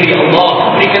benar diri Allah.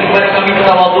 Berikan kepada kami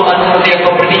ketawaduan seperti yang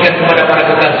kau berikan kepada para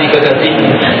kekasih-kekasih-Mu.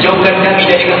 Jauhkan kami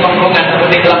dari kesombongan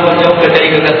seperti telah kau jauhkan dari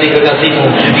kekasih-kekasih-Mu.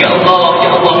 Ya Allah, ya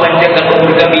Allah, panjangkan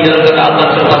umur kami dalam ketaatan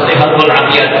serta sehat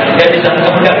walafiat. Dan di saat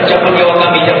kau hendak cabut nyawa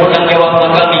kami, cabutlah nyawa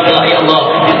kami kelak ya Allah.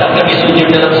 Di saat kami sujud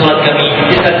dalam salat kami,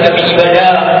 di saat kami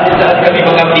ibadah, di saat kami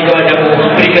mengabdi kepada-Mu,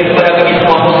 berikan kepada kami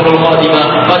semua husnul khatimah.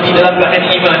 Mati dalam keadaan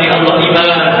iman ya Allah, iman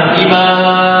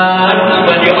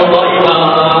ya Allah,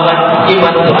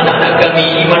 iman untuk anak-anak kami,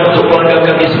 iman untuk keluarga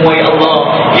kami semua ya Allah.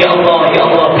 Ya Allah, ya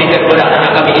Allah, berikan kepada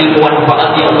anak-anak kami ilmu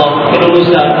manfaat ya Allah,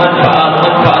 kelulusan manfaat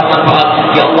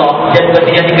ya Allah. Dan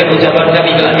menjadikan ucapan kami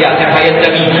kelak di akhir hayat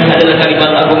kami adalah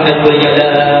kalimat agung dan mulia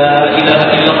la ilaha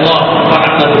illallah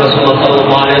Muhammadur Rasulullah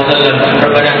sallallahu alaihi wasallam.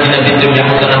 Rabbana atina fid dunya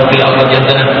hasanah wa fil akhirati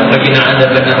hasanah wa qina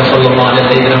adzabannar. Sallallahu alaihi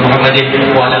sayyidina Muhammadin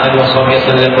wa ala alihi washabihi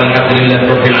wasallam. Walhamdulillahi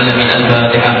rabbil alamin.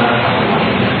 Al-Fatihah.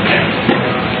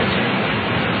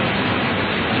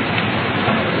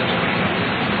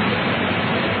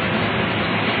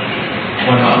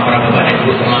 Mohon maaf para bapak dan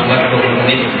ibu terlambat 20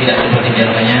 menit tidak seperti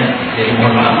biasanya. Jadi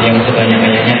mohon maaf yang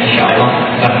sebanyak-banyaknya. InsyaAllah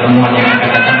pertemuan yang akan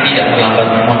datang